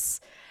cramps.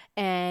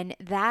 And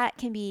that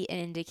can be an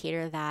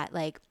indicator that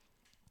like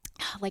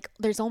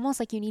there's almost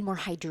like you need more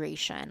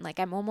hydration. Like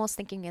I'm almost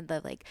thinking of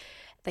the like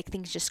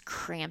things just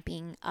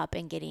cramping up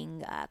and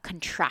getting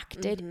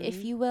contracted,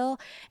 if you will.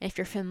 And if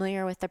you're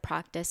familiar with the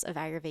practice of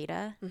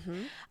Ayurveda,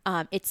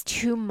 it's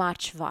too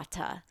much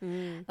vata,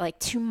 like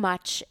too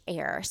much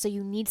air. So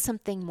you need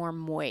something more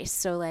moist.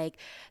 So like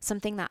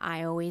something that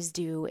I always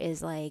do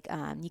is like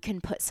you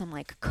can put some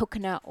like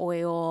coconut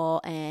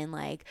oil and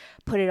like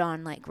put it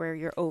on like where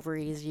your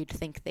ovaries you'd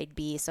think they'd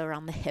be, so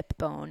around the hip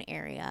bone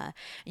area,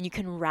 and you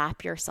can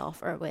wrap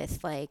yourself or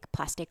with like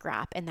plastic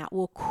wrap, and that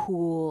will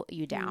cool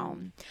you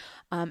down.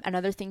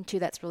 Another thing too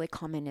that's really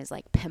common is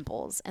like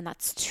pimples, and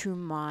that's too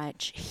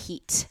much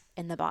heat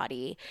in the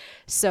body.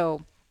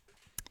 So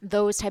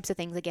those types of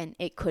things, again,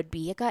 it could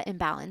be a gut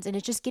imbalance, and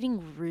it's just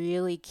getting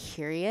really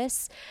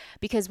curious,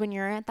 because when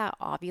you're at that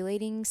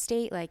ovulating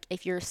state, like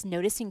if you're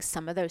noticing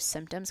some of those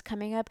symptoms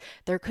coming up,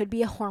 there could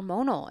be a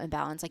hormonal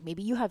imbalance. Like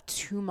maybe you have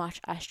too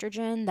much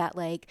estrogen that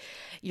like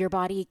your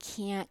body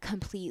can't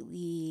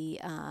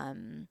completely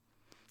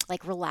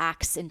like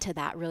relax into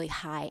that really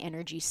high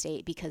energy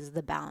state because of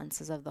the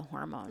balances of the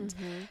hormones.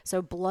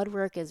 So blood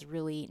work is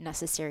really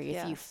necessary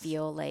if you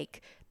feel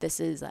like this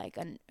is like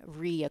a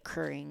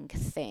reoccurring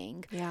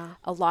thing.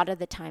 A lot of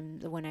the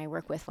time when I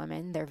work with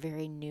women, they're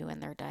very new in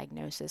their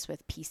diagnosis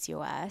with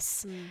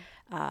PCOS.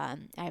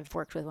 I've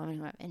worked with women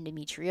who have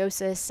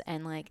endometriosis,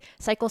 and like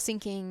cycle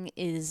syncing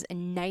is a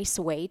nice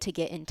way to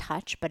get in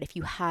touch. But if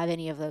you have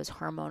any of those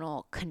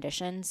hormonal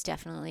conditions,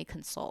 definitely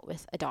consult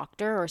with a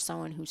doctor or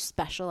someone who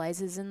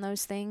specializes in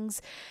those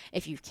things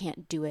if you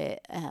can't do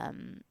it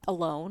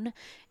alone,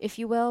 if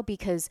you will,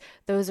 because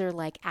those are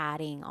like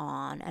adding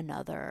on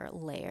another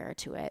layer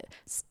to it.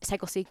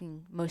 Cycle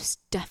syncing most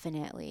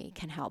definitely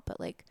can help, but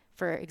like,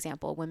 for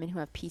example, women who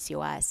have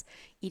PCOS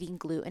eating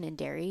gluten and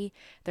dairy,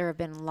 there have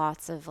been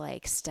lots of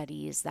like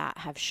studies that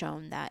have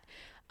shown that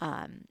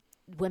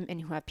women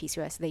who have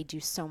PCOS, they do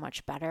so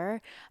much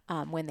better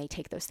when they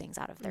take those things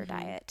out of their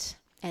diet.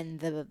 And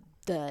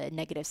the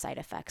negative side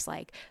effects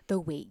like the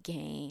weight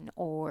gain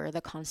or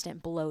the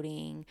constant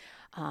bloating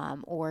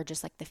or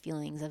just like the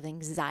feelings of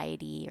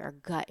anxiety or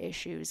gut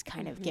issues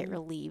kind of get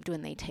relieved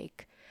when they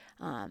take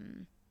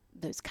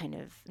those kind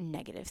of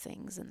negative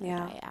things in their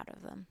diet out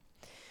of them.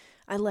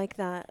 I like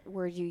that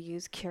word you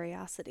use,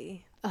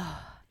 curiosity.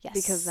 Oh, yes.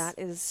 Because that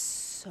is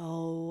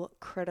so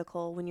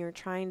critical when you're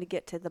trying to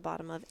get to the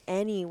bottom of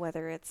any,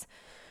 whether it's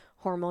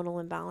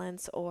hormonal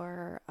imbalance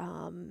or,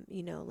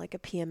 you know, like a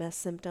PMS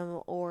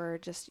symptom, or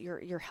just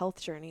your health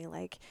journey,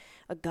 like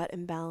a gut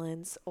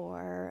imbalance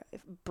or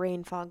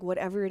brain fog,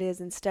 whatever it is.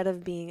 Instead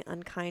of being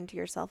unkind to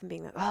yourself and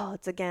being like, oh,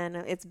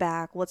 it's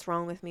back. What's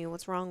wrong with me?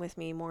 What's wrong with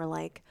me? More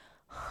like,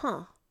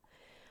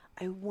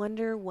 I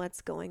wonder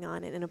what's going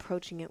on, and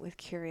approaching it with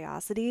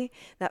curiosity.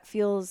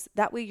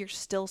 That way you're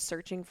still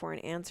searching for an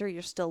answer.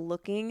 You're still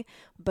looking,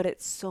 but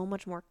it's so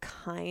much more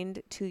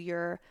kind to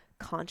your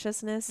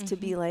consciousness to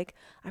be like,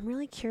 I'm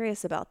really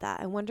curious about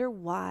that. I wonder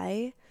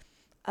why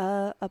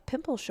a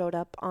pimple showed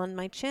up on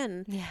my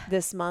chin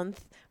this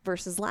month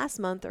versus last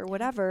month or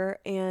whatever,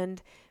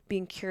 and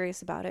being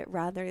curious about it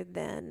rather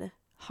than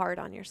hard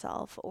on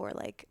yourself or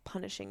like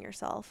punishing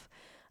yourself.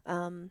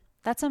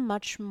 That's a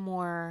much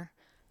more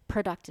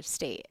productive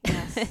state.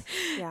 Yes.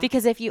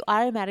 Because if you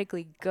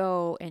automatically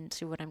go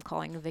into what I'm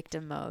calling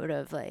victim mode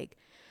of like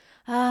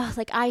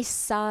I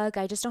suck,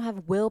 I just don't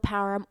have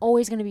willpower, I'm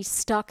always going to be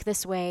stuck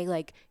this way,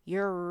 like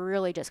you're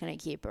really just going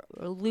to keep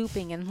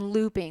looping and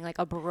looping like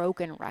a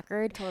broken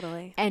record.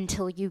 Totally.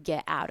 Until you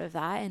get out of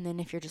that. And then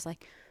if you're just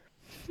like,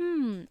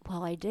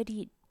 well, I did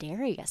eat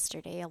dairy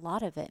yesterday, a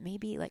lot of it,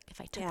 maybe like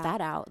if I took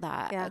that out,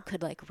 that I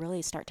could like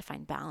really start to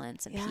find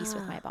balance and peace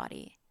with my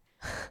body.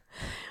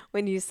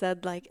 When you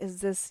said like,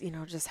 is this,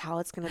 just how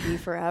it's going to be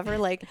forever?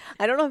 Like,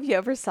 I don't know if you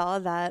ever saw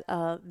that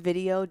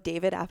video,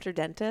 David After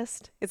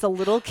Dentist. It's a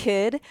little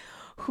kid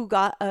who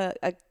got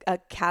a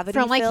cavity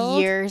from like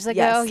filled. Years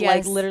ago. Yes,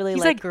 like literally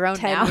he's like grown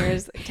 10 now.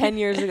 years 10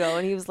 years ago,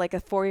 and he was like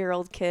a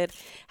 4-year-old kid,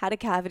 had a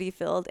cavity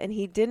filled, and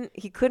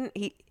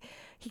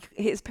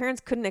his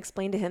parents couldn't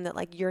explain to him that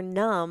like, you're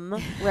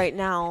numb right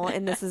now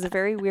and this is a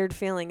very weird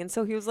feeling. And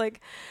so he was like,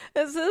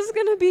 is this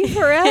going to be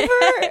forever?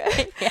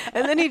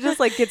 And then he just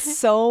like gets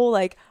so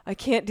like, I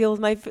can't deal with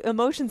my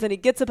emotions. And he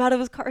gets up out of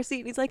his car seat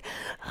and he's like,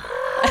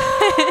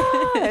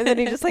 and then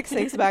he just like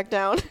sinks back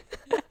down.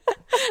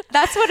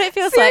 That's what it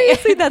feels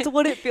Seriously, like. that's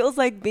what it feels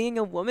like being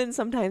a woman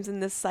sometimes in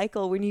this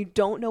cycle when you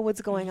don't know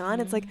what's going on.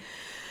 It's like,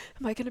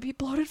 am I going to be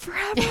bloated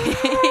forever?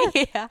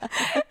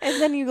 And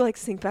then you like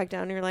sink back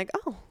down and you're like,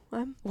 oh,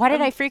 why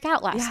did I freak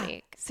out last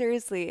week?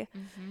 Seriously.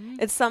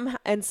 It's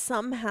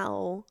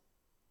somehow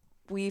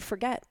we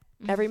forget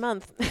every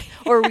month,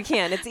 or we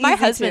can. It's easy. My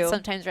husband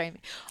sometimes writes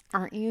me,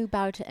 aren't you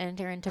about to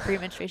enter into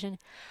premenstruation?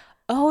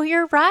 Oh,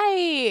 you're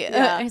right.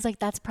 And he's like,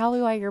 that's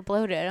probably why you're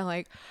bloated. I'm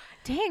like,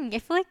 dang, I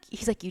feel like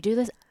he's like, you do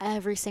this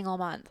every single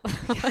month.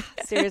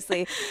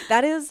 Seriously.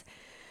 That is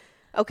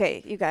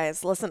okay, you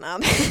guys, listen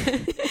up.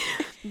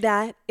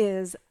 That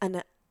is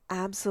an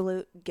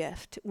absolute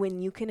gift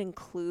when you can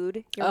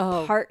include your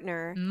Oh,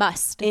 partner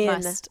Must.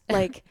 in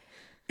like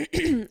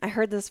I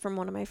heard this from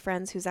one of my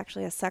friends who's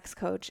actually a sex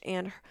coach,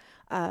 and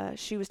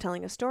she was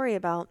telling a story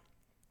about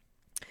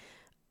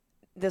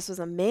this was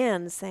a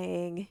man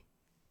saying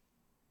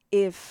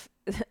if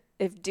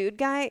dude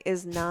guy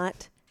is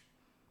not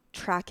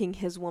tracking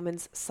his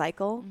woman's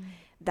cycle,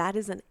 that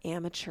is an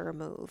amateur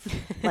move.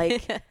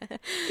 Like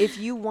if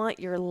you want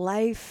your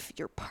life,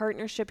 your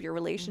partnership, your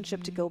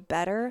relationship to go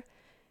better,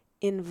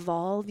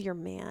 involve your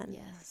man.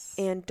 Yes.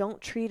 And don't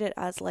treat it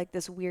as like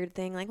this weird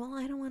thing like, well,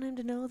 I don't want him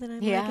to know that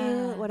I'm Yeah.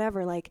 like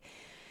whatever. Like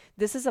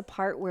this is a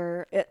part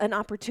where an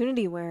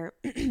opportunity where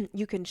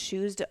you can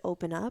choose to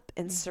open up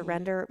and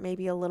surrender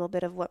maybe a little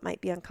bit of what might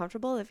be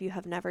uncomfortable if you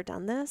have never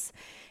done this,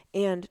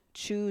 and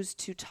choose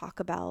to talk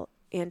about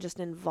and just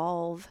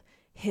involve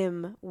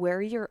him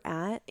where you're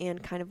at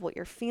and kind of what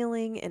you're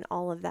feeling and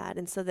all of that.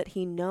 And so that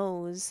he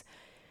knows,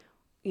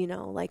 you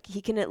know, like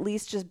he can at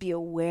least just be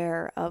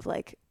aware of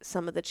like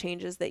some of the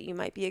changes that you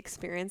might be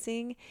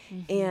experiencing.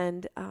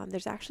 And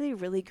there's actually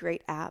really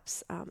great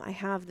apps. I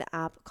have the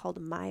app called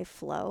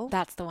MyFlow.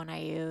 That's the one I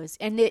use.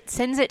 And it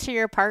sends it to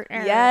your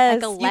partner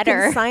Yes, like a letter.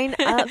 you can sign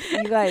up.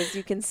 You guys,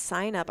 you can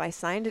sign up. I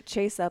signed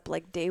Chase up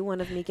like day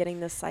one of me getting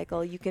this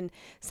cycle. You can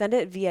send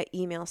it via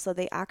email. So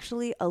they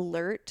actually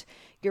alert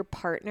your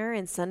partner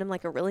and send them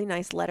like a really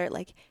nice letter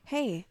like,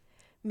 hey,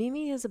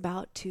 Mimi is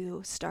about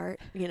to start,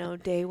 you know,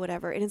 day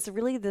whatever. And it's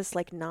really this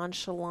like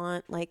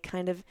nonchalant, like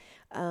kind of,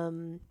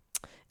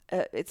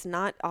 it's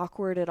not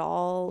awkward at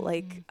all.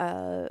 Like,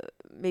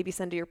 maybe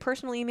send to your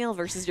personal email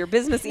versus your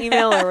business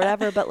email or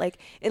whatever. But like,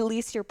 at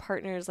least your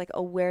partner is like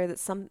aware that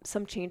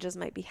some changes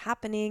might be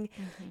happening.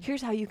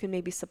 Here's how you can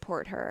maybe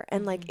support her.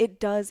 And like,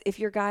 it does, if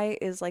your guy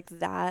is like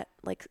that,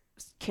 like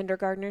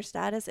kindergartner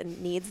status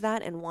and needs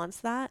that and wants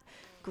that,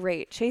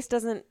 great. Chase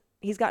doesn't,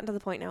 he's gotten to the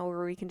point now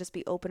where we can just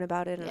be open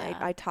about it. And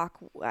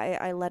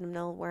I let him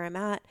know where I'm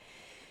at.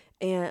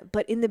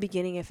 But in the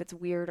beginning, if it's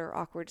weird or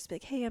awkward, just be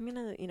like, hey, I'm going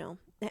to, you know,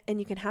 and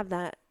you can have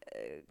that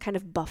kind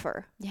of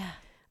buffer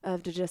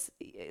of to just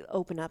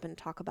open up and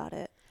talk about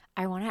it.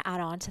 I want to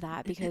add on to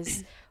that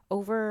because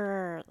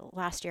over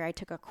last year I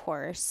took a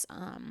course.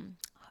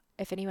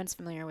 If anyone's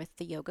familiar with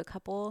the Yoga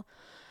Couple,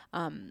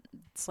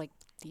 it's like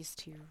these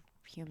two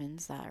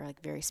humans that are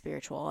like very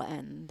spiritual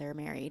and they're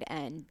married,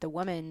 and the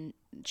woman,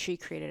 she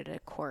created a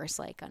course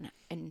like on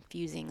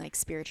infusing like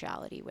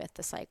spirituality with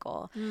the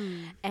cycle.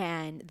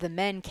 And the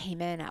men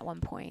came in at one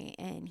point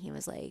and he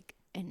was like,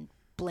 and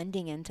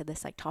blending into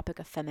this like topic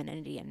of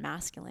femininity and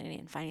masculinity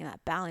and finding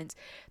that balance.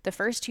 The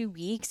first 2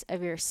 weeks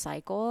of your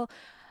cycle,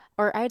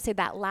 or I would say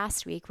that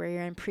last week where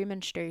you're in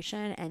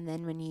premenstruation and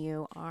then when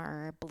you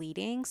are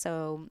bleeding,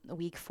 so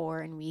week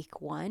 4 and week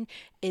 1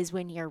 is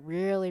when you're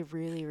really,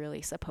 really,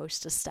 really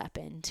supposed to step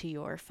into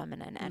your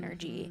feminine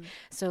energy.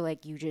 So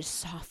like you just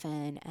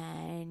soften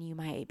and you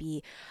might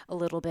be a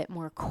little bit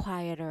more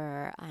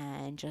quieter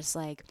and just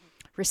like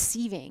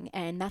receiving.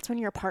 And that's when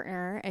your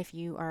partner, if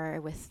you are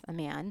with a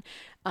man,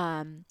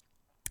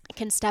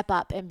 can step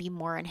up and be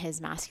more in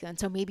his masculine.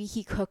 So maybe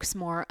he cooks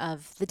more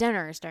of the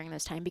dinners during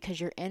this time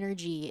because your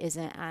energy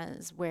isn't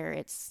as where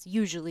it's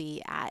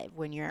usually at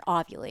when you're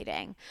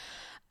ovulating.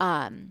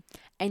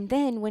 And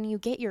then when you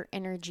get your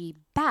energy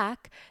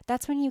back,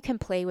 that's when you can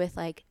play with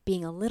like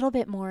being a little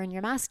bit more in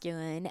your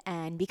masculine,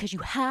 and because you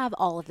have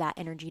all of that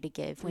energy to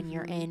give when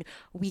you're in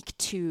week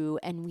 2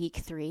 and week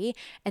 3.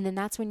 And then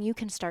that's when you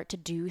can start to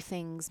do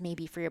things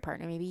maybe for your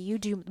partner. Maybe you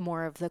do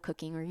more of the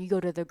cooking or you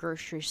go to the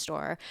grocery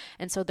store.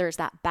 And so there's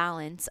that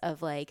balance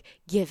of like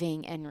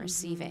giving and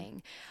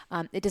receiving.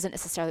 It doesn't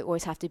necessarily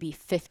always have to be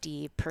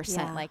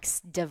 50% like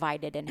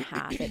divided in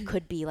half. It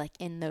could be like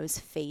in those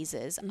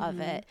phases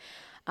of it.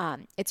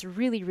 It's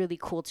really, really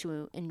cool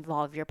to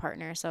involve your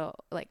partner. So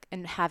like,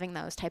 and having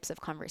those types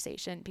of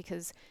conversation,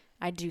 because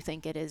I do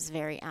think it is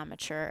very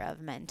amateur of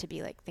men to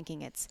be like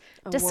thinking it's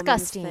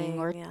disgusting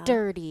or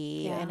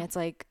dirty. And it's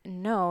like,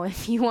 no,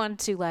 if you want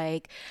to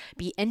like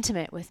be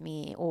intimate with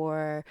me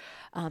or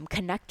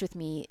connect with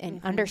me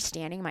and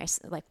understanding my,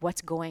 like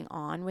what's going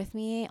on with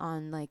me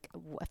on like,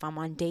 if I'm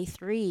on day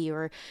 3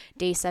 or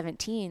day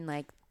 17,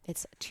 like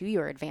it's to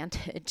your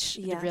advantage.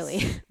 Yes,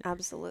 really.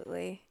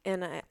 Absolutely.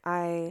 And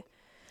I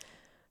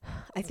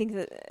think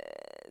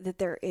that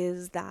there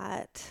is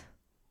that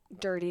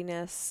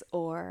dirtiness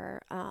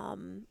or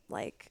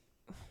like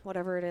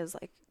whatever it is,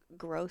 like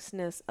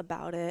grossness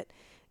about it.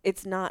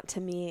 It's not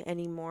to me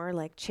anymore.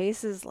 Like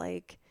Chase is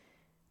like,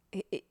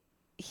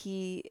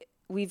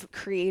 we've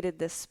created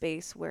this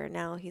space where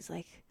now he's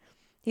like,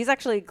 he's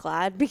actually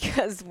glad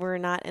because we're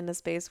not in a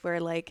space where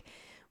like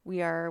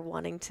we are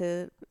wanting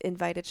to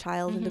invite a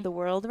child into the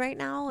world right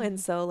now. And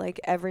so like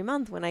every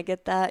month when I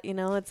get that, you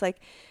know, it's like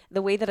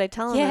the way that I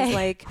tell him is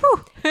like,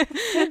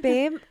 hey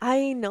babe,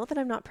 I know that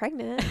I'm not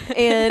pregnant.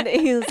 And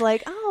he's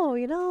like, oh,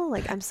 you know,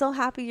 like I'm so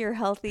happy you're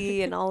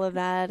healthy and all of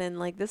that. And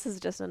like, this is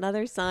just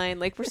another sign.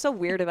 Like we're so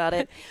weird about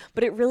it,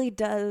 but it really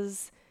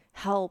does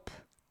help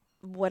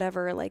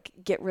whatever, like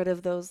get rid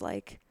of those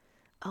like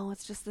oh,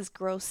 it's just this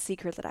gross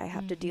secret that I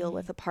have to deal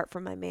with apart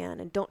from my man,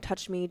 and don't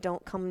touch me,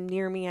 don't come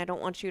near me. I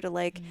don't want you to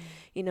like,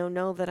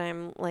 know that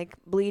I'm like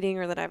bleeding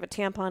or that I have a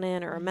tampon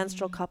in or a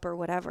menstrual cup or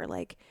whatever.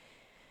 Like,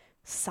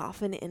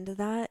 soften into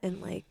that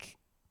and like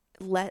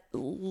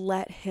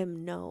let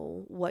him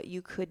know what you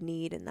could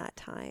need in that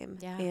time.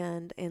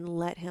 And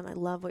let him, I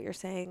love what you're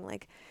saying,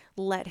 like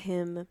let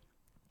him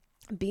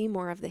be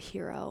more of the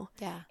hero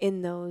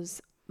in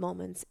those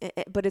moments.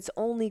 But it's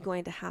only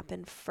going to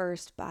happen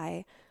first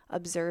by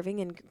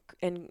observing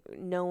and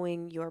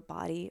knowing your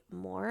body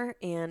more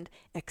and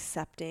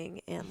accepting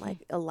and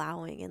like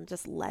allowing and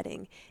just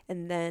letting.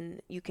 And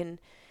then you can,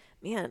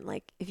 man,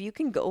 like if you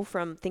can go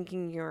from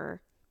thinking your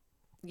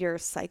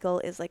cycle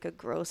is like a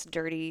gross,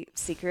 dirty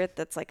secret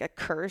that's like a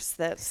curse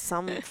that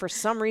for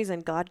some reason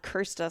God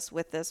cursed us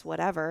with this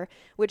whatever,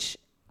 which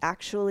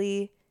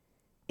actually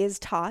is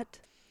taught.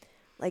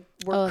 Like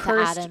we're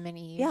cursed. Adam and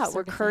Eve. Yeah,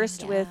 we're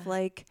cursed with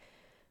like,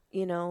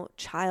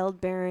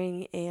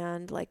 childbearing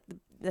and like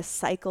the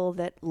cycle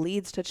that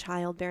leads to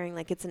childbearing.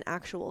 Like it's an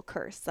actual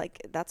curse.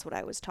 Like that's what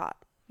I was taught,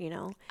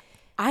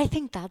 I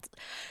think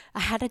I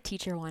had a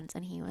teacher once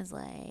and he was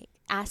like,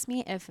 ask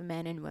me if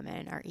men and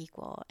women are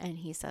equal. And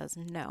he says,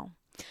 no.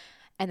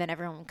 And then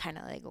everyone kind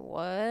of like,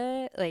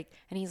 what? Like,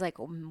 and he's like,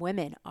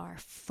 women are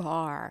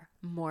far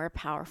more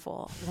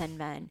powerful than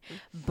men,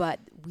 but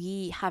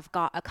we have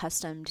got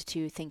accustomed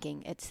to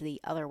thinking it's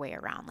the other way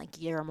around. Like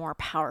you're more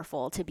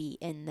powerful to be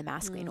in the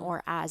masculine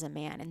or as a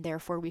man. And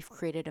therefore we've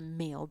created a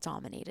male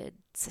dominated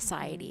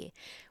society.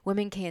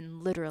 Women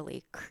can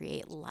literally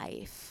create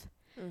life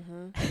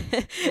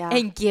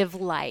and give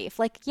life.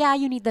 Like, yeah,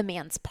 you need the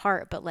man's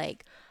part, but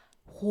like,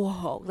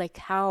 whoa, like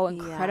how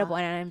incredible.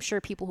 And I'm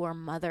sure people who are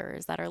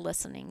mothers that are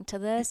listening to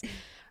this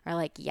are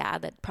like, yeah,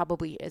 that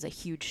probably is a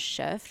huge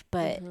shift.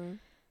 But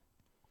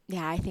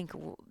yeah, I think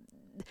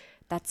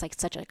that's like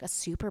such like a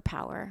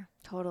superpower.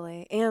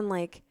 Totally. And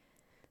like,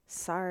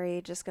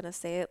 sorry, just gonna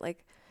say it,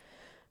 like,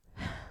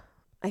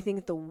 I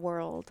think the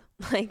world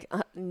like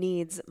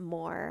needs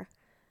more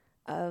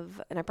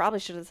of, and I probably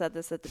should have said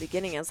this at the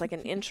beginning as like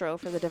an intro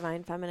for the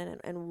divine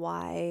feminine and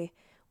why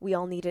we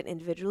all need it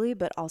individually,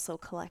 but also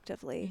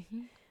collectively.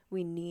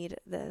 We need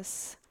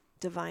this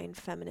divine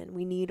feminine.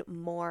 We need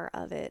more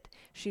of it.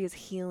 She is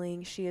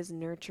healing. She is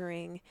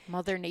nurturing.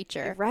 Mother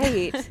Nature.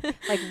 Right.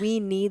 Like we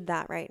need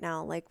that right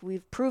now. Like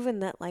we've proven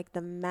that like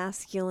the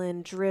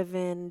masculine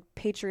driven,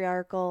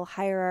 patriarchal,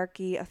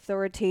 hierarchy,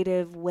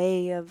 authoritative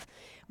way of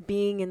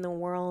being in the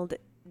world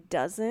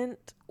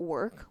doesn't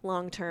work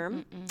long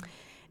term.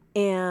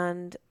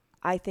 And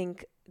I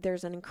think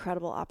there's an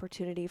incredible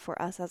opportunity for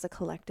us as a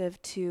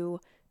collective to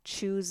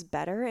choose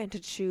better and to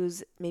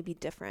choose maybe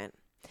different.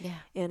 Yeah.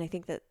 And I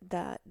think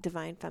that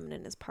divine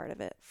feminine is part of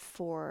it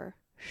for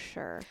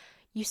sure.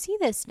 You see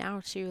this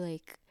now too,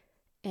 like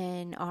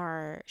in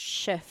our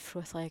shift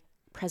with like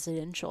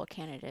presidential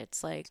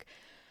candidates, like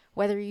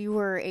whether you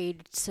were a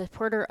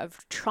supporter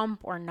of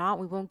Trump or not,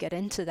 we won't get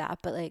into that,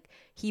 but like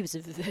he was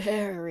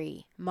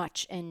very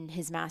much in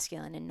his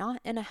masculine and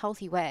not in a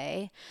healthy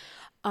way.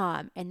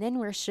 And then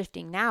we're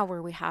shifting now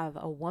where we have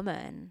a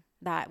woman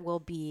that will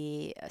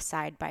be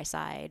side by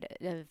side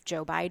of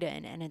Joe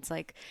Biden. And it's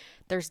like,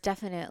 there's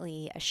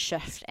definitely a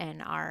shift in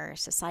our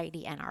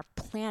society and our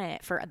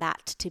planet for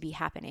that to be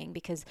happening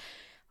because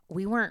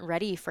we weren't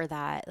ready for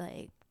that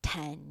like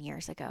 10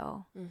 years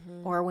ago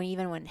or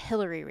when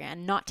Hillary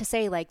ran. Not to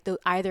say like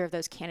either of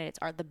those candidates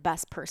are the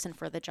best person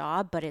for the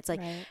job, but it's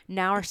like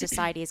now our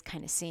society is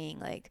kind of seeing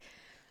like,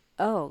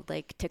 oh,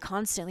 like to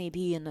constantly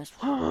be in this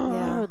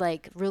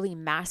like really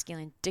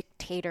masculine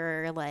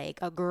dictator, like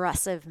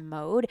aggressive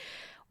mode,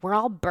 we're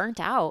all burnt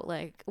out.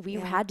 Like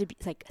we've had to be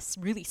like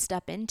really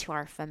step into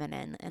our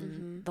feminine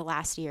in the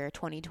last year,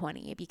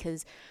 2020,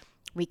 because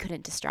we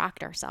couldn't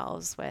distract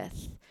ourselves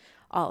with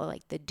all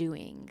like the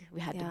doing. We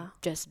had to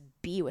just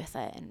be with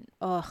it. And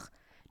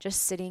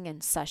just sitting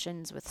in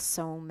sessions with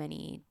so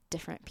many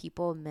different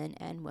people, men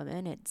and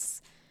women,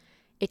 it's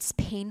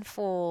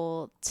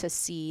painful to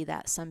see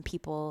that some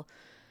people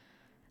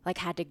like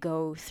had to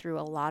go through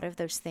a lot of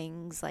those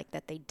things, like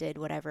that they did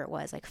whatever it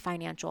was, like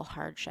financial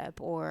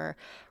hardship or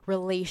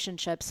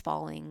relationships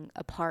falling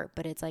apart.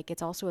 But it's like,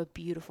 it's also a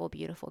beautiful,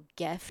 beautiful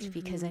gift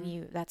because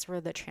then that's where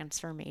the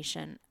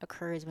transformation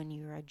occurs, when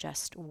you are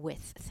just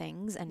with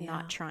things and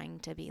not trying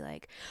to be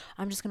like,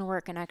 I'm just going to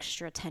work an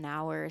extra 10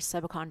 hours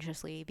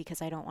subconsciously because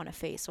I don't want to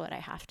face what I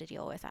have to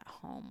deal with at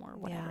home or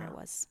whatever it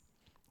was.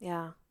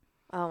 Yeah.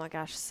 Oh my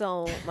gosh,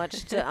 so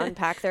much to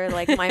unpack there.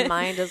 Like my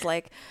mind is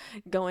like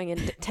going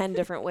in 10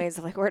 different ways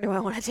of like, where do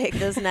I want to take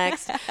this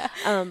next?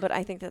 But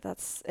I think that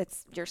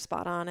you're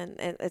spot on, and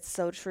it's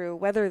so true.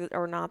 Whether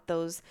or not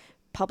those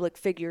public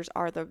figures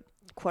are the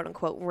quote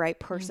unquote right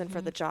person for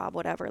the job,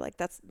 whatever, like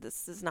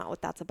this is not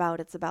what that's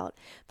about. It's about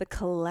the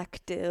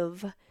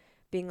collective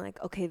being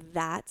like, okay,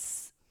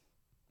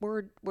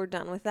 we're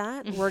done with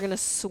that. We're going to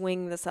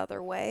swing this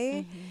other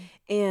way.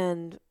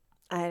 And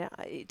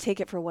I take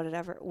it for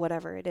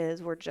whatever it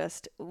is.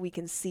 We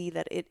can see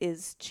that it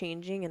is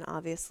changing, and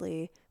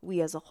obviously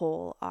we as a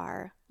whole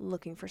are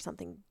looking for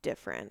something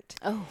different.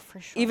 Oh,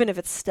 for sure. Even if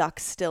it's stuck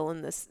still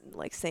in this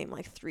like same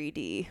like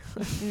 3D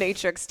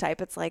matrix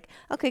type, it's like,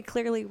 okay,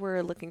 clearly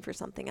we're looking for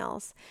something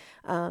else.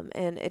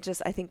 And it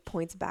just, I think,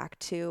 points back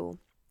to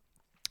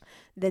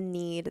the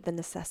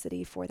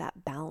necessity for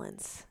that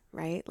balance,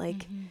 right?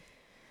 Like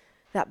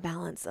that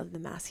balance of the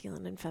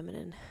masculine and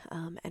feminine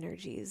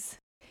energies.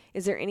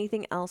 Is there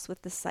anything else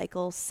with the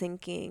cycle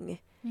syncing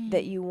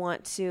that you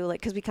want to like,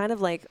 because we kind of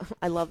like,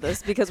 I love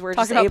this because we're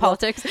talking just about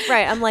politics.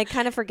 Right. I'm like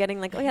kind of forgetting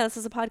like, oh yeah, this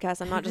is a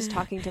podcast. I'm not just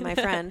talking to my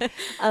friend.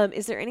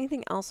 Is there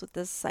anything else with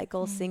this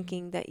cycle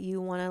syncing that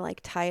you want to like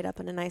tie it up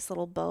in a nice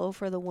little bow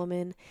for the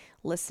woman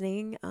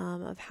listening,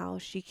 of how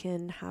she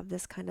can have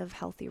this kind of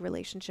healthy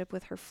relationship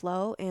with her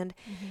flow, and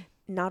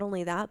not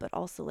only that, but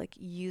also like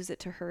use it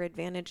to her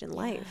advantage in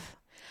life?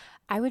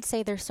 I would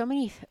say there's so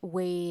many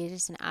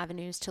ways and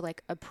avenues to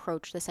like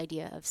approach this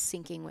idea of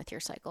syncing with your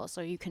cycle.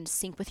 So you can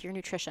sync with your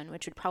nutrition,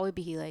 which would probably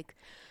be like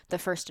the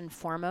first and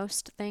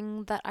foremost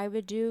thing that I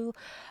would do,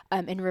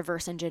 in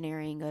reverse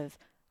engineering of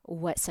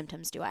what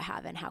symptoms do I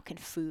have and how can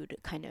food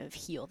kind of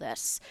heal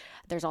this.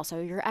 There's also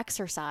your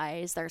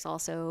exercise. There's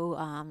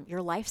also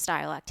your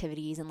lifestyle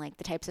activities and like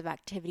the types of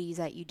activities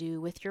that you do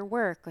with your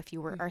work if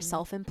you are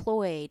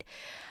self-employed.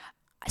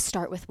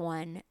 Start with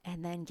one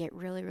and then get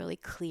really, really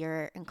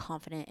clear and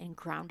confident and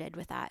grounded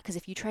with that. Because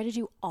if you try to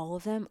do all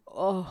of them,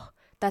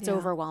 that's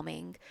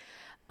overwhelming.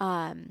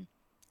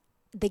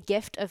 The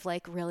gift of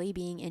like really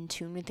being in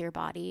tune with your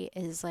body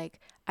is like,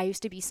 I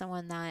used to be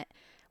someone that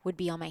would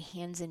be on my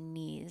hands and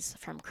knees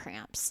from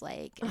cramps,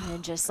 like, and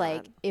then just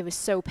like, it was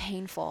so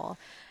painful.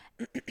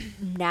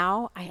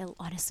 Now I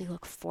honestly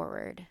look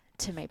forward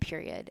to my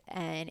period,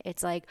 and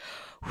it's like,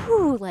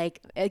 whew, like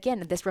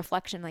again, this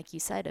reflection, like you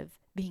said, of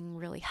being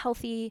really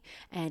healthy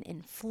and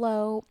in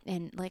flow,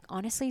 and like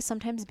honestly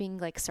sometimes being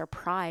like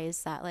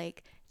surprised that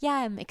like, yeah,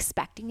 I'm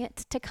expecting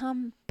it to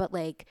come, but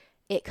like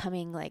it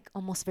coming like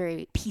almost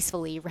very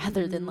peacefully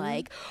rather than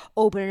like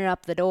opening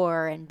up the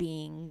door and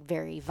being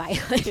very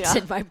violent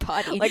in my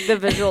body. Like the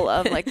visual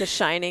of like The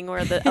Shining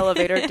where the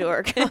elevator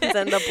door comes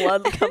and the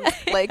blood comes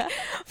like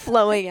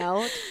flowing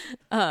out.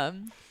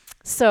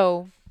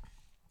 So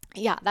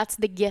yeah, that's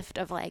the gift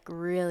of like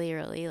really,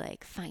 really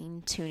like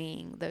fine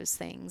tuning those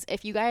things.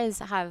 If you guys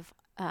have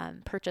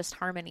purchased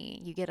Harmony,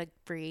 you get a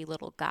free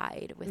little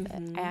guide with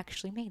it. I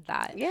actually made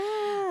that.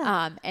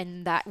 Yeah.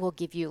 And that will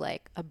give you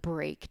like a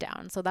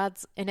breakdown. So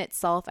that's in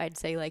itself, I'd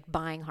say like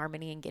buying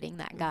Harmony and getting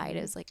that guide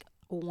is like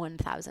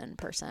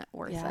 1000%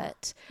 worth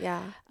it.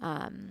 Yeah.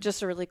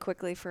 Just really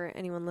quickly for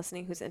anyone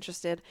listening who's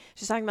interested,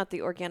 she's talking about the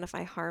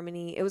Organifi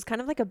Harmony. It was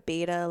kind of like a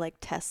beta, like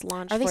test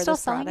launch. Are they for still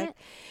this selling product.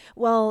 it?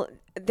 Well,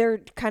 they're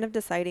kind of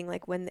deciding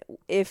like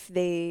if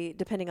they,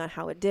 depending on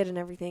how it did and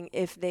everything,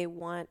 if they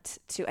want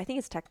to, I think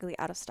it's technically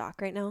out of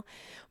stock right now,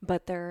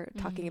 but they're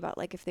talking about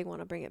like if they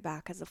want to bring it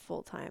back as a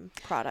full-time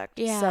product.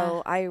 Yeah.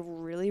 So I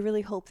really,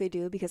 really hope they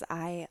do because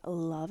I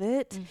love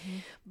it.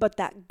 But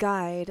that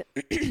guide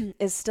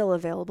is still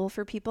available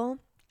for people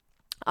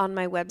on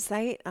my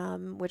website,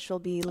 which will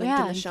be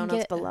linked in the show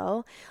notes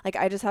below. Like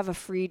I just have a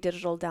free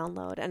digital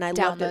download, and I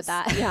love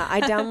that. Yeah,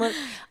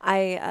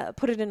 I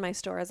put it in my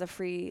store as a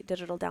free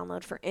digital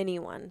download for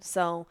anyone.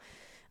 So,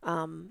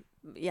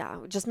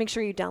 just make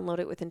sure you download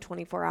it within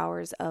 24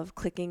 hours of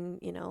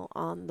clicking,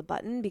 on the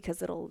button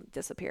because it'll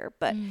disappear.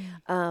 But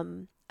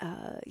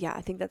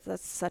I think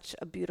that's such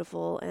a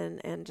beautiful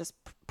and just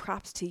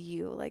props to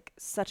you, like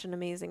such an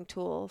amazing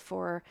tool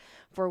for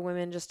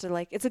women, just to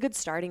like, it's a good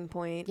starting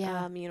point.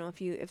 Yeah.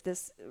 If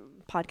this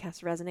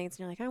podcast resonates and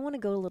you're like, I want to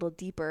go a little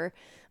deeper,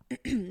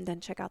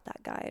 then check out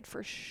that guide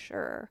for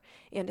sure.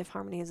 And if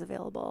Harmony is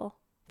available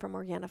from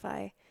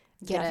Organifi,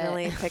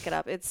 definitely pick it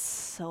up. It's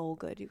so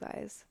good, you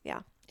guys.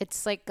 Yeah.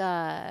 It's like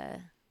a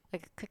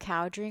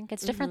cacao drink.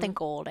 It's different than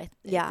gold. I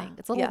think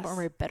it's a little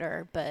more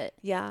bitter, but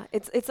yeah,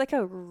 it's like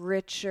a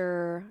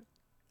richer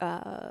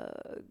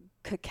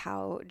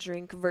cacao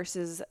drink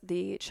versus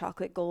the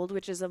chocolate gold,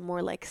 which is a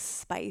more like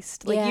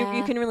spiced. Like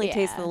you can really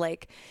taste the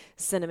like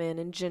cinnamon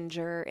and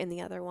ginger in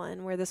the other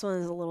one, where this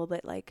one is a little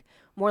bit like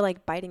more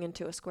like biting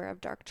into a square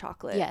of dark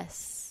chocolate.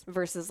 Yes.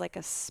 Versus like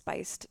a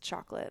spiced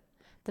chocolate.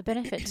 The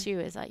benefit too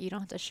is that you don't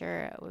have to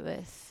share it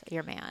with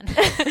your man.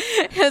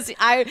 Because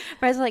I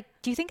was like,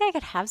 do you think I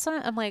could have some?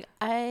 I'm like,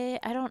 I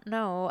don't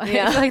know.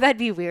 Yeah. I feel like that'd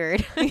be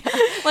weird.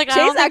 Like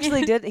Chase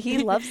actually did. He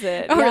loves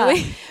it. Oh,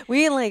 really?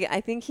 We I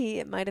think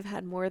he might have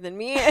had more than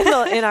me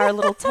in our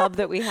little tub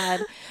that we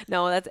had.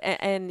 No, that's,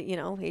 and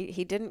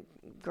he didn't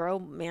grow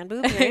man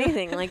boobs or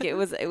anything. Like it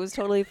was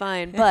totally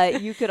fine.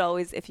 But you could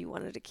always, if you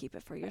wanted to keep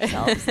it for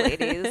yourselves,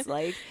 ladies,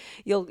 like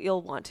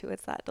you'll want to.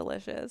 It's that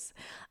delicious.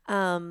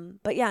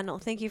 But yeah, no,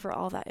 thank you for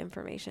all that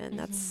information.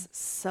 That's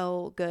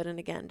so good. And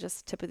again,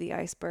 just tip of the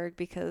iceberg,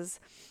 because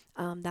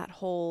that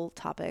whole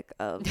topic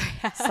of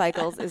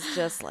cycles is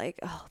just like,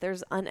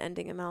 there's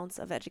unending amounts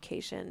of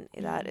education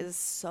that is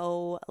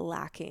so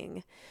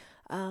lacking.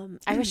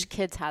 I wish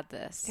kids had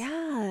this.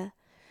 Yeah.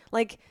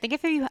 Like, think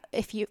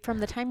if you from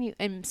the time you,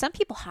 and some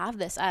people have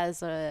this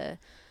as a,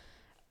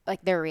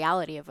 like their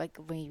reality of like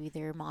maybe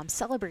their mom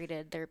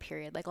celebrated their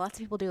period. Like lots of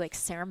people do like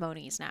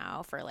ceremonies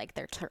now for like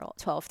their 12,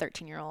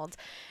 13-year-olds,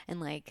 and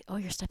like, oh,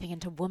 you're stepping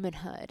into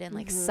womanhood and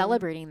like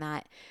celebrating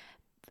that.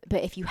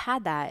 But if you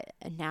had that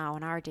now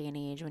in our day and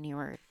age, when you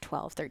were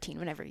 12, 13,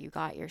 whenever you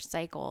got your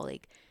cycle,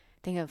 like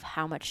think of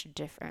how much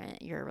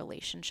different your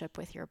relationship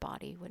with your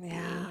body would be.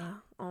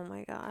 Oh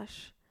my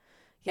gosh.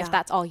 If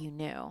that's all you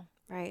knew.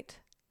 Right.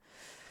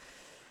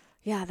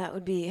 Yeah, that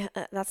would be,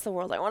 that's the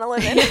world I want to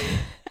live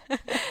in.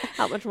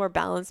 How much more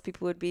balanced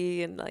people would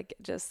be, and like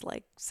just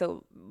like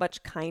so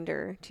much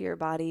kinder to your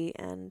body,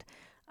 and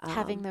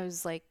having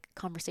those like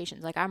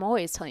conversations. Like I'm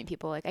always telling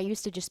people, like I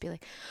used to just be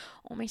like,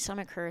 oh, my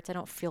stomach hurts, I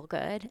don't feel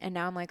good. And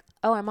now I'm like,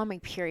 oh, I'm on my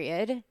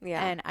period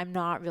and I'm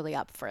not really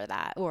up for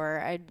that.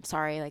 Or I'm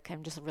sorry, like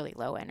I'm just really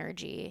low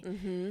energy.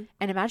 And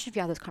imagine if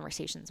you had those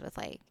conversations with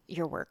like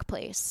your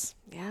workplace.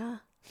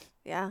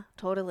 Yeah,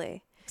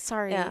 totally.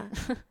 Sorry. Yeah.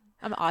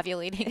 I'm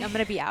ovulating. I'm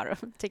going to be out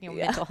of taking a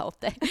mental health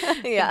day.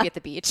 Be at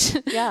the beach.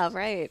 Yeah,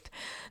 right.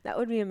 That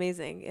would be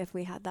amazing if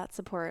we had that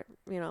support,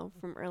 you know,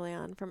 from early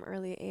on, from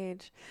early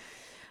age.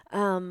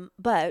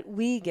 But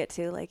we get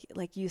to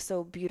like you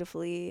so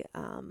beautifully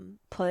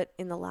put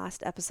in the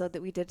last episode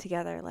that we did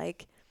together,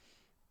 like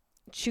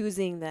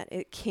choosing that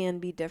it can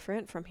be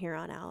different from here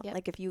on out.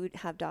 Like if you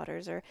have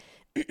daughters, or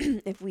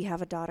if we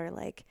have a daughter,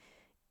 like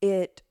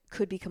it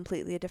could be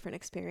completely a different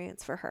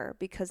experience for her,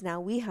 because now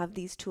we have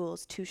these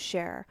tools to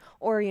share,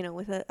 or, you know,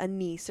 with a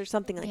niece or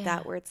something like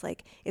that, where it's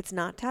like, it's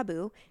not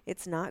taboo,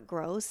 it's not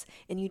gross,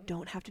 and you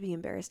don't have to be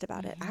embarrassed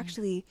about it.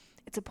 Actually,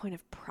 it's a point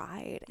of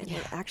pride, and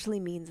it actually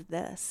means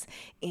this.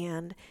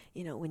 And,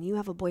 you know, when you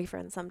have a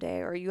boyfriend someday,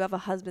 or you have a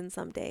husband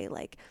someday,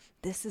 like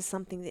this is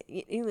something that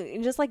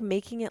you just like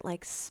making it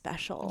like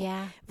special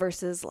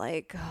versus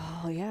like,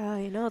 oh yeah,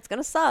 you know, it's going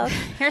to suck.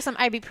 Here's some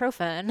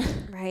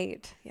ibuprofen.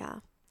 Right. Yeah.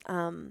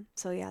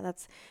 So yeah,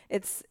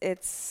 it's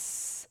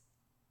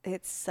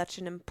such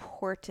an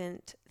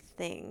important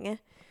thing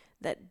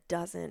that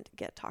doesn't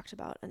get talked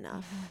about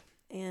enough.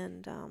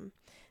 And,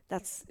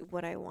 that's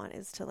what I want,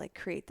 is to like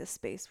create this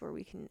space where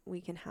we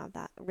can have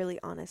that really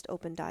honest,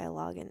 open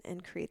dialogue,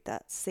 and create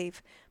that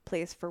safe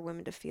place for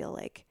women to feel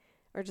like,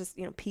 or just,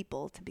 you know,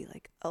 people to be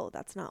like, oh,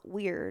 that's not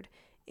weird,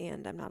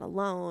 and I'm not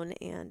alone.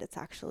 And it's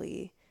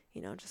actually,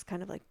 you know, just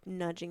kind of like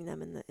nudging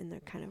them in the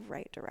kind of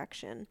right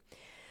direction.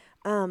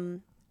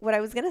 What I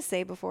was going to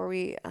say before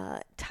we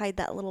tied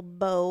that little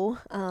bow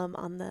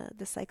on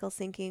the cycle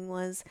syncing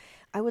was,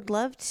 I would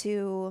love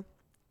to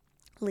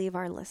leave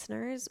our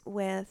listeners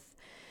with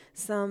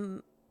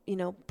some, you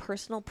know,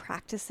 personal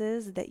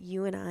practices that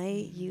you and I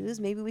use.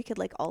 Maybe we could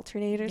like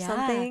alternate or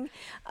something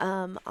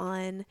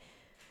on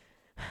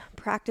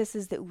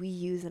practices that we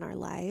use in our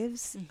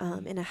lives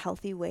in a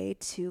healthy way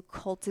to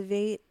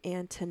cultivate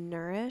and to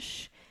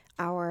nourish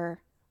our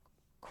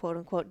quote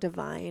unquote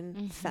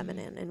divine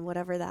feminine, and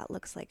whatever that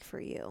looks like for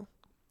you.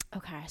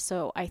 Okay.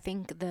 So I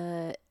think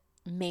the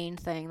main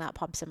thing that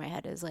pops in my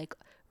head is like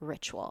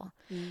ritual.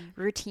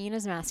 Routine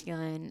is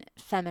masculine,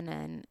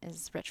 feminine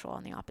is ritual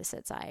on the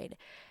opposite side.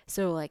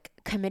 So like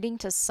committing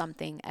to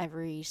something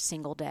every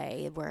single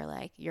day where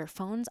like your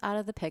phone's out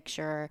of the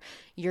picture,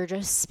 you're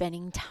just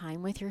spending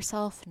time with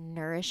yourself,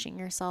 nourishing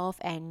yourself,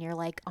 and you're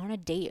like on a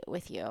date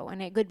with you.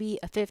 And it could be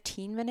a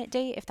 15-minute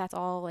date if that's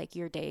all like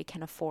your day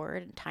can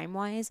afford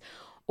time-wise,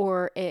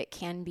 or it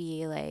can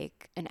be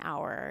like an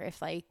hour if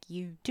like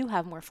you do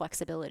have more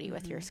flexibility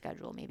with your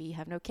schedule. Maybe you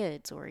have no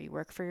kids or you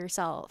work for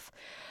yourself.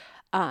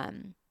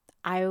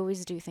 I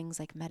always do things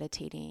like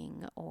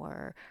meditating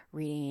or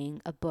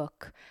reading a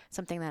book.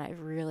 Something that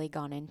I've really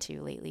gone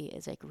into lately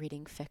is like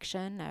reading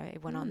fiction. I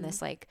went on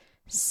this like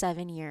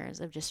 7 years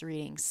of just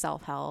reading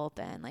self-help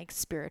and like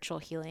spiritual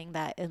healing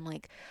and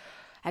like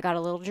I got a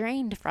little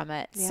drained from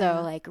it.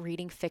 So like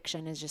reading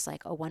fiction is just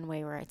like a one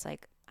way where it's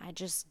like I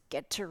just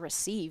get to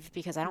receive,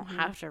 because I don't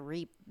have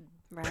to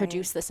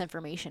produce this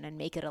information and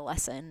make it a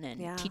lesson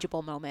and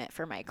teachable moment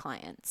for my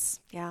clients.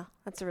 Yeah,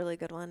 that's a really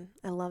good one.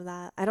 I love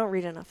that. I don't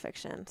read enough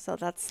fiction, so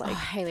that's like I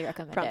highly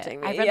recommend prompting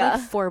it. me. I've read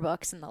like 4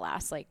 books in the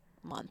last like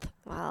month.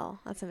 Wow,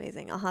 that's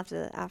amazing. I'll have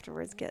to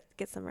afterwards get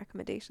some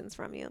recommendations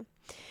from you.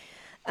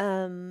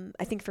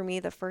 I think for me,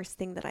 the first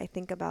thing that I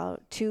think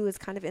about too is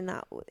kind of in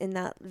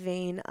that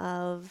vein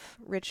of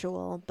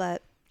ritual,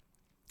 but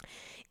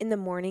in the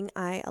morning,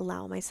 I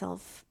allow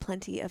myself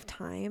plenty of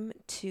time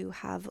to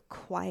have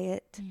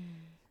quiet,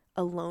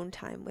 alone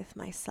time with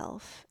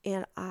myself.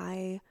 And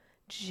I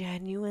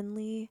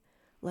genuinely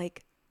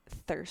like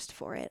thirst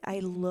for it. I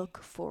look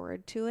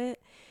forward to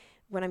it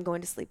when I'm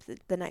going to sleep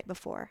the night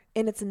before.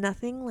 And it's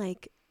nothing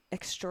like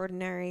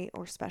extraordinary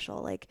or special.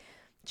 Like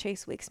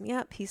Chase wakes me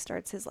up, he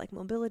starts his like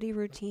mobility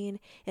routine,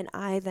 and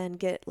I then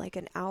get like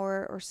an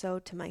hour or so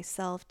to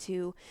myself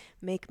to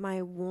make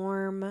my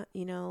warm,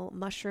 you know,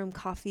 mushroom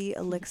coffee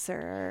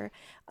elixir.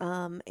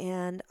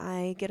 And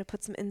I get to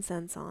put some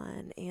incense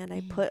on, and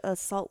I put a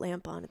salt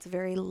lamp on. It's a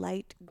very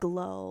light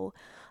glow.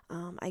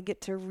 I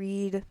get to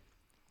read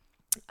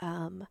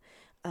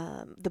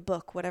the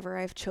book, whatever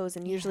I've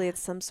chosen. Usually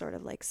it's some sort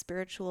of like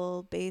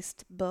spiritual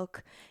based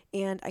book,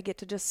 and I get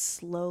to just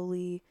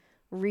slowly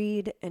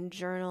read and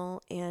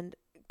journal and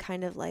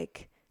kind of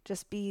like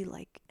just be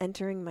like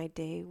entering my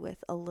day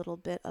with a little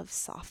bit of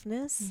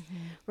softness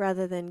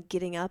rather than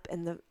getting up.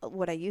 And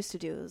what I used to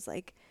do was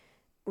like,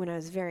 when I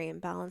was very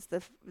imbalanced,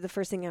 the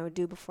first thing I would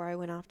do before I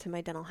went off to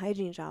my dental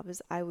hygiene job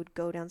is I would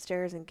go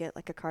downstairs and get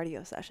like a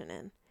cardio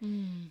session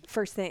in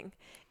first thing.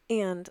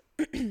 And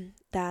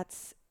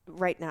that's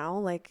right now,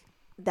 like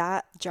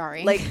that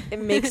jarring. Like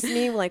it makes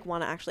me like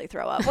want to actually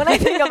throw up when I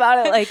think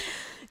about it. Like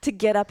to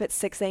get up at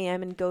 6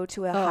 a.m. and go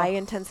to a high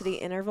intensity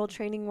interval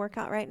training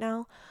workout right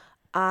now.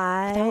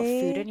 Without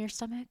food in your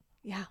stomach?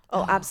 Yeah.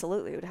 Oh,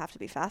 absolutely. It would have to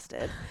be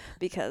fasted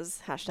because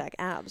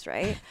 #abs,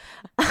 right?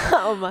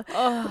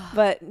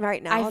 But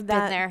right now I've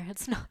been there.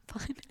 It's not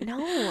fun.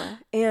 No.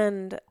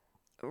 And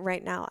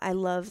right now I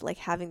love like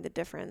having the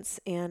difference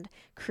and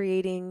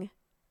creating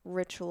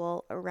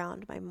ritual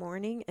around my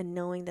morning and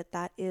knowing that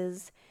that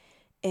is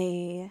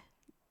a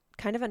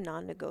kind of a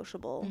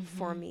non-negotiable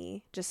for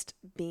me, just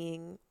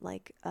being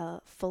like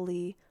a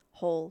fully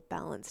whole,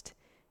 balanced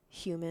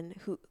human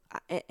who,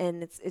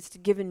 and it's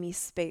given me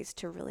space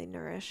to really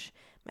nourish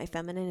my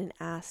feminine and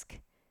ask,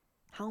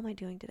 how am I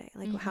doing today?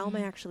 Like, how am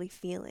I actually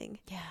feeling?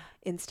 Yeah.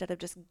 Instead of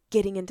just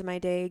getting into my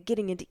day,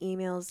 getting into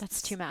emails.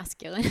 That's too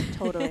masculine.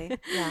 Totally.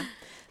 Yeah.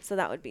 So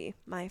that would be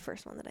my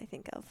first one that I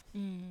think of.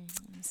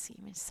 Let's see,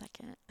 my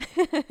second.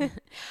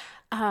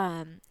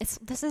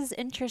 This is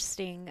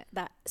interesting.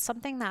 That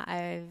something that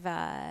I've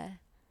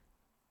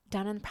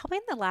done in probably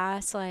in the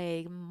last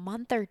like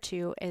month or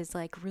two is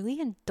like really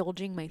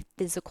indulging my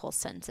physical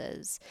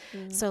senses.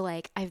 So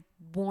like I've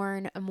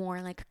worn a more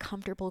like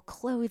comfortable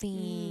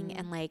clothing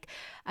and like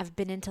I've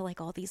been into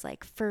like all these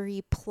like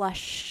furry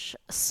plush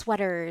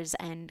sweaters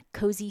and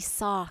cozy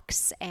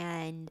socks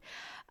and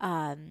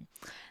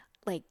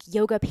like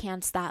yoga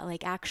pants that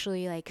like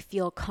actually like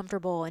feel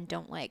comfortable and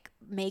don't like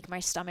make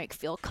my stomach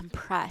feel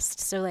compressed.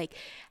 So like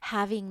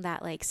having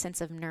that like sense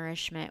of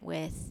nourishment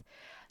with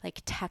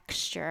like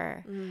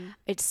texture.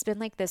 It's been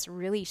like this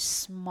really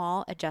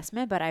small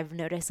adjustment, but I've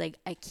noticed like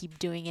I keep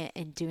doing it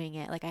and doing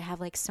it. Like I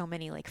have like so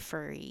many like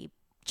furry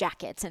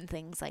jackets and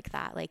things like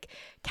that, like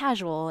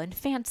casual and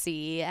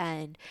fancy,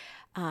 and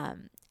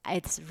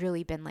it's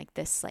really been like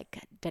this like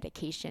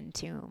dedication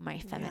to my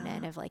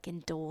feminine of like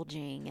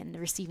indulging and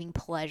receiving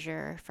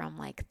pleasure from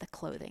like the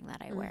clothing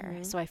that I wear,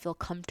 so I feel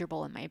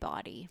comfortable in my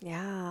body.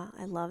 Yeah,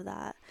 I love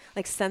that.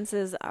 Like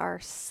senses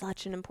are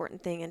such an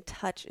important thing, and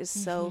touch is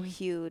so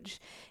huge.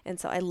 And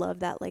so I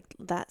love that, like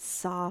that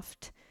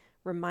soft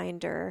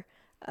reminder.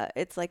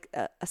 It's like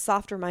a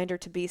soft reminder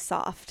to be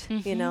soft,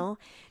 you know?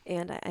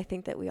 And I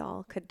think that we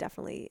all could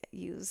definitely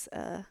use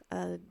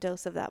a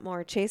dose of that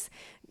more. Chase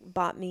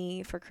bought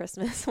me for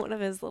Christmas, one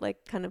of his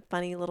like kind of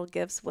funny little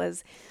gifts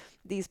was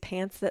these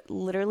pants that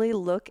literally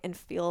look and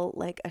feel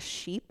like a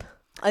sheep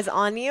is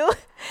on you.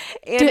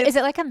 And dude, is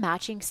it like a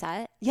matching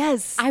set?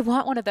 Yes. I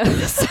want one of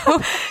those.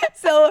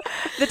 So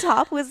the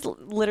top was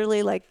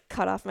literally like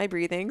cut off my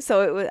breathing.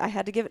 So I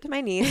had to give it to my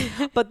niece,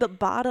 but the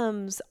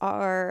bottoms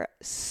are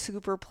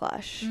super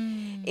plush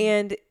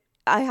and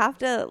I have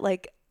to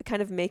like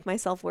kind of make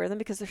myself wear them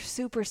because they're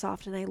super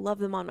soft and I love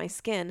them on my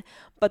skin.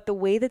 But the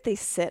way that they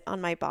sit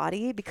on my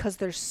body, because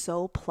they're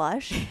so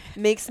plush,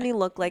 makes me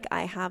look like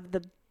I have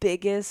the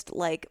biggest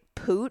like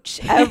pooch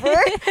ever.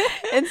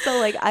 And so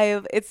like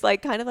it's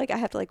like kind of like I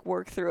have to like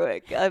work through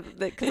it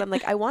because I'm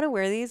like, I want to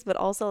wear these, but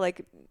also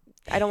like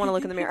I don't want to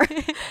look in the mirror.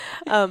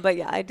 But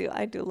yeah, I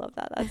do love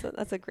that.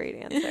 That's a great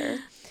answer.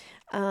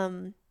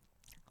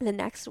 The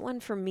next one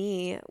for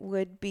me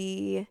would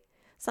be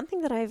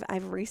something that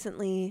I've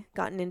recently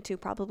gotten into,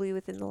 probably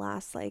within the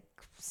last like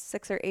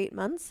 6 or 8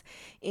 months.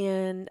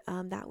 And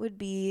that would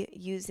be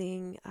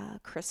using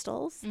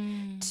crystals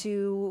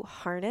to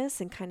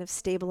harness and kind of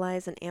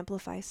stabilize and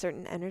amplify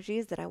certain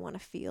energies that I want to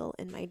feel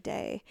in my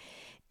day.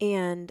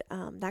 And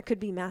that could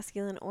be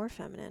masculine or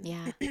feminine.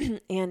 Yeah.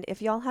 And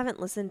if y'all haven't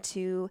listened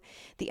to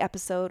the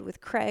episode with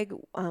Craig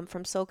from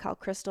SoCal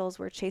Crystals,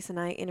 where Chase and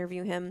I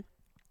interview him,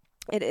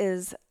 it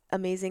is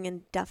amazing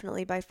and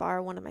definitely by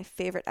far one of my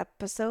favorite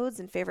episodes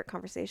and favorite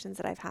conversations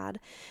that I've had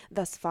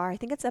thus far. I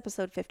think it's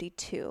episode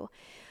 52.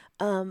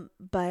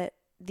 But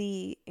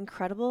the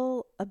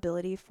incredible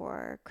ability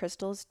for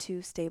crystals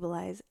to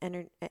stabilize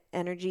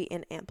energy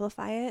and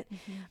amplify it.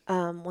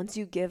 Once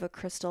you give a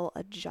crystal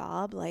a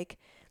job, like,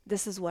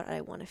 this is what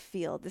I want to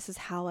feel. This is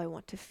how I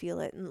want to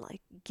feel it. And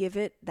like, give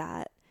it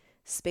that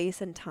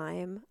space and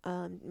time,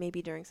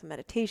 maybe during some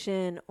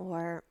meditation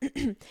or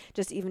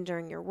just even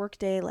during your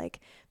workday,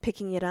 like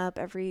picking it up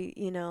every,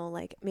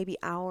 like maybe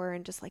hour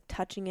and just like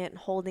touching it and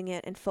holding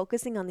it and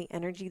focusing on the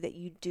energy that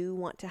you do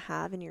want to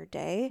have in your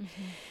day,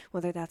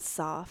 whether that's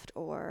soft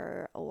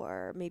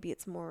or maybe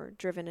it's more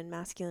driven and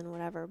masculine,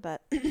 whatever.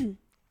 But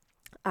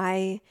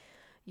I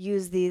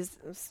use these,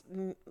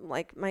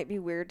 like, might be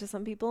weird to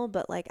some people,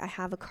 but like I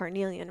have a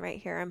carnelian right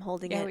here. I'm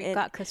holding it. Yeah, we've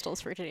got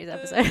crystals for today's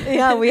episode.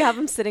 Yeah, we have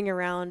them sitting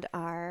around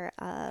our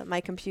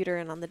my computer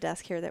and on the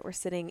desk here that we're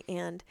sitting,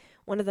 and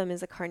one of them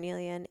is a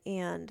carnelian,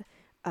 and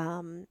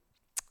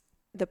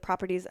the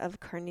properties of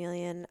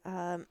carnelian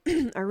are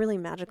really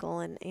magical,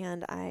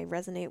 and I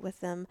resonate with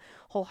them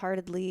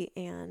wholeheartedly.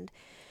 And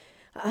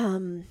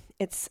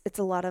it's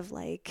a lot of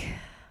like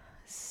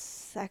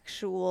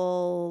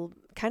sexual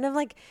kind of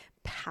like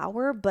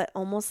power, but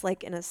almost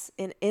like in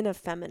a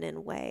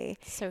feminine way.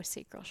 So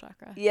sacral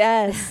chakra.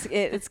 Yes,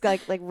 it's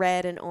like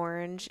red and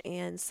orange.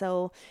 And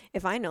so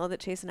if I know that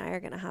Chase and I are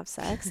going to have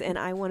sex and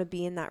I want to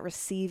be in that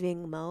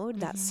receiving mode,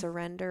 that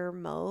surrender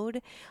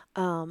mode,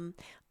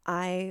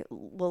 I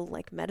will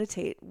like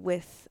meditate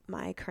with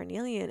my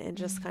carnelian and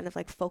just kind of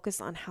like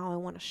focus on how I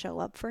want to show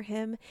up for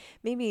him.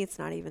 Maybe it's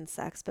not even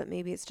sex, but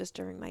maybe it's just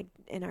in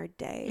my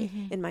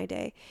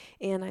day.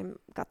 And I'm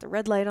got the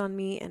red light on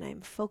me and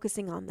I'm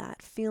focusing on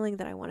that feeling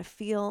that I want to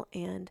feel.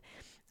 And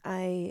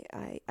I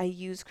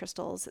use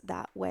crystals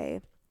that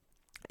way.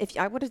 If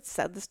I would have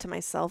said this to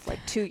myself like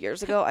 2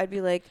 years ago, I'd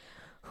be like,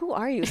 who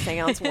are you,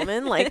 seance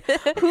woman? Like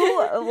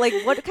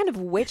what kind of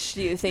witch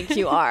do you think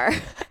you are?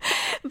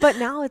 But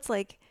now it's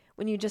like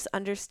when you just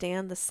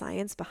understand the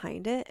science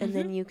behind it and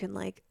then you can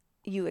like,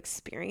 you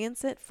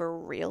experience it for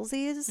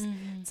realsies.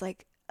 It's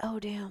like, oh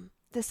damn,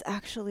 this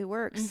actually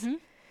works.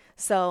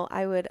 So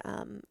I would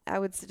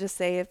just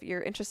say if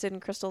you're interested in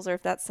crystals, or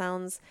if that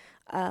sounds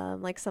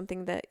like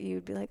something that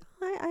you'd be like,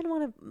 I'd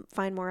want to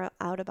find more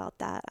out about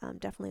that.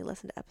 Definitely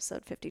listen to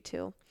episode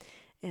 52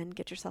 and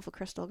get yourself a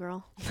crystal,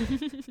 girl.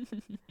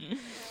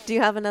 Do you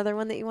have another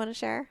one that you want to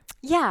share?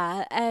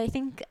 Yeah, I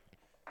think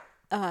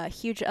a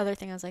huge other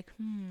thing I was like,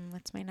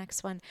 what's my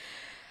next one?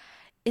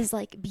 Is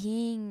like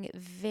being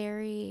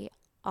very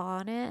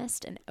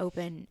honest and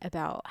open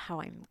about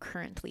how I'm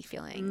currently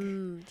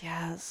feeling.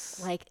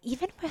 Yes. Like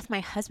even with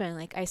my husband,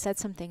 like I said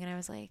something and I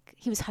was like,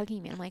 he was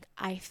hugging me. And I'm like,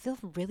 I feel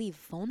really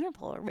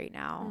vulnerable right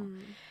now.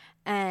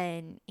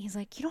 And he's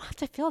like, you don't have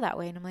to feel that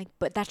way. And I'm like,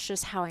 but that's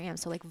just how I am.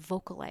 So like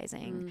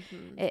vocalizing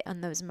it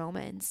on those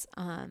moments.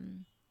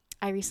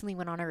 I recently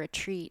went on a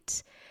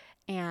retreat,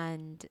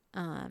 and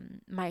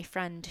my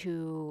friend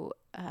who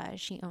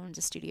she owns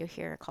a studio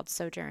here called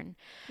Sojourn,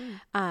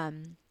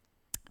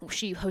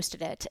 she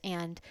hosted it,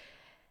 and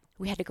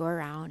we had to go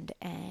around,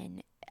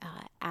 and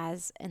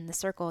as in the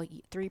circle,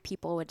 3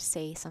 people would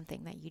say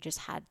something that you just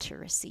had to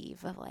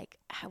receive of like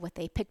what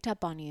they picked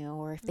up on you,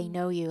 or if they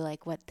know you,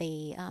 like what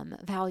they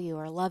value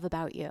or love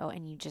about you,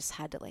 and you just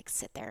had to like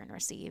sit there and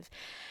receive.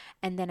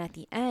 And then at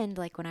the end,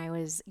 like when I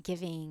was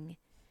giving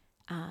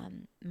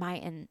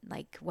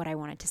like what I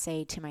wanted to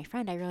say to my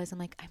friend, I realized I'm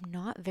like, I'm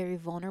not very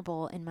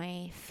vulnerable in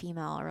my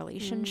female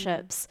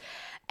relationships.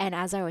 And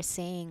as I was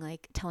saying,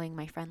 like telling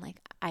my friend,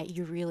 like,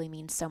 you really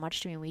mean so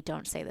much to me. We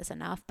don't say this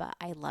enough, but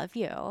I love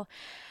you.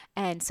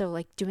 And so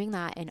like doing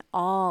that in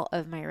all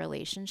of my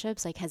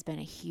relationships, like has been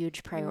a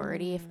huge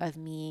priority of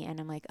me. And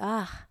I'm like,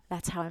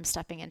 that's how I'm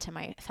stepping into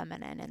my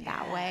feminine in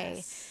that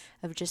way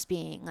of just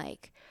being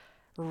like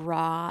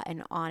raw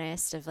and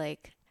honest of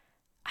like,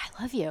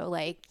 I love you.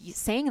 Like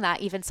saying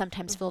that even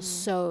sometimes feels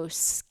so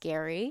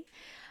scary.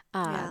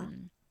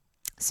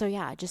 So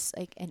yeah, just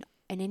like in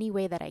any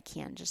way that I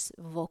can, just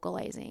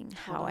vocalizing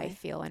how I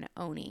feel and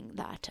owning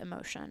that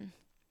emotion.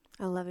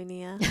 I love you,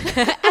 Nia.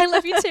 I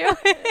love you too.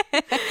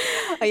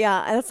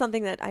 Yeah, that's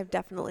something that I've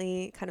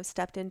definitely kind of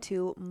stepped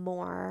into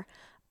more,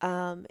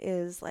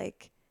 is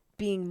like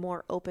being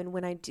more open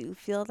when I do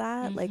feel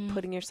that, like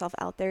putting yourself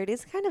out there. It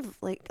is kind of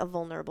like a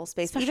vulnerable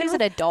space. Especially as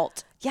an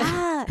adult.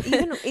 Yeah.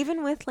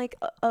 even with like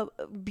a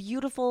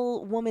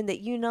beautiful woman that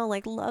you know,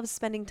 like loves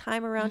spending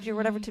time around you or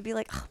whatever, to be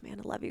like, oh man,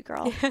 I love you,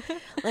 girl.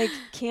 Like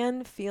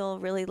can feel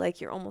really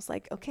like you're almost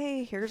like,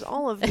 okay, here's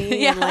all of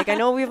me. And like, I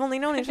know we've only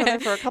known each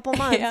other for a couple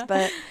months,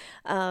 but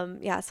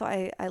so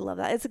I love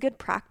that. It's a good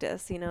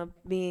practice, you know,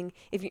 being,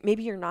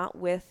 maybe you're not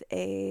with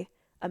a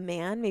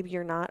man, maybe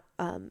you're not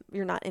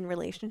in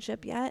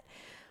relationship yet,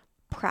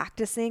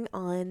 practicing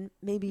on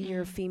maybe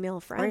your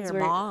female friends or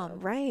your mom,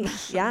 right?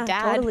 Yeah,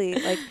 Dad.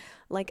 Totally.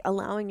 Like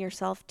allowing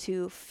yourself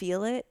to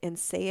feel it and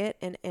say it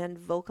and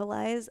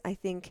vocalize. I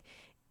think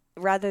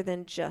rather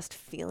than just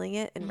feeling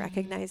it and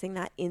recognizing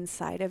that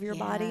inside of your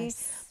body,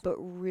 but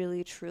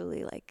really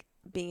truly like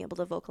being able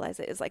to vocalize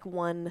it is like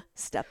one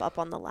step up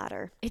on the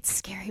ladder. It's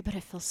scary, but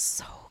it feels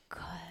so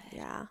good.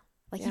 Yeah.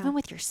 Like even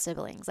with your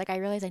siblings, like I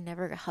realized I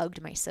never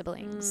hugged my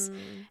siblings,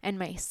 and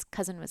my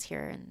cousin was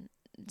here and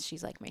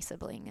she's like my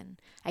sibling, and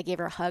I gave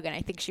her a hug, and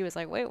I think she was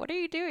like, wait, what are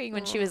you doing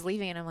when she was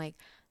leaving? And I'm like,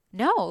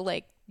 no,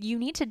 like you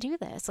need to do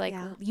this. Like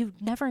you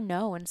never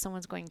know when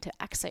someone's going to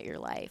exit your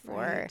life,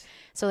 or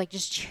so like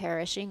just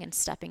cherishing and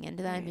stepping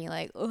into that and being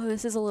like, oh,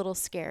 this is a little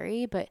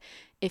scary, but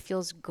it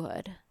feels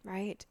good.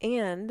 Right.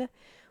 And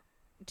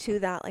to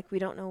that, like we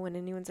don't know when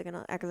anyone's going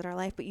to exit our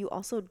life, but you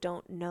also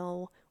don't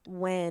know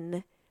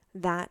when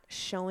that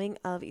showing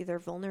of either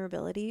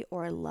vulnerability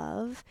or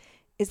love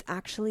is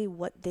actually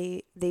what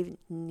they've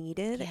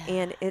needed.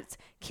 And it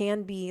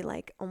can be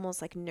like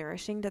almost like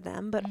nourishing to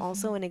them, but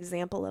also an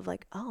example of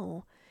like,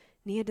 oh,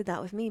 Nia did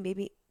that with me.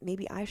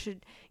 Maybe I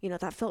should,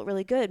 that felt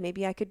really good.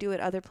 Maybe I could do it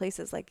other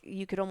places. Like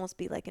you could almost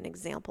be like an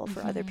example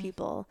for other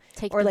people.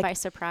 Take or them like, by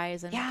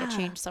surprise and make a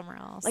change somewhere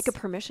else. Like a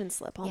permission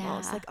slip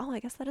almost. Yeah. Like, oh, I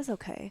guess that is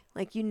okay.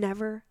 Like you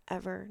never,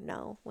 ever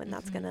know when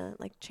that's going to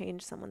like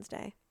change someone's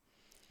day.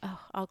 Oh,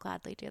 I'll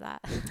gladly do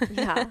that.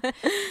 Yeah.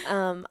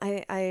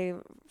 I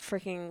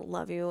freaking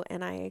love you,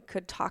 and I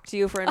could talk to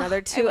you for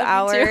another 2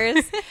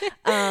 hours.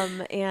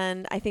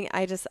 And I think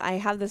I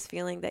have this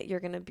feeling that you're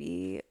going to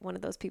be one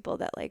of those people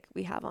that like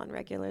we have on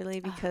regularly,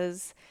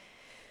 because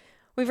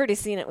we've already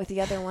seen it with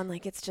the other one.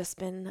 Like it's just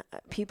been,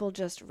 people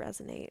just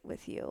resonate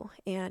with you,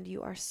 and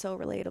you are so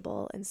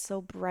relatable and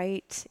so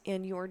bright,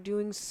 and you're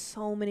doing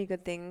so many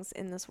good things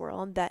in this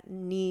world that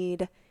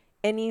need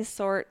any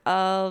sort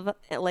of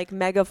like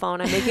megaphone.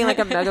 I'm making like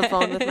a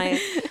megaphone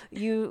with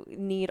you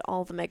need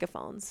all the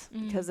megaphones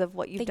because of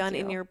what you've done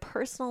in your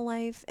personal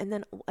life. And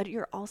then what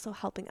you're also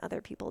helping other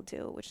people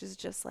do, which is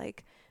just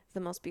like the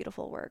most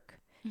beautiful work.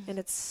 And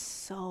it's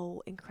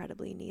so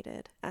incredibly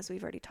needed, as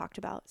we've already talked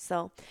about.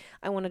 So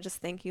I want to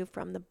just thank you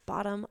from the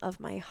bottom of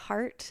my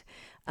heart,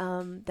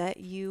 that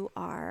you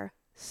are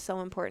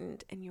so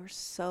important and you're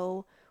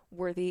so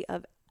worthy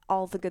of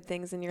all the good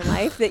things in your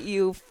life that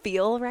you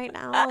feel right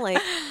now.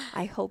 Like,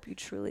 I hope you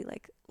truly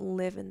like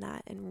live in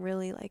that and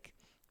really like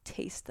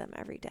taste them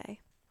every day.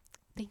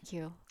 Thank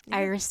you. Yeah.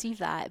 I received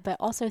that, but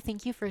also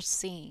thank you for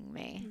seeing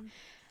me.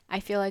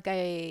 I feel like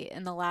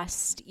in the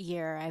last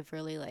year, I've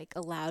really like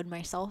allowed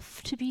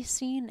myself to be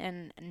seen,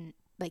 and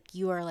like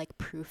you are like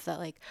proof that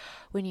like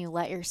when you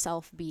let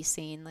yourself be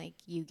seen, like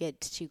you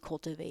get to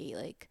cultivate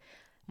like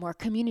more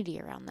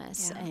community around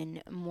this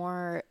and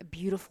more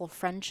beautiful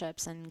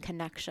friendships and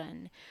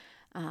connection.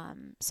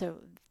 So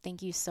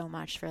thank you so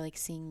much for like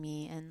seeing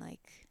me and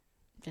like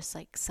just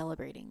like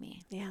celebrating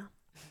me. Yeah.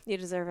 You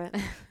deserve it.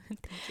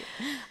 Thank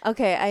you.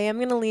 Okay, I am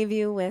going to leave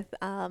you with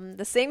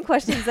the same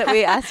questions that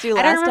we asked you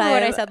last time. I don't remember time.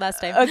 what I said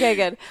last time. Okay,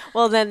 good.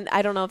 Well, then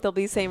I don't know if they'll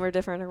be same or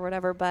different or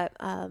whatever, but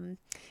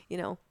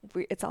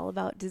it's all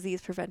about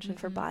disease prevention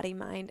for body,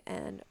 mind,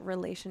 and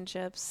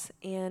relationships.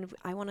 And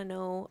I want to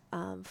know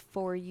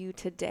for you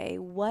today,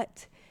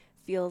 what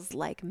feels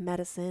like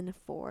medicine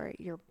for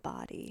your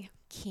body?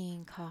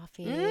 King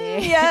coffee.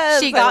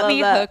 Yes, she got me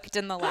hooked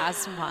in the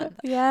last month.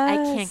 Yes.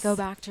 I can't go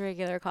back to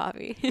regular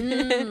coffee.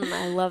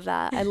 I love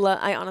that.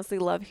 I honestly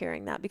love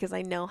hearing that, because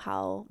I know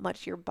how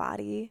much your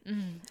body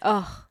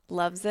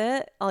loves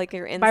it. Like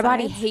your insides. My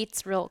body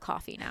hates real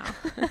coffee now.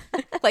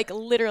 Like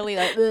literally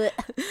like bleh.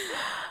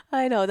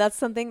 I know that's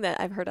something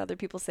that I've heard other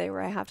people say,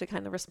 where I have to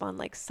kind of respond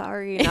like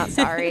sorry, not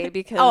sorry,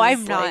 because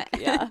I'm like,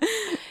 not. Yeah,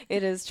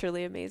 it is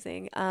truly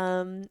amazing.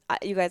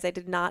 You guys, I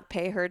did not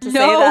pay her to say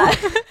No.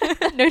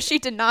 that. No, she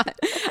did not.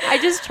 I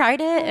just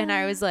tried it and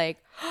I was like,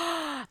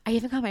 I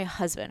even got my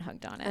husband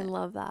hooked on it. I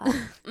love that.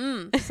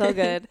 So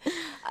good.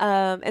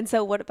 And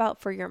so what about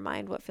for your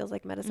mind? What feels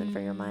like medicine for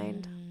your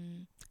mind?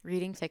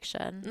 Reading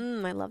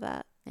fiction. I love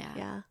that. Yeah.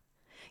 Yeah.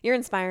 You're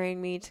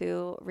inspiring me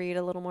to read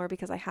a little more,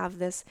 because I have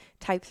this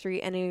type 3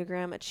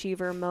 Enneagram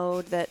achiever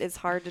mode that is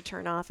hard to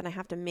turn off, and I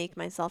have to make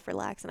myself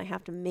relax, and I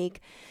have to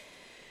make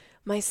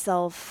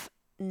myself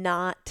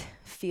not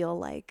feel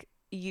like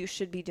you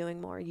should be doing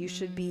more. You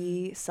should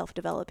be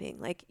self-developing.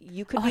 Like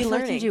you could be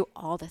learning. Like you do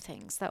all the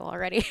things though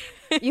already.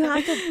 you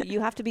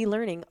have to be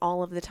learning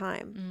all of the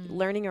time,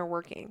 learning or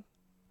working.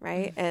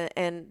 Right.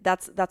 And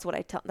that's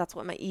what that's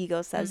what my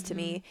ego says to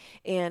me.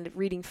 And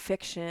reading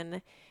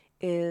fiction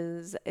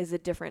is a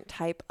different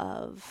type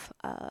of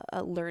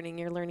learning.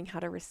 You're learning how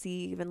to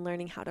receive and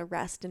learning how to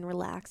rest and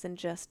relax and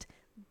just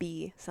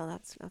be. So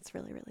that's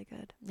really, really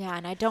good. Yeah.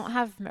 And I don't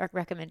have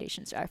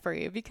recommendations for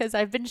you, because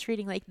I've been just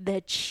reading like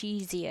the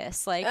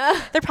cheesiest, like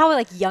they're probably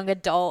like young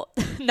adult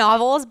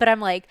novels, but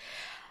I'm like,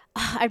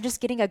 I'm just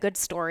getting a good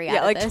story out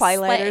of like this.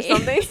 Twilight or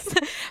something.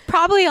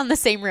 Probably on the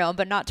same realm,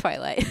 but not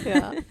Twilight.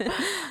 Yeah.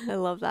 I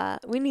love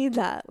that. We need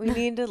that. We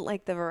need to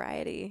like the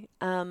variety.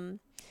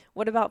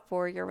 What about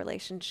for your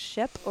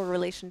relationship or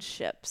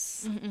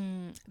relationships?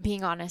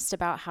 Being honest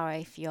about how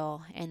I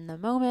feel in the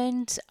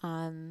moment.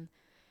 And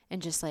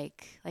just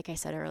like I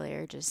said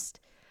earlier, just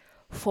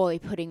fully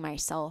putting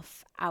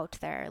myself out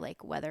there,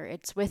 like whether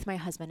it's with my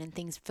husband and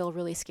things feel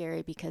really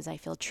scary because I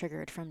feel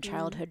triggered from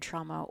childhood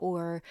trauma,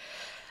 or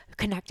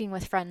connecting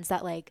with friends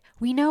that like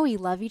we know we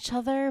love each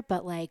other,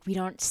 but like we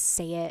don't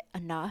say it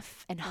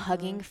enough, and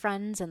hugging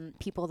friends and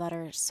people that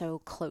are so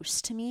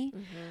close to me,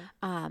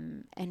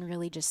 and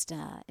really just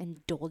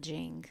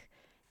indulging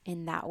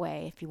in that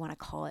way, if you want to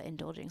call it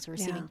indulging. So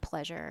receiving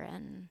pleasure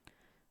and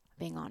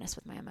being honest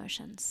with my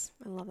emotions.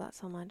 I love that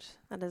so much.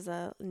 That is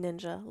a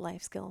ninja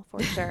life skill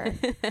for sure.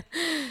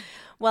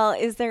 Well,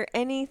 is there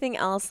anything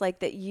else like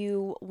that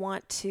you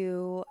want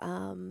to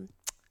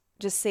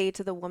just say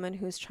to the woman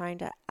who's trying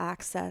to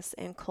access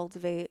and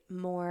cultivate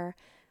more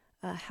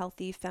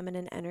healthy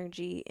feminine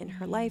energy in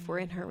her life or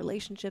in her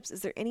relationships?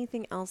 Is there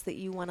anything else that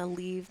you want to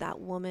leave that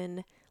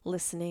woman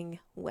listening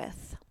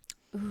with?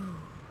 Ooh,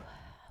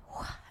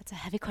 that's a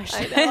heavy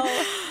question. I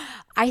know.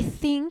 I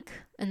think,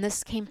 and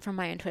this came from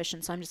my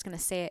intuition, so I'm just going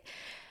to say it.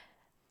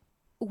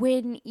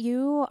 when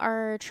you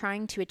are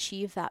trying to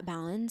achieve that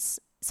balance,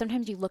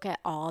 sometimes you look at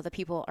all the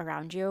people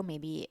around you.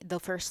 Maybe the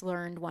first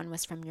learned one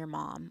was from your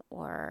mom,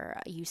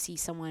 or you see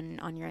someone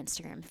on your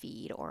Instagram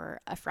feed or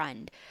a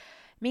friend.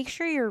 Make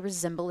sure you're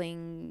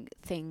resembling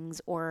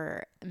things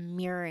or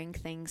mirroring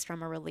things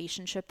from a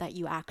relationship that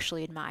you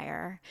actually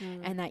admire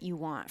and that you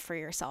want for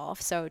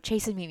yourself. So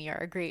Chase and Mimi are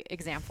a great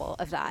example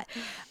of that.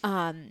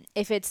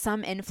 If it's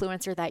some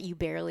influencer that you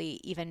barely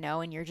even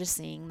know and you're just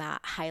seeing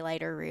that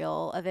highlighter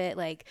reel of it,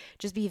 like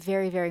just be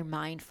very, very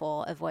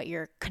mindful of what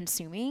you're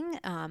consuming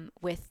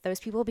with those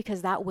people,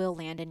 because that will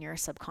land in your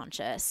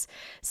subconscious.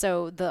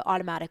 So the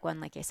automatic one,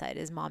 like I said,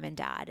 is mom and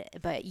dad,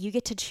 but you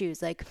get to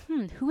choose like,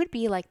 who would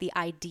be like the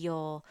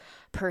ideal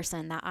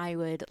person that I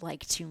would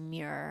like to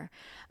mirror,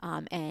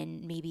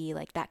 and maybe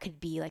like that could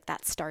be like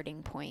that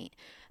starting point.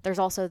 There's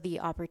also the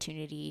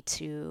opportunity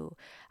to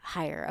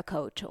hire a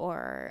coach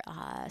or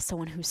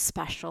someone who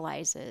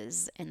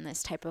specializes in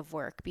this type of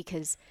work,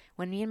 because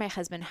when me and my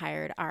husband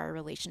hired our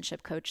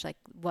relationship coach, like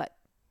what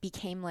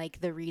became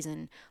like the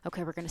reason,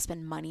 okay, we're going to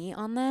spend money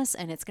on this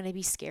and it's going to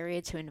be scary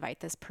to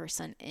invite this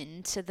person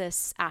into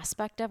this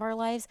aspect of our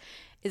lives,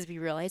 is we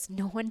realized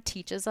no one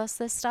teaches us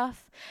this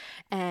stuff.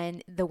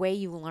 And the way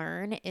you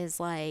learn is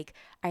like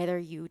either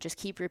you just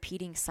keep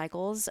repeating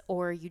cycles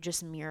or you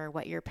just mirror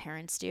what your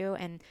parents do.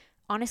 And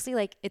honestly,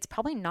 like it's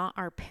probably not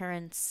our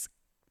parents.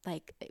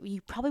 Like you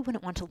probably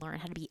wouldn't want to learn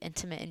how to be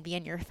intimate and be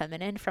in your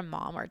feminine from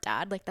mom or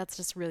dad. Like that's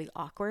just really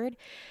awkward.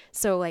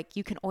 So like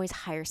you can always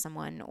hire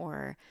someone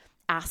or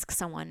ask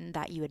someone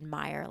that you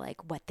admire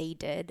like what they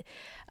did,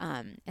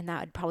 and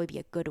that would probably be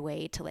a good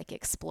way to like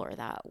explore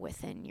that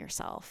within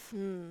yourself.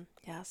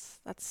 Yes,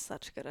 that's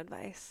such good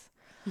advice.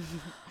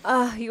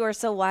 You are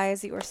so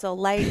wise. You are so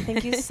light.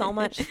 Thank you so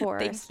much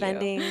for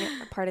spending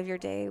a part of your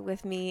day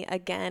with me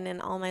again,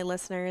 and all my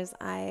listeners.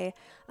 I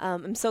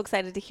am so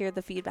excited to hear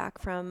the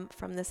feedback from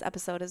this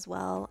episode as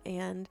well.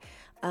 And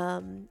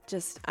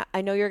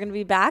I know you're going to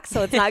be back,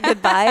 so it's not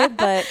goodbye,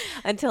 but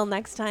until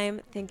next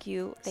time, thank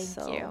you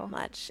so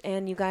much.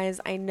 And you guys,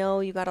 I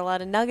know you got a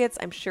lot of nuggets.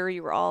 I'm sure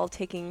you were all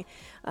taking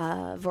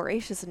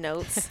voracious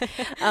notes,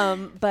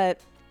 but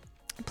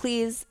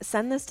please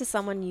send this to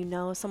someone you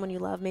know, someone you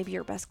love, maybe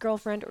your best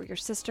girlfriend or your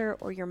sister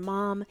or your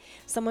mom,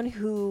 someone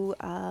who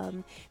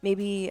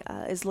maybe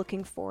is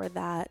looking for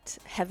that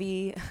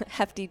hefty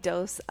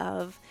dose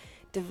of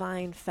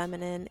divine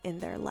feminine in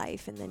their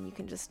life. And then you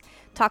can just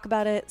talk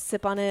about it,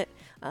 sip on it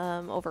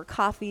over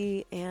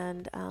coffee,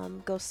 and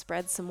go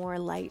spread some more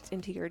light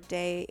into your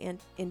day and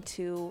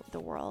into the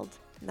world.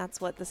 And that's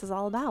what this is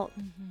all about.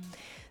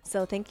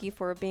 So thank you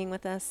for being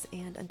with us,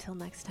 and until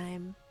next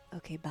time,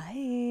 okay,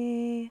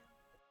 bye.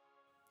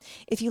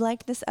 If you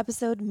liked this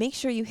episode, make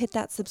sure you hit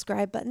that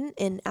subscribe button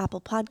in Apple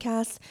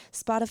Podcasts,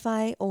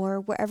 Spotify, or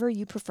wherever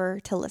you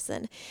prefer to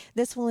listen.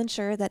 This will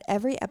ensure that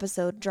every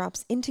episode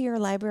drops into your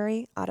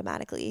library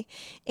automatically.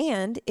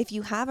 And if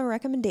you have a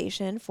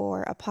recommendation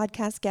for a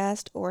podcast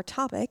guest or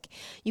topic,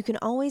 you can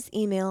always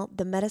email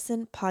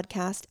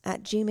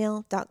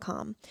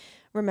themedicinepodcast@gmail.com.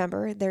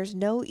 Remember, there's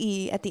no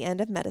E at the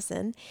end of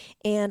medicine,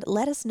 and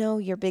let us know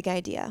your big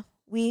idea.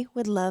 We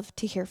would love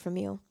to hear from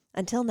you.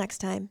 Until next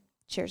time,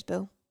 cheers,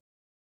 boo.